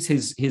cheese,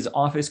 his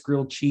office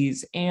grilled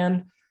cheese,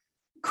 and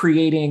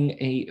creating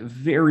a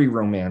very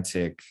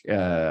romantic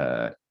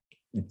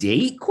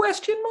date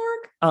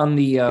on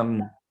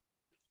the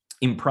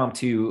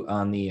impromptu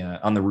on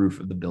the roof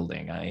of the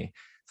building. I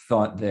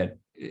thought that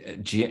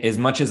as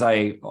much as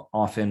I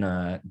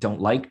often don't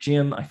like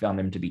Jim, I found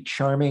him to be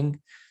charming.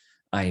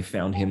 I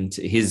found him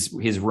to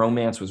his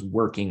romance was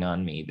working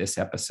on me this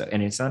episode,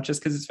 and it's not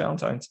just because it's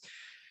Valentine's.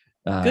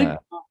 Good.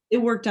 It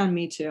worked on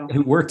me too.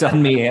 It worked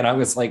on me, and I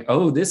was like,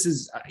 "Oh, this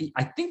is."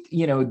 I think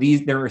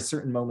there are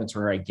certain moments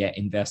where I get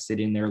invested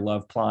in their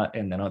love plot,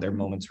 and then other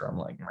moments where I'm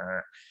like,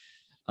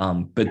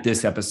 but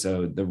this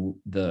episode,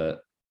 the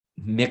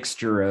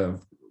mixture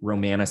of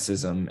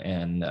romanticism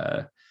and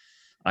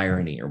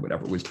irony or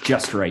whatever was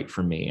just right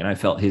for me, and I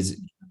felt his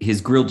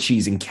grilled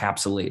cheese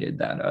encapsulated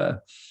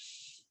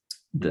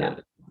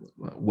that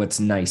what's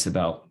nice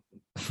about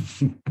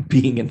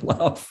being in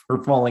love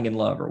or falling in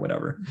love or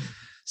whatever.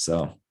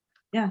 So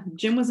yeah,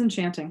 Jim was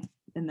enchanting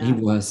in that. He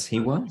was.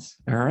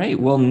 All right.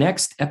 Well,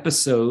 next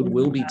episode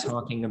we'll be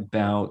talking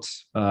about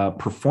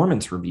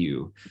performance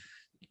review.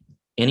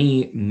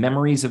 Any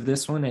memories of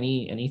this one?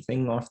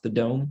 Anything off the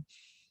dome?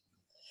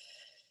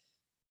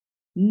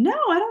 No,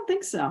 I don't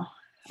think so.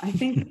 I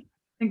think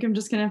I'm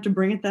just gonna have to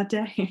bring it that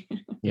day.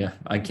 Yeah,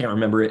 I can't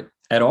remember it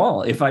at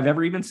all if I've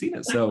ever even seen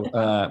it. So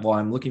well,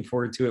 I'm looking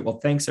forward to it. Well,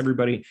 thanks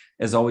everybody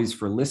as always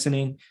for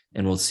listening,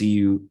 and we'll see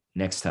you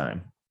next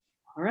time.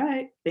 All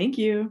right. Thank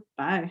you.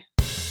 Bye.